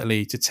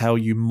ultimately to tell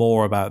you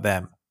more about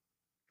them.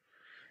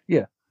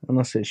 Yeah, and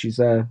that's it. She's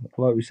there,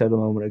 like we said a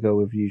moment ago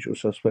with Usual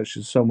Suspects,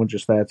 she's someone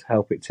just there to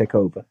help it tick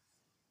over.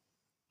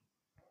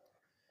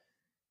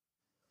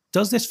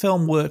 Does this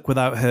film work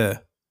without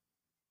her?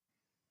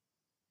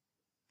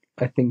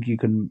 I think you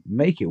can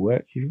make it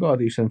work. You've got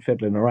to do some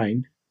fiddling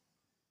around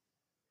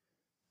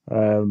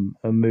and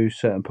move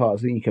certain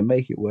parts. I think you can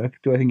make it work.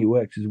 Do I think it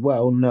works as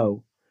well?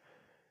 No,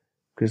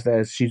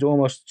 because she's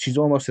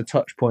almost a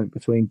touch point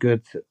between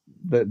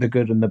the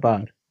good and the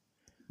bad.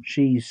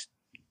 She's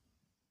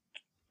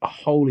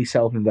wholly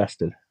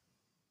self-invested.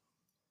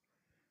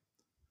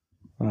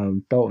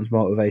 Dalton's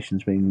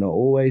motivations being not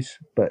always,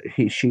 but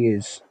she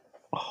is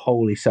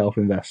wholly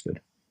self-invested.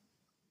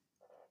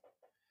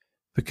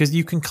 Because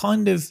you can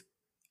kind of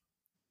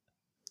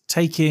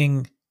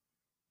taking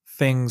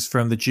things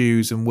from the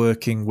Jews and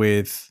working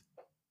with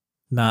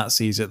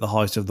Nazis at the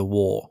height of the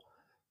war.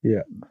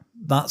 Yeah,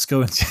 that's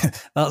going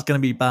to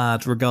be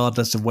bad,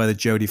 regardless of whether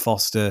Jodie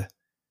Foster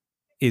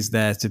is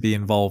there to be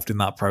involved in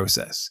that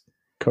process.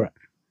 Correct.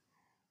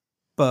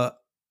 But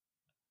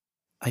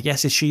I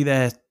guess, is she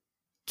there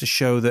to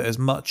show that as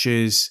much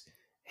as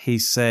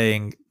he's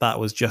saying that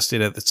was just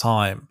it at the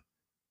time,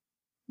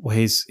 well,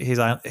 his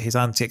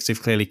antics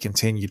have clearly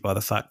continued by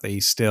the fact that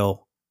he's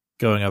still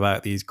going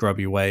about these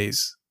grubby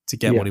ways to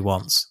get what he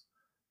wants.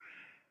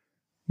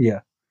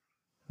 Yeah.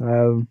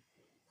 No,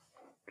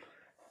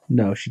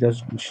 she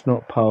doesn't. She's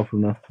not powerful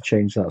enough to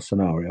change that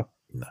scenario.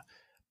 No.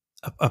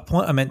 A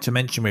point I meant to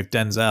mention with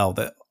Denzel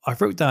that I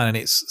wrote down, and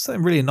it's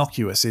something really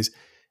innocuous, is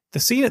the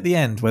scene at the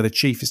end where the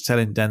chief is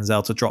telling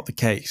Denzel to drop the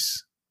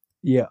case.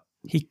 Yeah.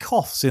 He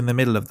coughs in the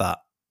middle of that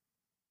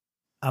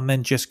and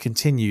then just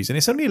continues. And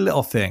it's only a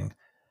little thing.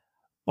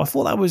 I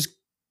thought that was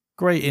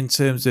great in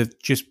terms of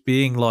just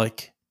being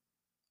like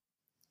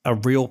a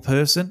real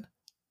person.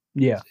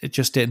 Yeah.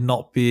 It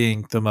not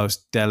being the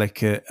most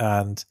delicate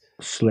and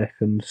slick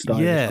and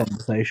stylish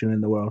conversation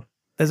in the world.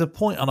 There's a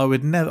point, and I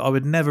would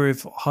never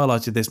have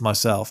highlighted this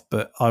myself,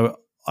 but I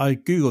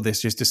Googled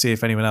this just to see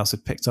if anyone else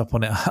had picked up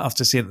on it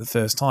after seeing it the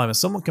first time, and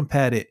someone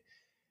compared it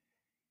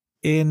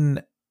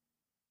in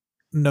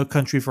No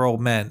Country for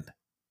Old Men.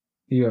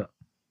 Yeah.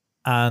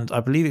 And I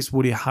believe it's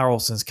Woody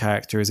Harrelson's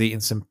character is eating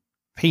some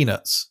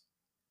peanuts.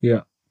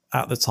 Yeah.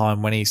 At the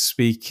time when he's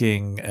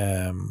speaking,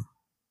 I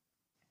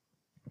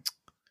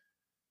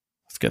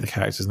forget the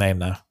character's name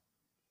now.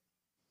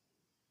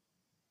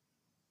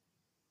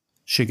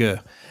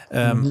 Sugar.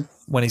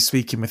 When he's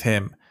speaking with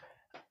him.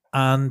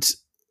 And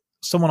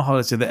someone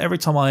highlighted that every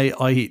time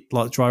I eat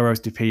like dry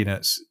roasted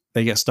peanuts,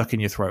 they get stuck in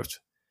your throat.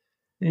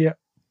 Yeah.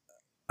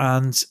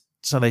 And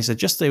so they said,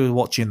 just they were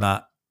watching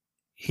that,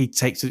 he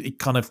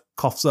kind of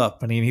coughs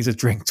up and he needs a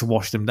drink to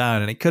wash them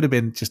down. And it could have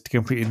been just a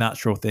completely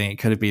natural thing. It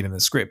could have been in the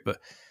script, but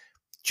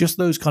just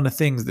those kind of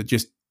things that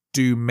just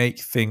do make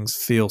things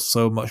feel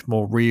so much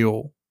more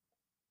real.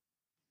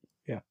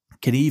 Yeah.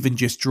 Can even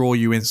just draw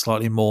you in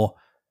slightly more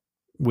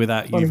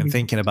without you even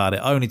thinking about it.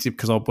 Only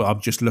because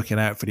I'm just looking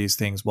out for these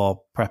things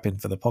while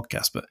prepping for the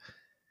podcast. But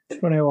it's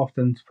funny how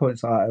often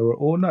points like that,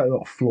 or no,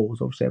 not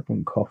flaws. Obviously,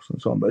 everyone coughs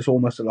and so on, but it's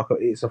almost like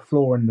it's a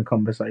flaw in the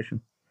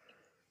conversation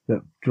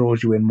that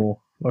draws you in more.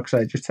 Like I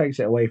say, it just takes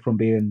it away from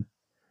being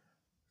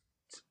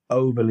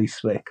overly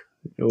slick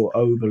or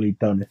overly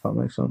done, if that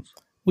makes sense.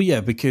 Well,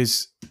 yeah,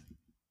 because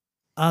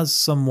as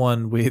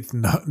someone with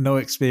no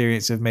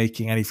experience of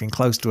making anything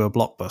close to a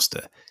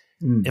blockbuster,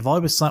 if I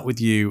was sat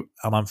with you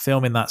and I'm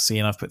filming that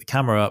scene, I've put the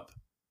camera up,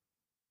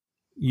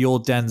 you're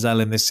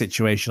Denzel in this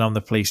situation, I'm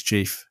the police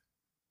chief.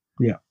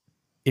 Yeah.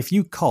 If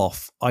you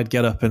cough, I'd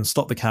get up and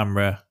stop the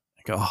camera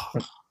and go,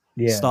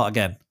 start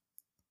again.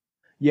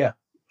 Yeah.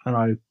 And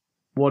I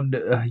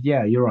wonder,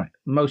 yeah, you're right.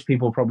 Most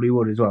people probably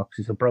would as well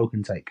because it's a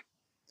broken take.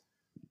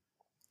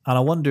 And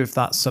I wonder if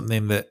that's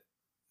something that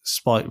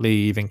Spike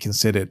Lee even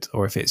considered,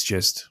 or if it's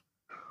just,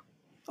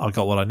 I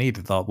got what I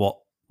needed. Like,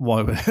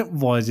 why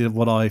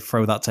would I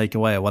throw that take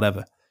away or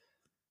whatever?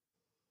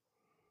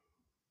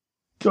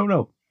 Don't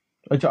know.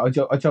 I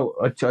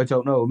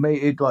don't know.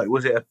 Maybe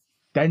was it a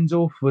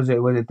Denzel? Was it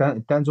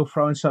Denzel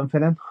throwing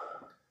something in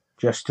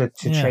just to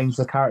change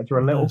the character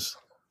a little?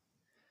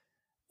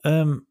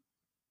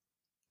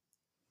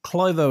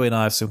 Clive Owen,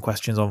 I have some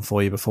questions on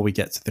for you before we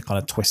get to the kind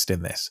of twist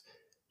in this.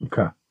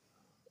 Okay.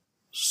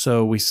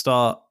 So we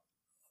start.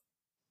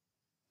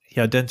 He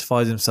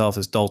identifies himself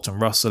as Dalton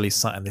Russell. He's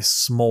sat in this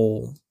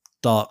small,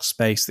 dark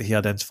space that he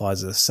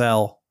identifies as a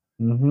cell.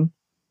 Mm-hmm.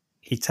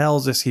 He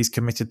tells us he's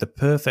committed the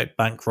perfect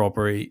bank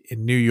robbery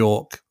in New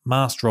York,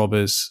 masked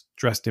robbers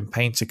dressed in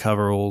painter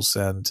coveralls,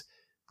 and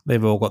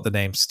they've all got the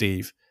name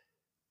Steve.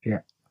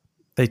 Yeah.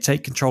 They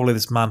take control of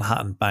this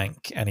Manhattan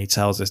bank, and he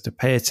tells us to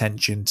pay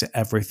attention to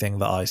everything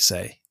that I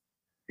say.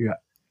 Yeah.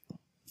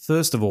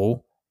 First of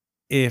all,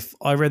 if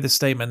I read the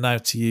statement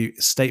out to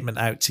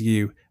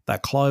you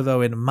that Clive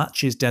Owen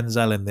matches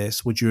Denzel in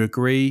this, would you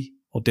agree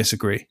or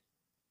disagree?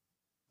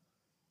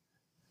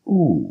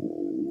 Ooh.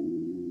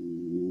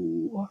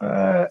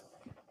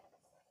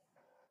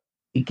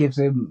 It gives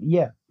him,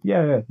 yeah.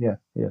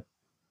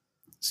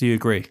 So you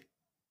agree?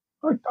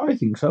 I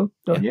think so,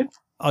 don't you?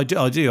 I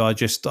do. I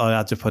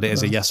had to put it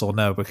as a yes or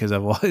no because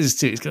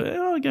otherwise it's going,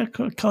 oh, yeah,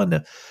 kind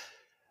of.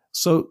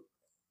 So,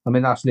 I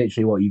mean, that's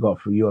literally what you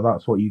got from you.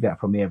 That's what you get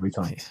from me every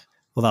time.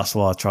 Well, that's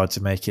why I tried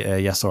to make it a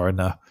yes or a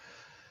no.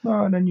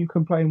 No, and then you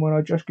complain when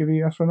I just give you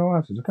yes or no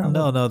answers.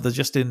 No, they're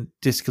just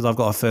because I've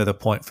got a further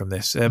point from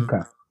this. Okay.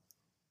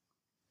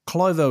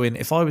 Clive Owen,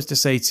 if I was to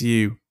say to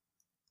you,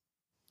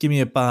 give me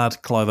a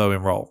bad Clive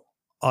Owen role,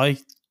 I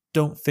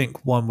don't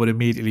think one would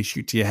immediately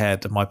shoot to your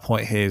head, and my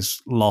point here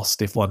is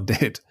lost if one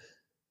did.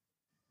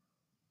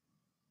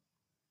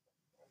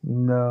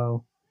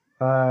 No.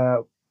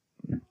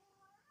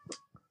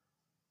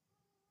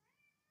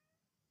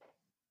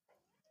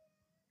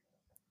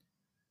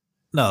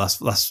 No,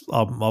 that's.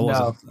 I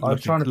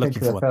was trying to think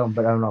of the film,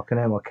 but I'm not going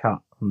to hear my cat.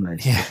 And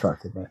it's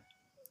distracted me.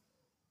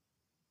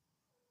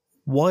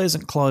 Why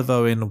hasn't Clive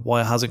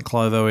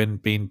Owen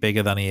been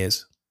bigger than he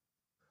is?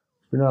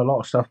 We know a lot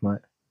of stuff, mate.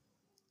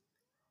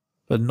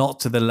 But not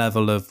to the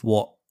level of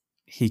what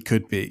he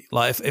could be.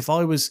 Like, if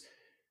I was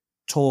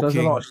talking...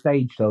 There's a lot of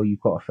stage, though,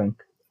 you've got to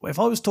think. If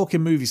I was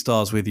talking movie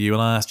stars with you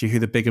and I asked you who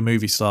the bigger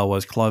movie star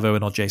was, Clive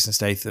Owen or Jason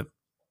Statham?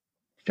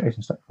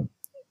 Jason Statham.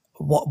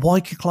 Why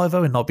could Clive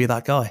Owen not be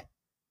that guy?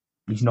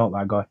 He's not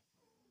that guy.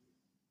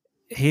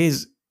 He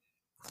is...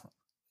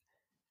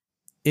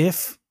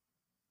 If...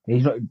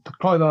 He's not...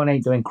 Clive Owen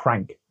ain't doing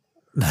Crank.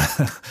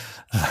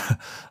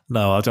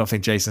 No, I don't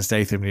think Jason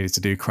Statham needed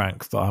to do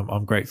Crank, but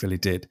I'm grateful he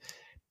did.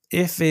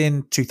 If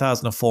in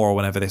 2004 or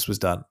whenever this was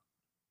done,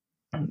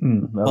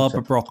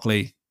 Barbara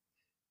Broccoli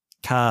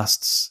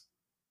casts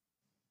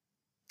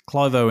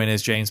Clive Owen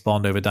as James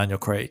Bond over Daniel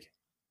Craig.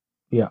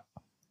 Yeah.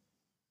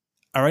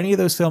 Are any of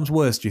those films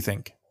worse, do you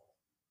think?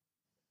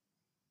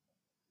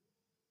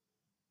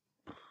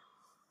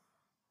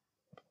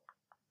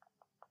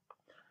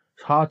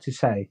 It's hard to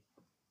say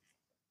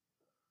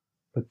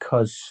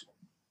because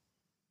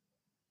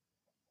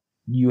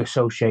you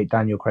associate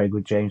Daniel Craig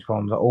with James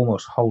Bond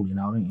almost wholly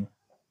now, don't you?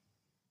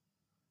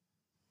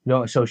 You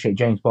don't associate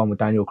James Bond with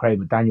Daniel Craig,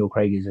 but Daniel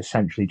Craig is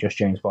essentially just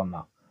James Bond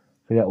now.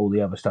 Forget all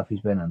the other stuff he's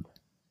been in.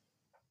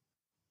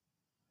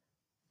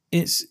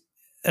 It's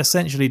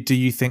essentially, do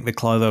you think that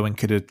Clive Owen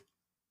could have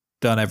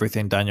done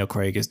everything Daniel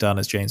Craig has done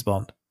as James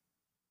Bond?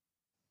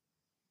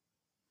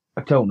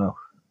 I don't know.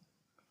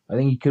 I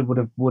think he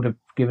would have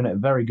given it a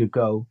very good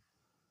go.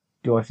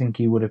 Do I think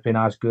he would have been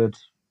as good?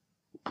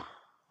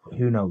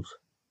 Who knows?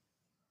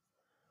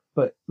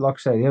 But like I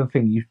say, the other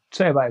thing you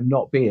say about him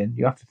not being,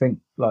 you have to think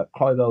like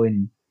Clive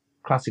Owen,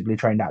 classically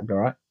trained actor,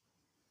 right?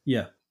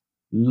 Yeah.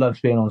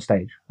 Loves being on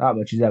stage. That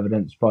much is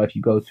evidenced by if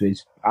you go to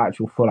his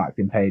actual full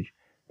acting page,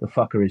 the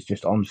fucker is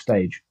just on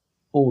stage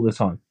all the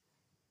time.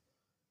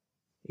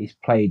 He's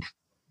played.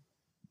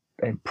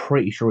 I'm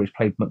pretty sure he's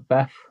played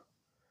Macbeth.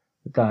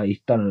 He's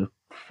done a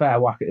fair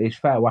whack. He's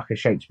fair whack of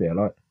Shakespeare,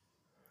 like,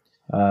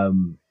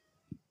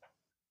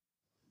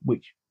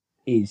 which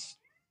is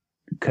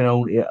can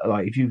only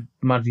like if you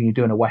imagine you're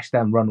doing a West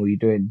End run or you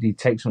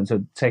take something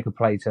to take a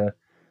play to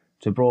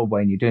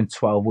Broadway and you're doing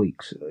 12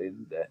 weeks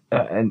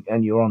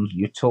and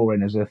you're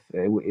touring as if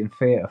in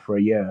theatre for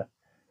a year,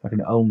 that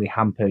can only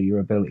hamper your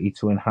ability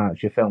to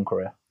enhance your film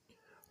career.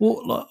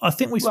 Well, look, I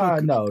think we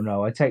spoke.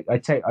 No, I take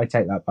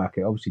that back.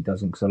 It obviously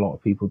doesn't, because a lot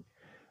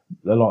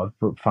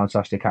of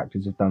fantastic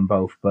actors have done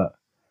both. But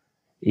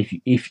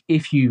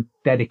if you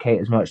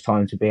dedicate as much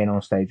time to being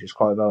on stage as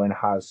Clive Owen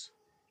has,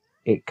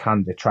 it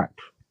can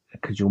detract,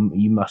 because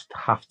you must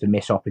have to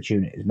miss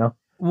opportunities. No,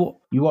 What?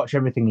 you watch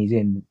everything he's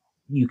in.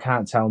 You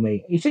can't tell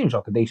me he seems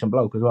like a decent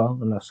bloke as well,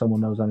 unless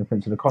someone knows anything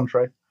to the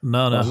contrary.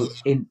 No.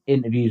 In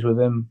interviews with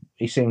him,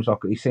 he seems like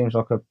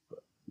a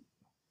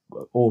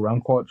all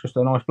round quite just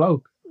a nice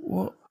bloke.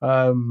 What?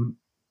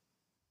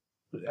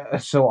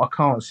 So I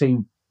can't see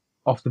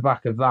off the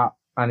back of that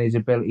and his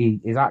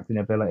acting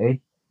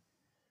ability,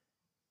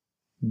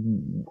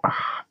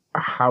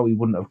 how he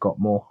wouldn't have got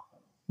more.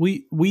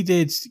 We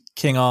did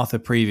King Arthur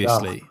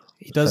previously.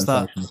 He does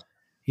that.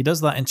 He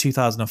does that in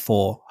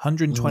 2004.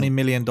 $120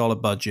 million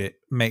budget,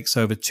 makes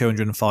over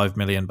 $205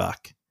 million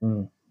back.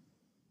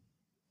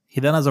 He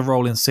then has a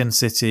role in Sin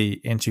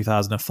City in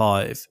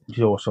 2005.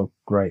 He's also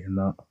great in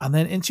that. And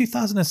then in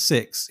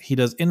 2006, he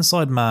does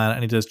Inside Man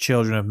and he does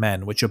Children of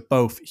Men, which are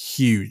both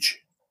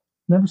huge.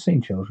 Never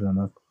seen Children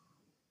of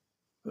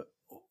Men.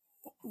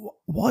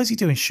 Why is he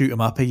doing Shoot 'em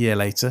Up a year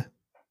later?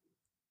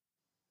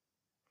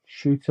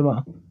 Shoot 'em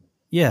Up?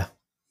 Yeah.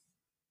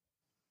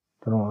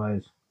 Don't know what that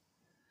is.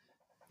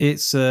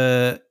 It's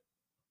a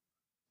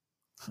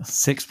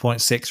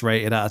 6.6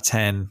 rated out of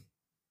 10.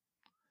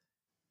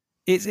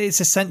 It's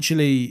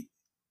essentially,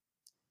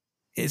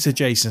 it's a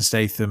Jason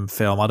Statham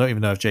film. I don't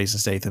even know if Jason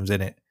Statham's in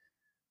it.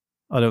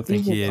 I don't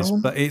think he is,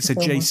 but it's a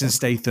Jason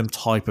Statham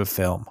type of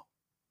film.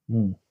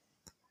 And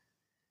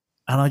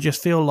I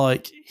just feel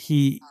like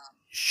he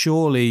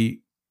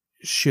surely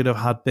should have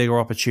had bigger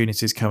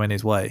opportunities coming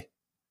his way.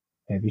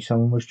 Maybe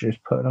someone was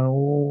just putting an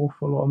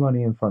awful lot of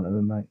money in front of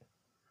him, mate.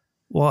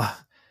 Well,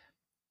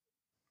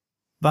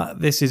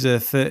 this is a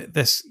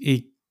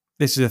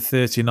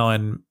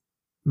 $39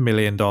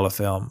 million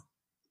film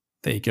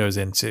that he goes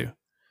into.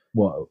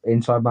 What,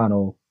 Inside Man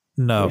or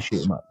no?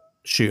 Shoot 'em Up?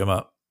 Shoot 'em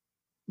Up.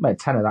 Mate,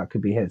 10 of that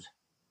could be his.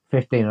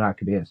 15 of that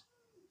could be his.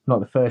 Not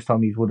the first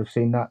time you would have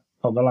seen that,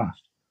 not the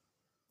last.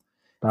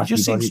 It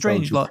just seems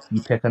strange. Like,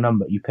 you pick a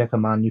number, you pick a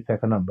man, you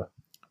pick a number.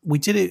 We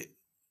did it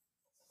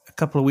a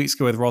couple of weeks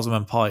ago with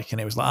Rosamund Pike,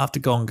 and it was like, after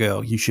Gone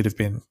Girl, you should have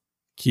been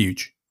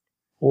huge.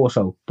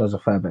 Also does a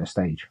fair bit of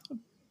stage.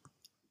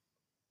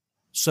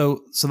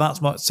 So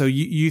that's my. So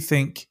you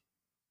think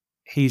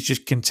he's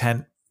just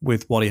content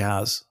with what he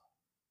has?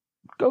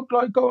 Go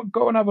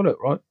and have a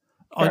look, right?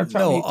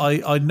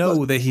 I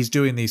know that he's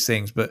doing these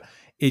things, but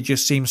it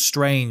just seems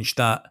strange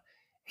that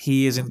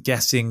he isn't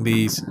getting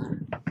these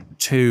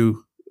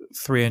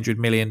 $200-300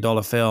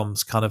 million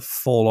films kind of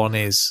fall on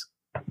his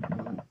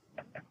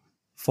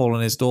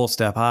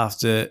doorstep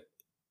after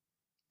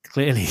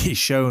clearly he's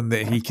shown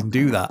that he can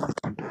do that.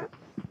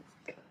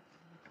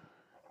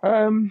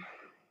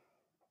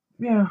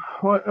 Yeah,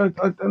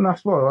 and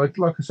that's why,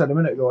 like I said a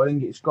minute ago, I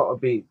think it's got to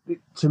be.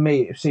 To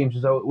me, it seems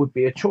as though it would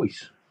be a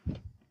choice.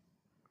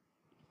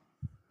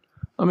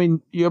 I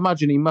mean, you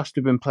imagine he must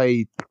have been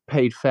paid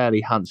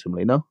fairly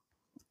handsomely, no?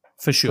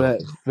 For sure.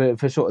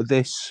 For sort of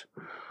this,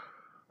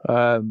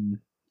 for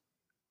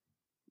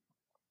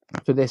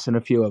this and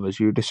a few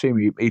others, you'd assume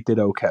he did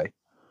okay.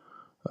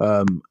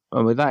 And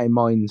with that in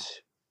mind,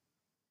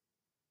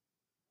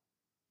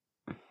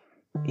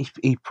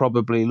 he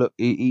probably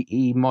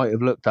he might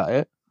have looked at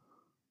it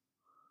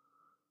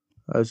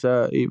as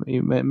he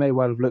may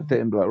well have looked at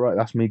it and be like, right,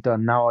 that's me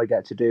done. Now I've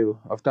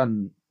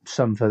done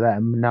some for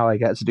them. Now I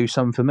get to do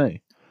some for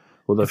me.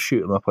 Although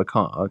Shoot 'em Up, I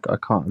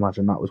can't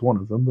imagine that was one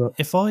of them. But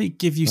if I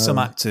give you some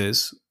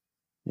actors,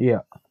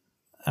 yeah,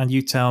 and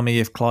you tell me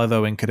if Clive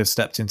Owen could have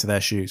stepped into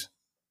their shoes,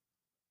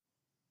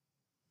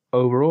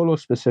 overall or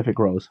specific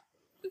roles?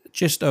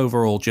 Just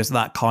overall, just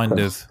that kind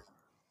of.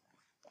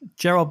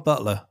 Gerard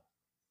Butler.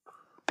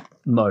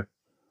 No,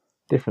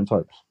 different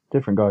types,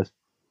 different guys.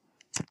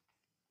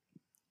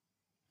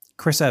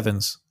 Chris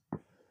Evans.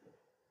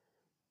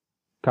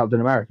 Captain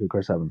America,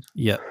 Chris Evans.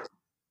 Yeah.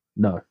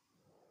 No.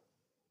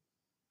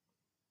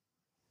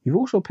 You've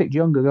also picked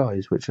younger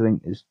guys, which I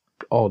think is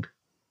odd.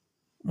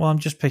 Well, I'm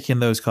just picking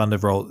those kind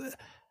of roles.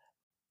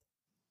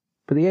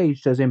 But the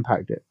age does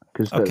impact it.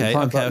 Okay.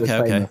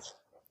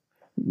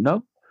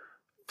 No?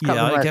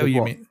 Yeah, I get what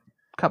you mean.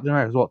 Captain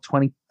America was what,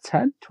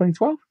 2010?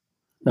 2012?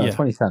 No,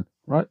 2010,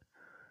 right?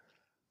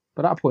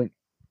 By that point,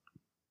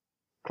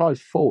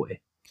 Clive's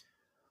 40.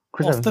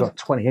 Chris Evans got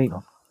 28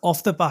 on.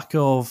 Off the back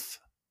of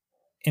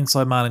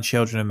Inside Man and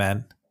Children of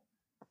Men,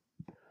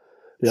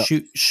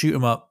 Shoot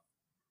 'em Up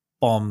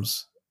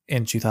bombs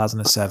in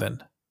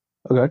 2007.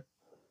 Okay.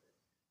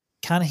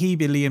 Can he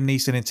be Liam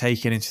Neeson in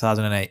Taken in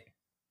 2008?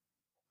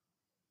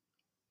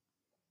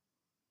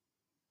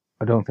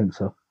 I don't think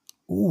so.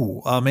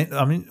 Ooh, I mean,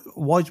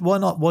 why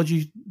not? Why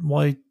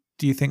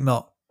do you think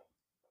not?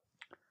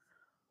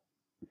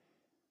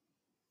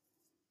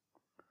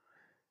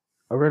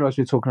 I realise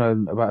we're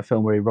talking about a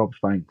film where he robs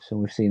banks, and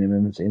we've seen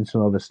him in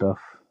some other stuff.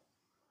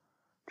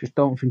 Just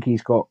don't think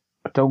he's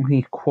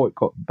quite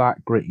got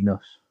that grittiness.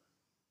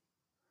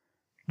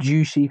 Do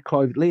you see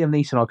Liam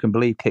Neeson? I can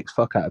believe kicks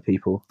fuck out of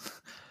people.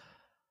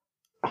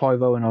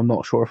 Clive Owen, I'm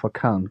not sure if I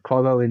can.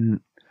 Clive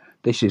Owen,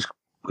 this is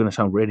going to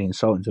sound really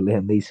insulting to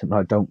Liam Neeson.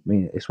 I don't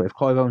mean it this way. If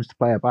Clive Owen's to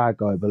play a bad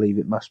guy, I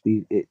believe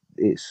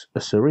it's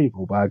a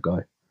cerebral bad guy.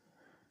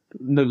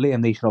 No,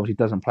 Liam Neeson obviously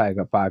doesn't play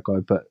a bad guy,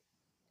 but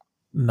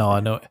no, I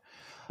know.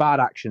 Bad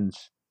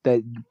actions.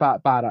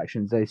 Bad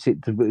actions. They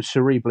sit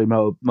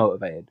cerebrally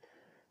motivated,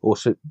 or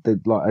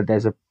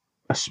there's a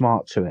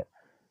smart to it.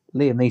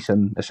 Liam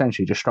Neeson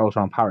essentially just strolls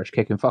around Paris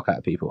kicking fuck out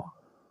of people.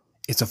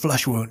 It's a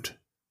flesh wound.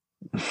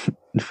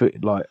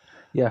 Like,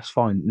 yes,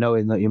 fine.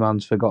 Knowing that your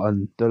man's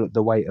forgotten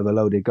the weight of a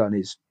loaded gun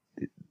it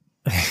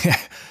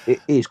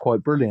is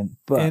quite brilliant.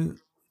 But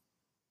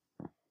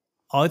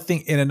I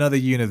think in another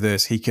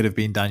universe he could have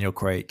been Daniel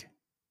Craig.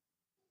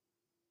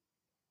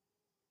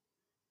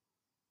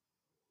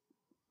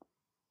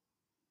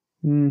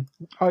 I'm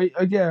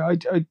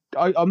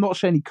not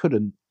saying he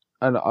couldn't,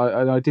 and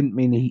I didn't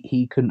mean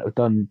he couldn't have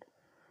done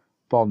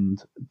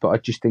Bond, but I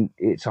just think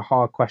it's a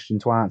hard question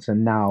to answer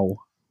now.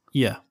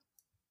 Yeah,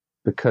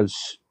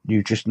 because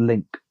you just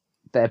link.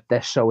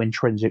 They're so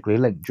intrinsically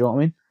linked. Do you know what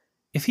I mean?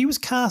 If he was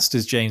cast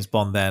as James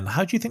Bond, then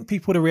how do you think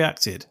people would have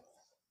reacted?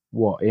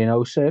 What, in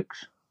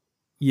 2006?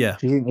 Yeah.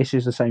 Do you think this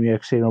is the same year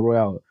Casino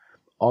Royale?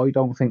 I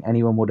don't think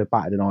anyone would have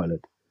batted an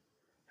eyelid.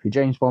 If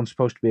James Bond's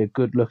supposed to be a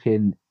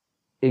good-looking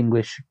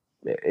Englishman,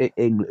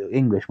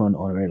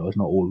 I realise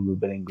not all of them have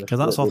been English. Because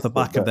that's off the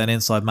back of then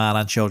Inside Man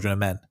and Children of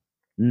Men.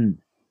 Mm.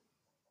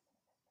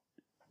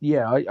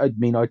 Yeah, I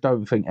mean, I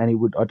don't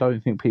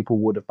think people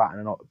would have batted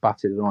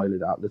an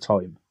eyelid at the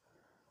time.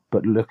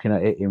 But looking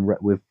at it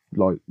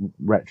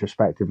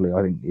retrospectively,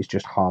 I think it's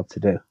just hard to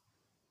do.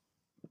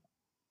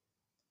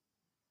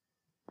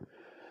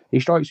 He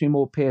strikes me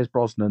more Pierce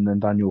Brosnan than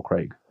Daniel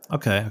Craig.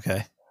 Okay.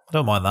 I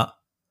don't mind that.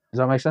 Does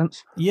that make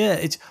sense?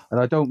 Yeah, and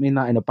I don't mean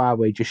that in a bad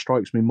way. It just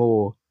strikes me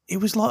more. It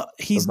was like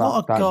he's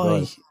not a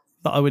guy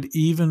that I would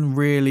even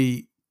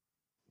really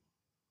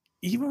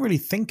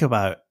think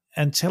about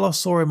until I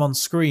saw him on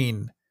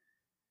screen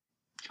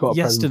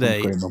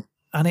yesterday,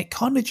 and it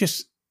kind of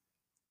just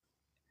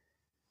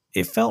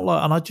felt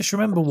like. And I just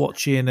remember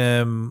watching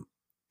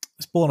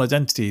it's Bourne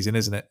Identities,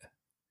 isn't it?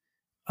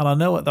 And I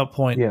know at that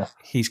point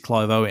he's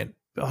Clive Owen,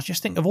 but I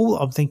just think of all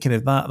I'm thinking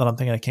of that I'm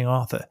thinking of King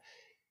Arthur.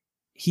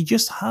 He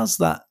just has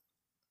that.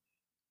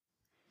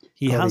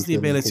 He has the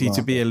ability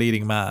to be a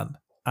leading man,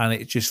 and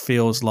it just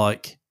feels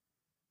like,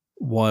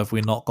 why have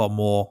we not got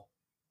more?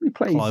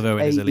 Clive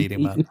Owen as a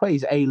leading man. He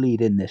plays a lead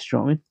in this. Do you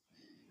know what I mean?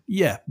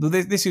 Yeah, but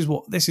this is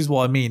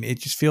what I mean. It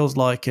just feels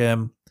like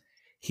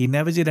he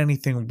never did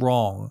anything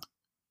wrong.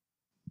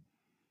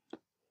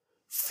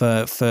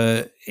 For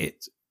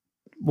it,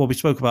 well, we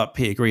spoke about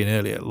Peter Green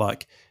earlier.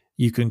 Like,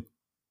 you can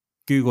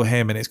Google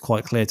him, and it's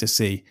quite clear to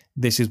see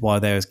this is why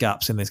there is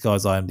gaps in this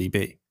guy's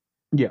IMDb.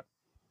 Yeah.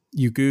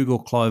 You Google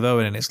Clive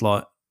Owen, and it's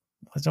like,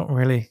 I don't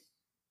really.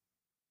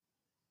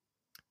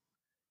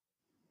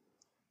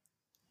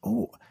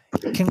 Oh,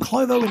 can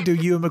Clive Owen do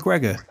Ewan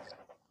McGregor?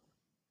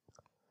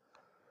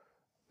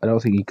 I don't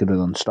think he could have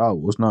done Star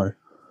Wars, no.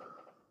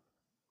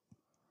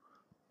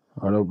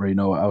 I don't really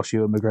know what else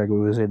Ewan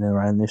McGregor was in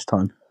around this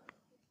time.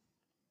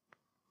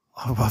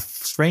 Oh, I've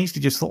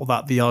strangely just thought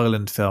about the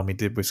Island film he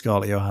did with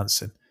Scarlett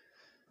Johansson.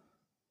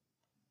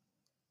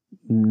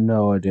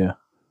 No idea.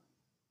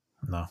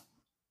 No.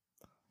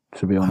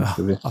 To be honest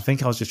with you. I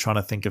think I was just trying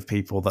to think of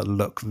people that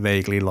look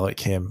vaguely like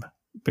him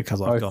because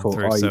I've gone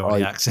through so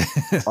many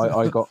accents.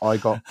 I got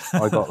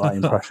that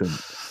impression.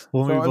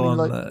 We'll move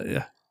on.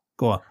 Yeah.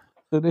 Go on.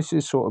 So this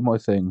is sort of my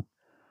thing.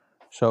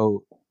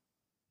 So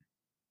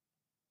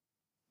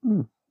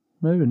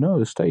maybe no,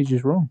 the stage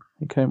is wrong.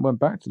 He went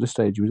back to the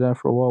stage. He was there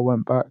for a while,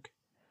 went back.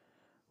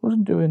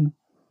 Wasn't doing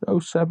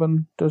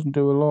 07, doesn't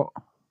do a lot.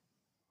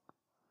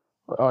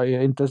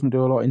 It doesn't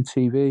do a lot in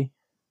TV.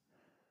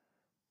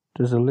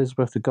 Does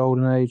Elizabeth the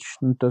Golden Age,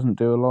 doesn't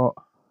do a lot.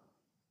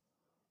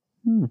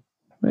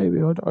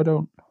 Maybe I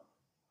don't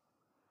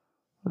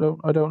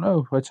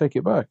know. I take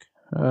it back.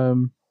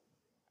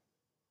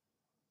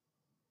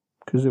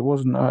 Because it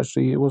wasn't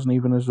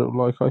even as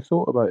like I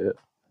thought about it.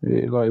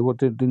 What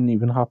didn't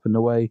even happen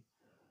the way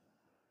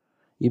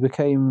he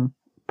became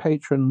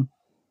patron.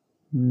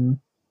 And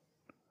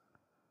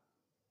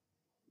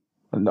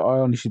I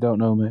honestly don't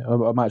know, mate.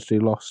 I'm actually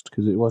lost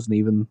because it wasn't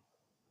even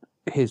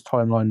his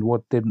timeline.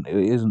 It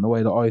isn't the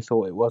way that I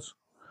thought it was.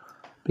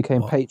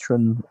 Became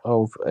patron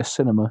of a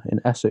cinema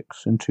in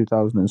Essex in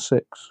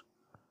 2006.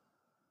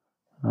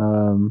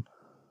 Don't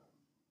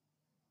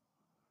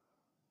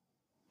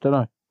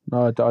know.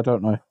 No, I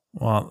don't know.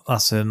 Well,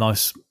 that's a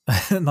nice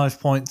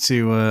point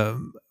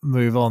to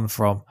move on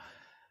from.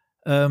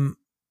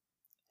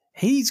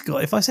 He's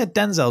got, if I said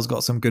Denzel's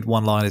got some good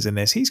one-liners in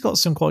this, he's got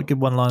some quite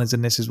good one-liners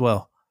in this as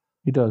well.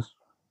 He does.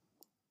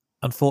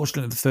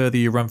 Unfortunately, the further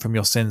you run from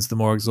your sins, the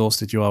more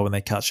exhausted you are when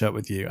they catch up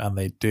with you, and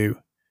they do.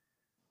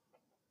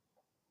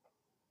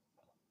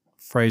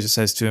 Fraser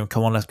says to him,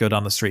 come on, let's go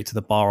down the street to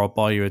the bar, I'll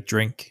buy you a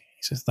drink.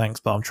 He says, thanks,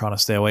 but I'm trying to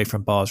stay away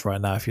from bars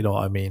right now, if you know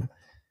what I mean.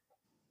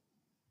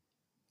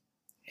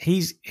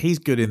 He's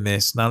good in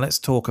this. Now let's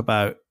talk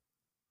about,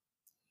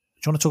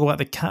 do you want to talk about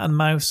the cat and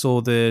mouse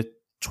or the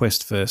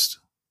twist first?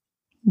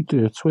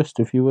 Do a twist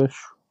if you wish.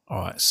 All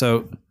right,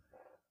 so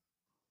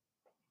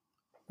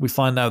we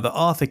find out that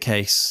Arthur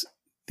Case,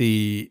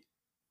 the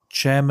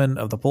chairman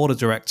of the board of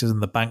directors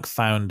and the bank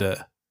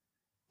founder,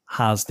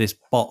 has this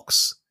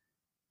box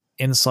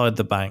inside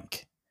the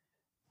bank,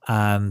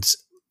 and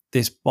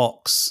this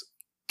box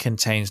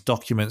contains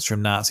documents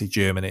from Nazi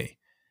Germany.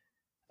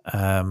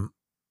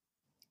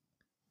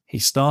 He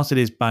started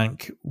his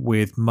bank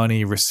with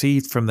money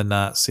received from the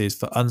Nazis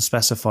for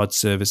unspecified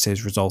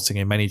services, resulting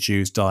in many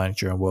Jews dying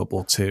during World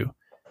War II.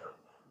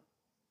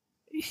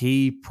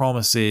 He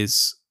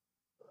promises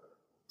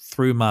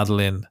through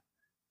Madeline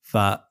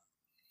that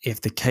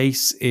if the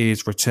case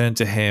is returned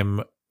to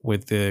him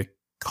with the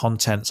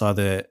contents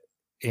either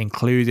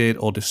included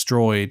or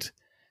destroyed,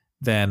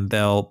 then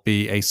there'll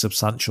be a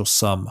substantial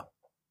sum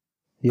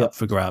up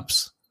for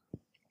grabs.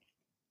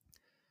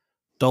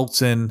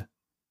 Dalton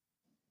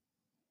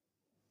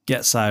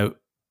gets out,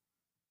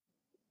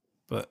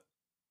 but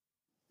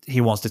he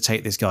wants to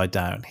take this guy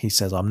down. He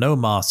says, I'm no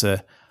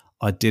martyr.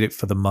 I did it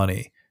for the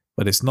money,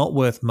 but it's not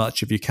worth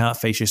much if you can't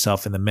face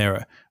yourself in the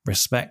mirror.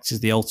 Respect is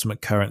the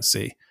ultimate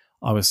currency.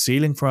 I was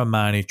stealing from a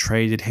man who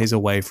traded his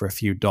away for a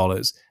few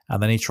dollars,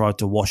 and then he tried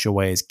to wash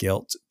away his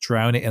guilt,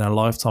 drown it in a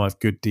lifetime of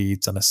good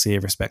deeds and a sea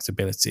of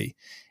respectability.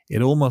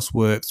 It almost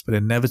works, but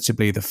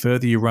inevitably, the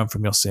further you run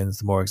from your sins,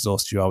 the more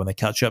exhausted you are when they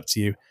catch up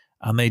to you,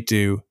 and they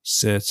do,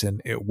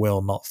 certain it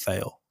will not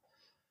fail.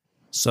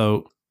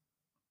 So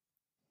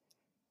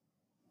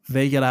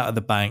they get out of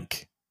the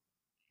bank.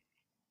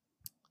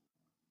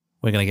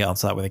 We're going to get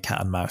onto that with a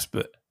cat and mouse,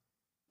 but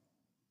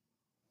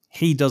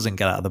he doesn't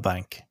get out of the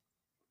bank.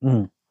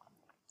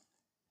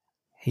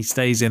 He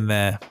stays in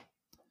there.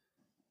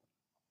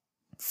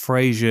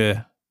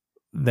 Fraser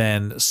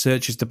then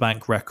searches the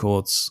bank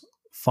records,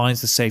 finds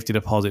the safety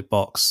deposit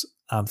box,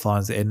 and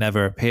finds that it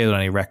never appeared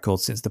on any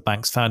records since the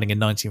bank's founding in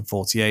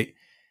 1948.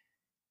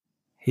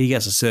 He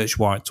gets a search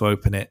warrant to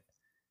open it,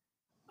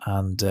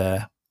 and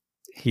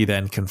he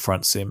then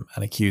confronts him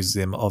and accuses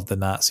him of the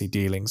Nazi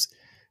dealings.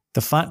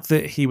 The fact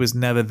that he was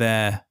never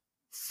there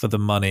for the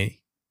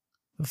money,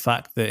 the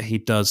fact that he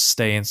does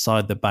stay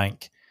inside the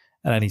bank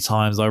at any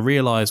times, I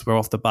realise we're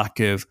off the back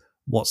of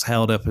what's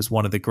held up as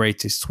one of the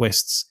greatest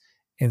twists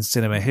in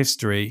cinema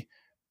history.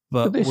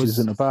 But this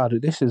isn't a bad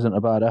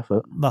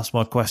effort. That's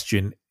my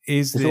question.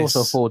 This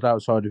also falls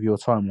outside of your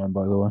timeline,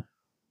 by the way.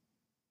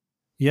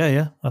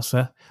 Yeah, that's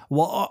fair.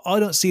 Well, I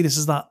don't see this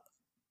as that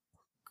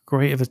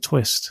great of a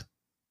twist.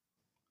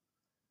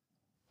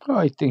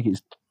 I think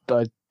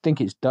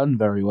it's done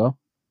very well.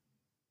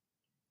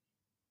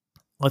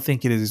 I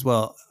think it is as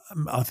well.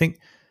 I think.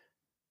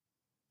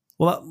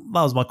 Well,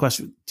 that was my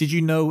question. Did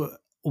you know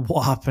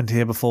what happened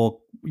here before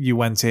you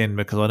went in?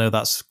 Because I know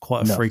that's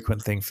quite a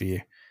frequent thing for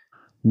you.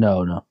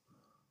 No.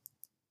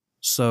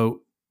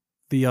 So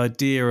the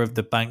idea of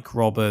the bank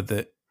robber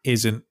that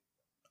isn't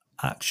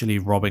actually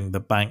robbing the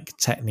bank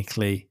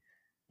technically.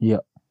 Yeah.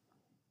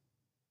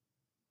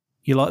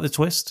 You like the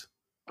twist?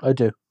 I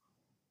do.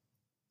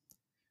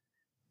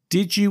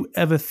 Did you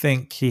ever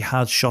think he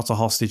had shot a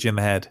hostage in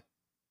the head?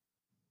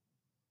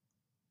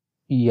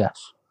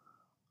 Yes.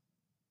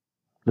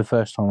 The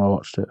first time I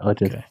watched it, I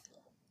did. Okay.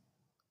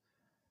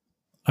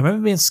 I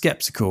remember being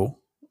skeptical.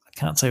 I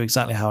can't tell you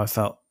exactly how I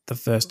felt the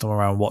first time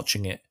around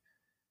watching it.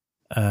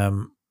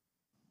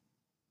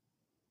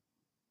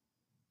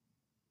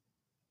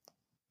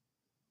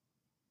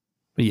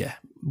 But yeah,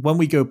 when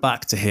we go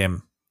back to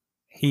him,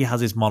 he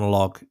has his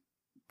monologue.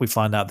 We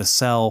find out the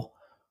cell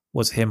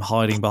was him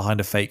hiding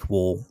behind a fake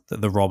wall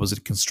that the robbers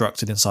had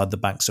constructed inside the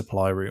bank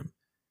supply room.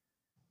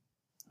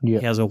 Yeah.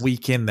 He has a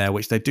week in there,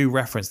 which they do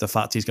reference the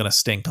fact he's going to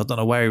stink. I don't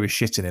know where he was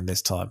shitting in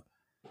this time.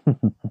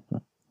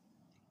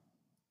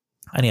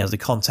 And he has the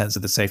contents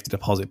of the safety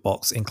deposit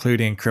box,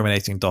 including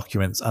incriminating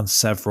documents and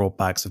several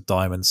bags of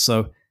diamonds.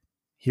 So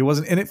he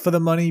wasn't in it for the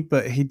money,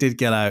 but he did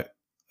get out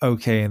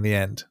okay in the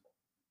end.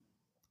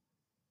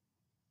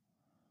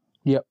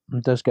 Yep,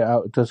 it does get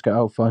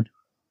out fine.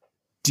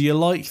 Do you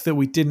like that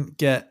we didn't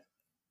get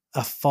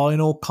a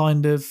final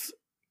kind of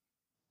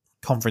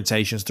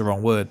confrontation's the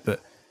wrong word,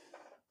 but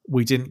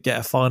we didn't get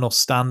a final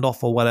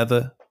standoff or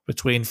whatever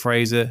between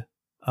Fraser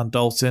and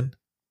Dalton?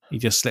 He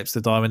just slips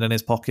the diamond in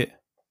his pocket.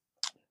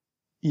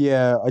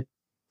 Yeah,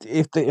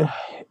 if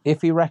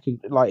he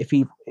recognizes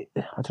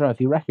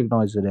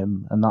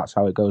him and that's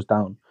how it goes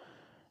down,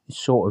 it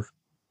sort of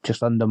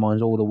just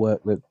undermines all the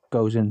work that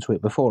goes into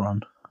it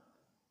beforehand.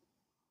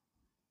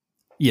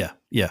 Yeah.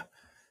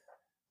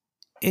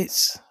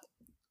 It's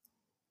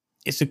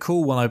a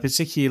cool one. I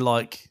particularly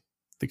like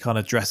they're kind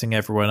of dressing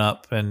everyone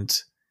up, and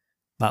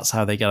that's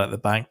how they get at the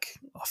bank.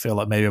 I feel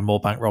like maybe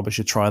more bank robbers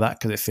should try that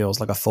because it feels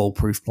like a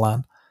foolproof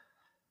plan.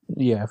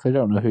 Yeah, if they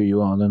don't know who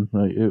you are, then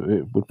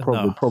it would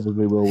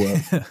probably will work.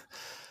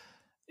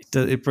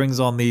 It brings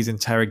on these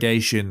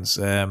interrogations.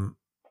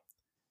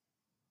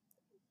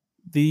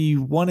 The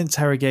one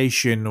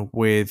interrogation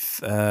with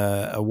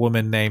a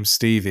woman named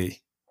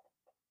Stevie.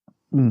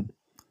 Mm.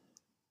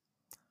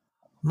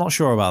 I'm not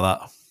sure about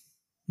that.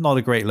 Not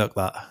a great look,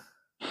 that.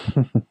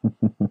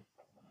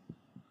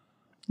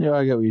 Yeah,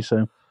 I get what you're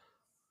saying.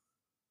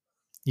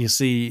 You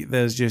see,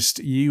 there's just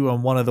you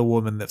and one other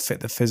woman that fit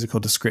the physical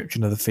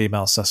description of the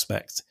female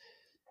suspect.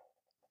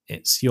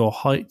 It's your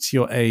height,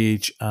 your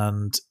age,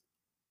 and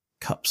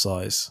cup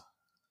size.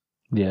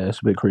 Yeah, it's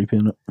a bit creepy,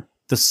 isn't it?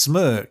 The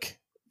smirk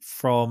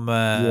from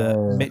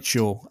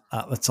Mitchell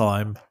at the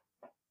time.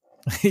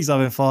 He's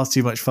having far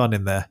too much fun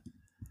in there.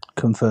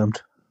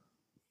 Confirmed.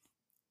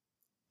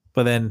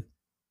 But then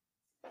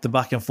the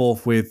back and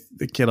forth with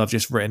the kid I've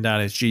just written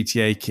down is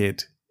GTA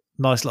Kid.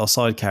 Nice little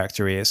side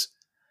character he is.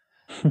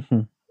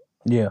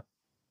 Yeah.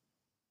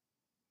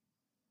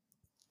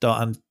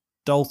 And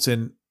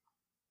Dalton,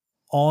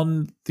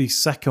 on the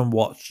second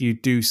watch, you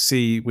do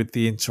see with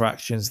the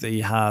interactions that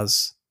he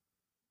has.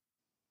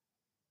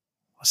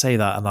 I say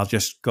that and I've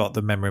just got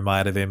the memory in my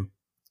head of him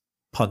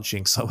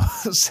punching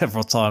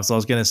several times. So I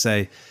was going to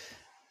say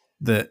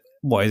that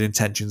what his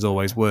intentions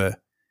always were.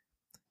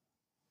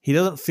 He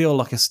doesn't feel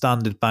like a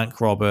standard bank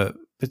robber,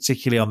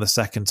 particularly on the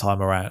second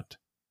time around.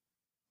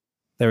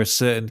 There are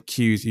certain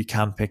cues you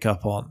can pick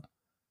up on.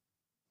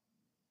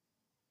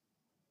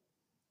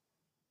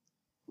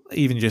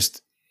 Even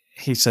just,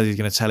 he says he's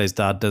going to tell his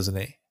dad, doesn't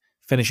he?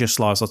 Finish your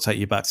slice, I'll take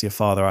you back to your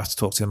father. I have to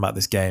talk to him about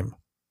this game.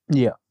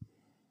 Yeah.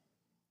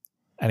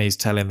 And he's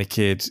telling the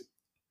kid,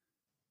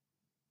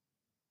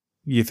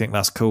 you think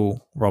that's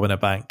cool, robbing a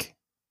bank?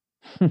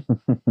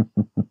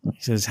 He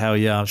says, hell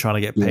yeah, I'm trying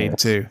to get paid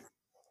too.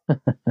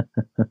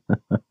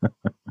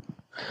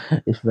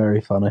 It's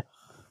very funny.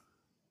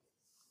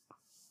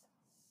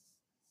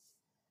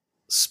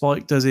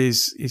 Spike does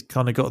he's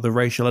kind of got the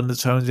racial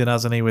undertones in,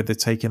 hasn't he, with the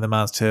taking the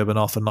man's turban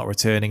off and not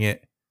returning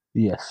it.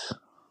 Yes.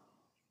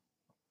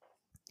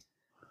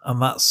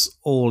 And that's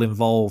all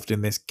involved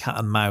in this cat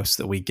and mouse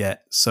that we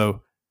get.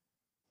 So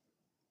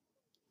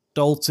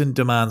Dalton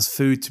demands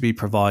food to be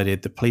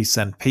provided. The police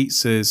send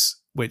pizzas,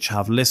 which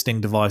have listening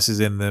devices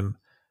in them.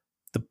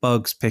 The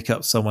bugs pick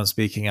up someone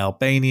speaking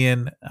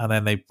Albanian, and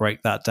then they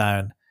break that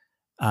down,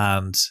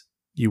 and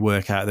you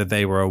work out that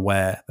they were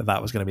aware that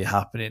that was going to be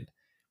happening.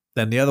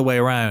 Then the other way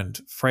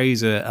around,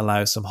 Fraser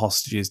allows some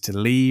hostages to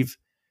leave.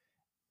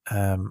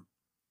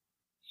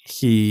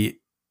 He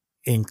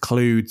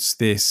includes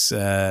this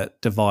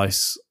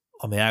device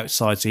on the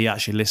outside, so he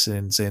actually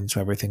listens into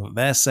everything that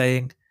they're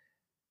saying.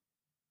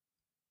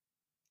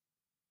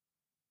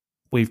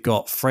 We've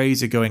got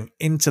Fraser going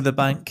into the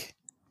bank,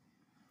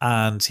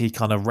 and he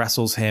kind of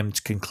wrestles him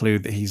to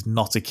conclude that he's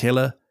not a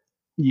killer.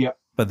 Yeah.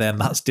 But then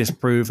that's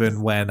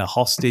disproven when a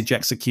hostage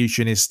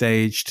execution is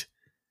staged.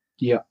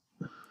 Yeah.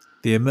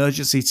 The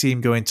emergency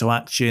team go into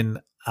action,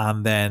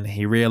 and then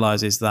he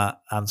realizes that,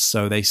 and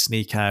so they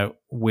sneak out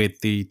with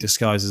the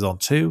disguises on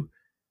too.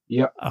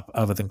 Yeah.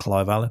 Other than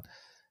Clive Owen.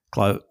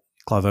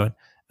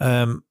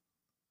 And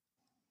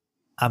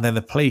then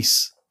the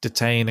police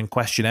detain and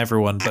question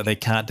everyone, but they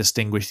can't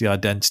distinguish the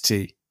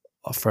identity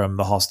from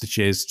the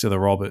hostages to the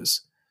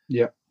robbers.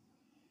 Yeah.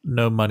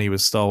 No money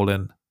was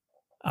stolen,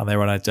 and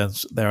they're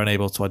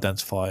unable to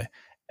identify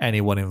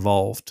anyone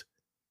involved.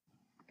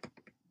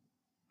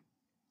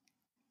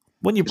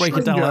 When you break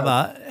it down like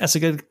that, that's a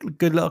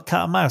good little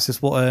cat and mouse.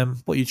 Is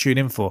what you tune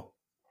in for.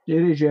 It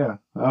is, yeah.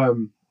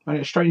 And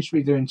it's strange to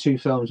be doing two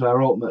films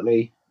where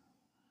ultimately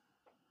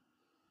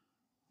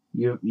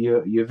your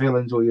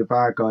villains or your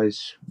bad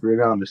guys,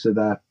 regardless of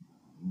their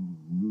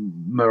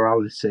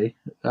morality,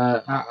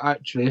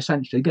 actually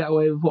essentially get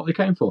away with what they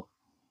came for.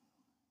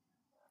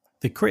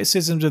 The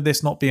criticisms of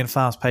this not being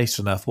fast-paced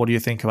enough, what do you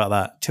think about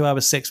that? 2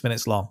 hours, 6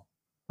 minutes long.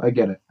 I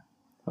get it.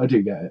 I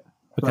do get it.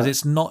 Because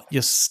it's not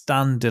your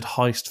standard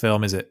heist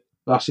film, is it?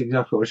 That's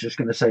exactly what I was just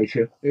going to say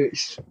to you.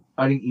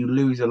 I think you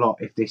lose a lot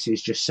if this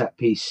is just set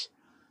piece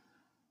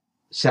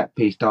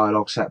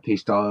dialogue,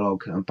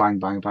 and bang,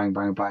 bang, bang,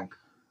 bang, bang.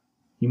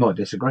 You might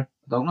disagree. I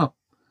don't know.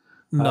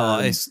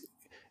 No,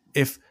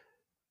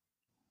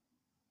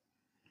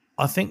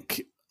 I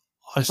think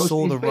I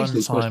saw the runtime.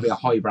 It's supposed to be a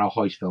highbrow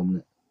heist film,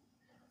 isn't it?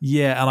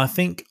 Yeah, and I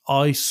think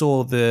I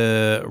saw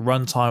the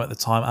runtime at the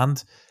time,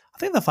 and I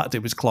think the fact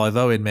it was Clive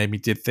Owen made me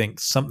did think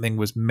something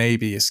was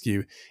maybe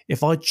askew.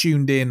 If I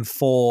tuned in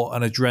for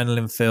an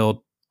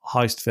adrenaline-filled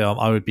heist film,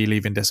 I would be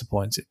leaving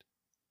disappointed.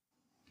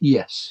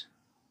 Yes.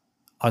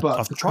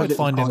 I've tried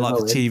finding like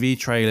the TV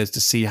trailers to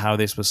see how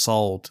this was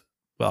sold,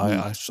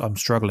 but I'm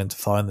struggling to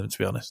find them, to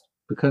be honest.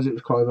 Because it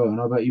was Clive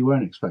Owen, I bet you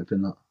weren't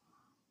expecting that.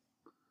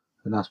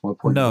 And that's my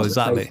point. No,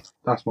 exactly.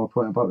 That's my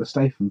point about the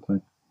Statham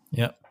thing.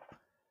 Yeah.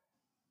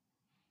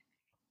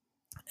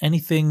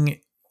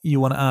 Anything you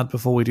want to add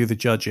before we do the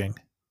judging?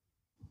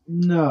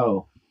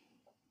 No.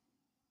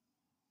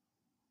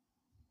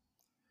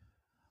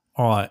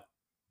 All right.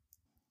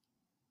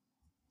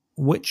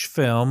 Which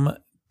film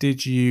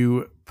did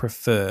you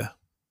prefer?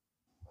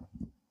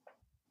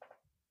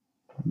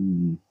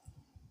 The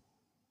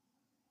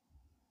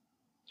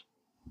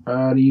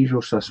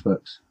Usual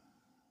Suspects.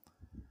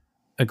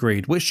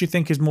 Agreed. Which do you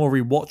think is more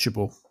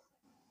rewatchable?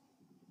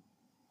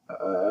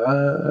 The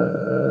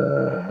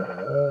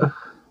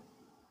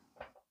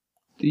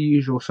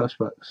Usual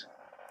Suspects.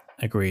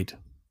 Agreed.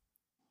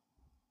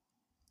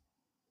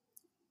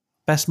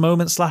 Best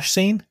moment /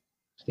 scene?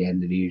 It's the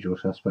end of The Usual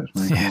Suspects,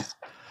 mate. Yeah.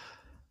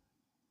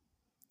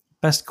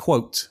 Best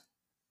quote?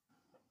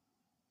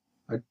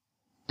 I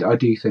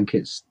do think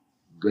it's,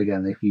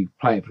 again, if you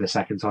play it for the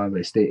second time,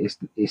 it's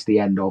the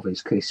end of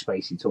it's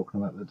Spacey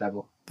talking about the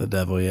devil. The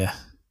devil, yeah.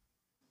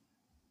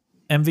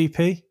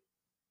 MVP?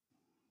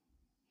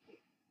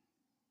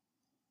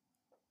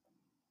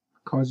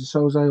 Kaiser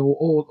Soze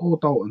or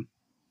Dalton.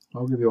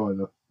 I'll give you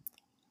either.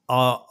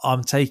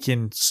 I'm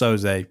taking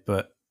Soze,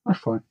 but That's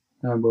fine.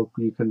 Well,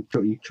 you can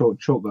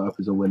chalk that up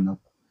as a win, though.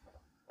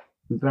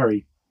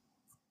 Very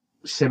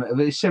similar.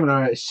 It's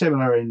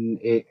similar in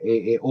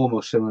it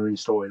almost similar in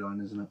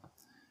storyline, isn't it?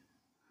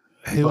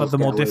 who had the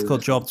more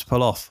difficult job to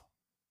pull off?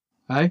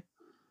 Hey,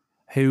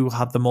 Who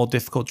had the more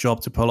difficult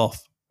job to pull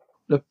off?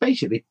 look,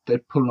 basically they're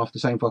pulling off the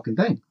same fucking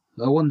thing.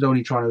 The one's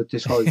only trying to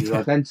disguise his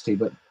identity,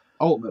 but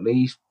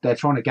ultimately they're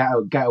trying to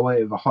get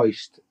away with a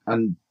heist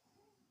and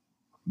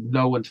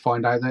no one to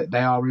find out that they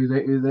are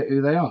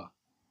who they are.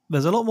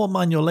 There's a lot more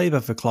manual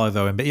labour for Clive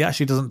Owen, but he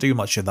actually doesn't do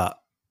much of that.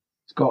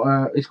 It's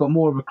got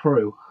more of a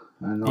crew,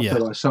 and I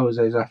feel like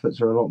Soze's efforts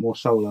are a lot more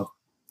solo.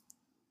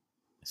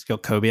 He's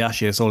got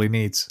Kobayashi, that's all he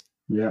needs.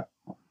 Yeah,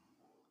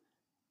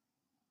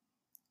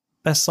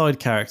 Best side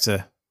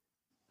character?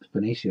 it's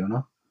Benicio,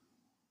 no?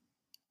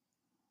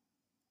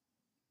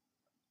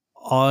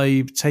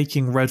 I'm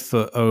taking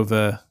Redfoot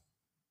over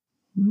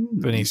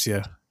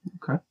Benicio.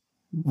 Okay.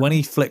 When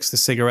he flicks the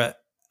cigarette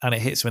and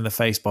it hits him in the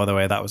face, by the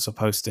way, that was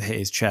supposed to hit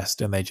his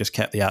chest, and they just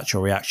kept the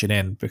actual reaction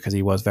in because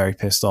he was very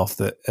pissed off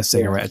that a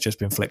cigarette had just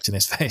been flicked in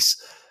his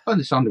face.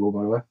 Understandable,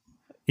 by the way.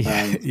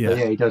 Yeah.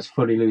 But he does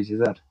fully lose his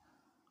head.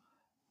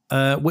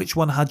 Which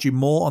one had you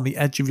more on the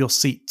edge of your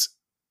seat?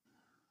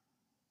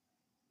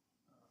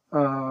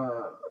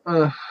 I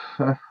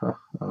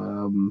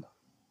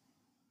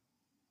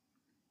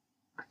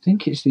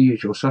think it's The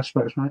Usual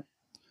Suspects, mate.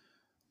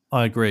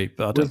 I agree,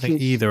 but I don't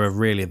think either are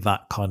really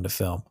that kind of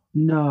film.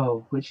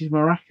 No, which is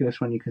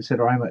miraculous when you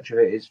consider how much of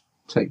it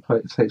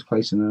takes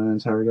place in an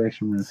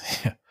interrogation room.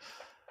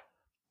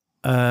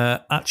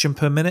 Action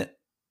per minute?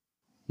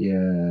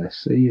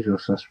 Yes, The Usual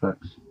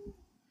Suspects.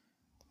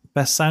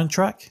 Best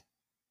soundtrack?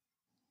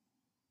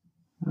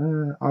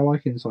 I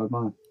like Inside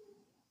Man.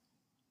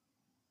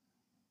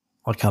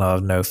 I kind of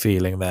have no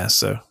feeling there,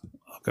 so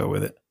I'll go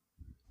with it.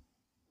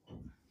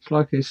 It's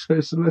like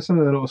some of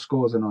the little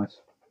scores are nice.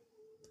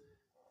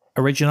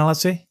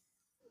 Originality?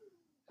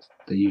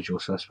 The Usual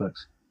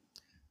Suspects.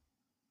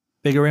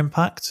 Bigger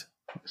impact?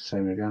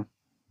 Same again.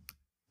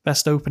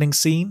 Best opening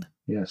scene?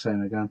 Yeah,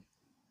 same again.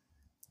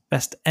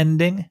 Best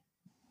ending?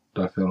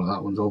 I feel like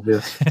that one's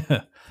obvious.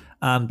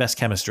 And best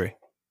chemistry?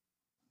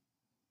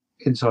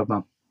 Inside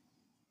Man.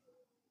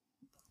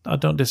 I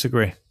don't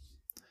disagree.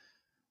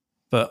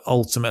 But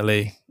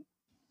ultimately,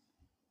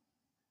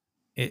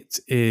 it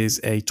is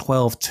a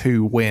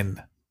 12-2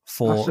 win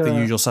for The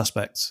Usual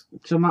Suspects.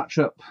 It's a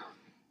matchup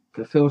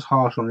that feels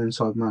harsh on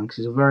Inside Man because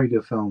it's a very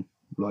good film.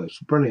 Like,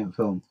 it's a brilliant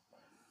film.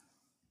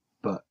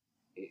 But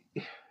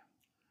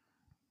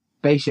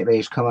basically,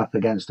 it's come up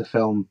against a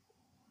film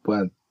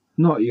where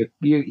not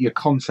your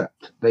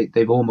concept,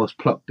 they've almost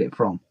plucked it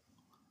from.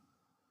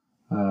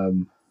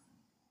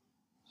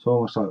 It's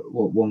almost like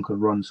what one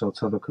could run so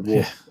the other could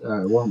walk.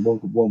 Yeah. One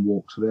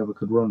walk so the other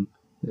could run.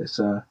 It's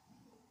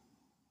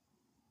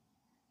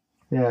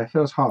it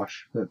feels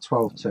harsh at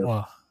 12-2.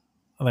 Well,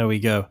 there we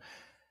go.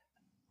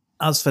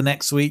 As for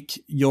next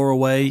week, you're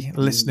away,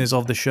 listeners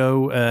of the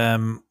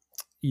show.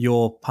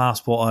 Your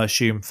passport, I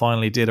assume,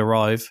 finally did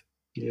arrive.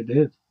 Yeah, it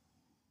did.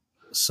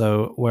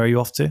 So, where are you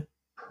off to?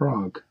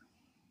 Prague.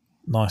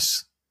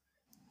 Nice.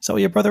 Is that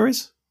where your brother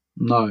is?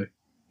 No,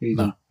 he's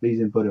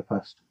in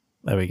Budapest.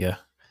 There we go.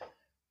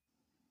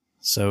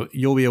 So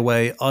you'll be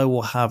away. I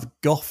will have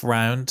Goth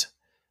Round,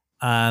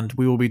 and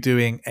we will be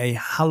doing a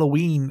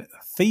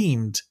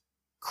Halloween-themed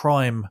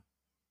crime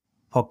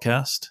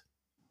podcast.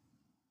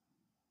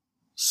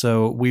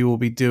 So we will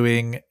be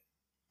doing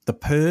The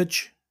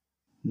Purge,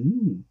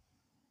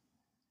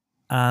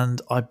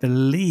 and I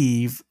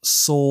believe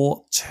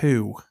Saw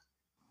 2.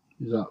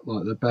 Is that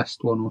like the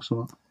best one or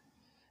something?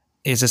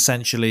 Is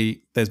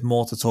essentially, there's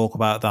more to talk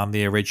about than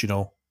the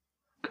original.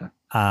 Okay.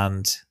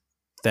 And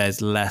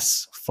there's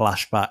less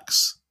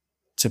flashbacks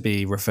to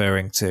be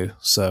referring to.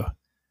 So,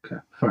 okay,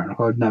 fair enough.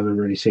 I've never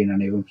really seen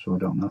any of them, so I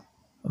don't know.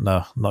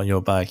 No, not in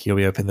your bag. You'll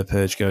be hoping The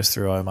Purge goes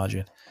through, I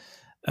imagine.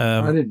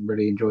 I didn't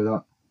really enjoy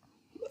that.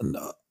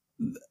 No,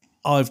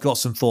 I've got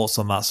some thoughts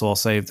on that, so I'll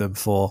save them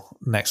for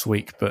next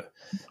week. But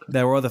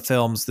there were other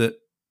films that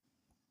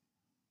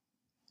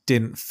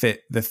didn't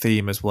fit the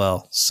theme as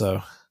well.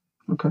 So,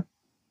 okay.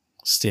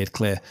 steered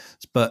clear.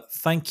 But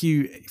thank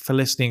you for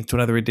listening to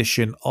another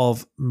edition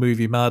of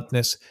Movie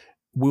Madness.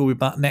 We'll be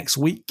back next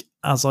week,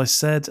 as I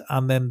said,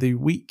 and then the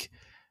week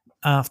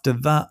after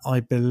that, I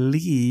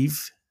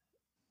believe,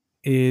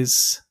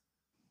 is...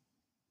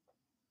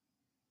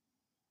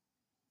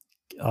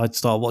 I'd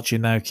start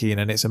watching now,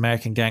 Keenan. It's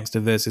American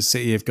Gangster versus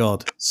City of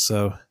God.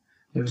 So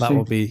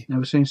will be...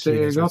 Never seen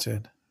City of God?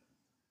 Return.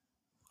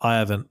 I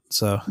haven't,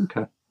 so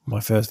Okay. My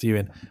first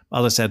viewing.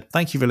 As I said,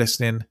 thank you for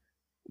listening.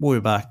 We'll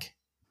be back.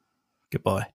 Goodbye.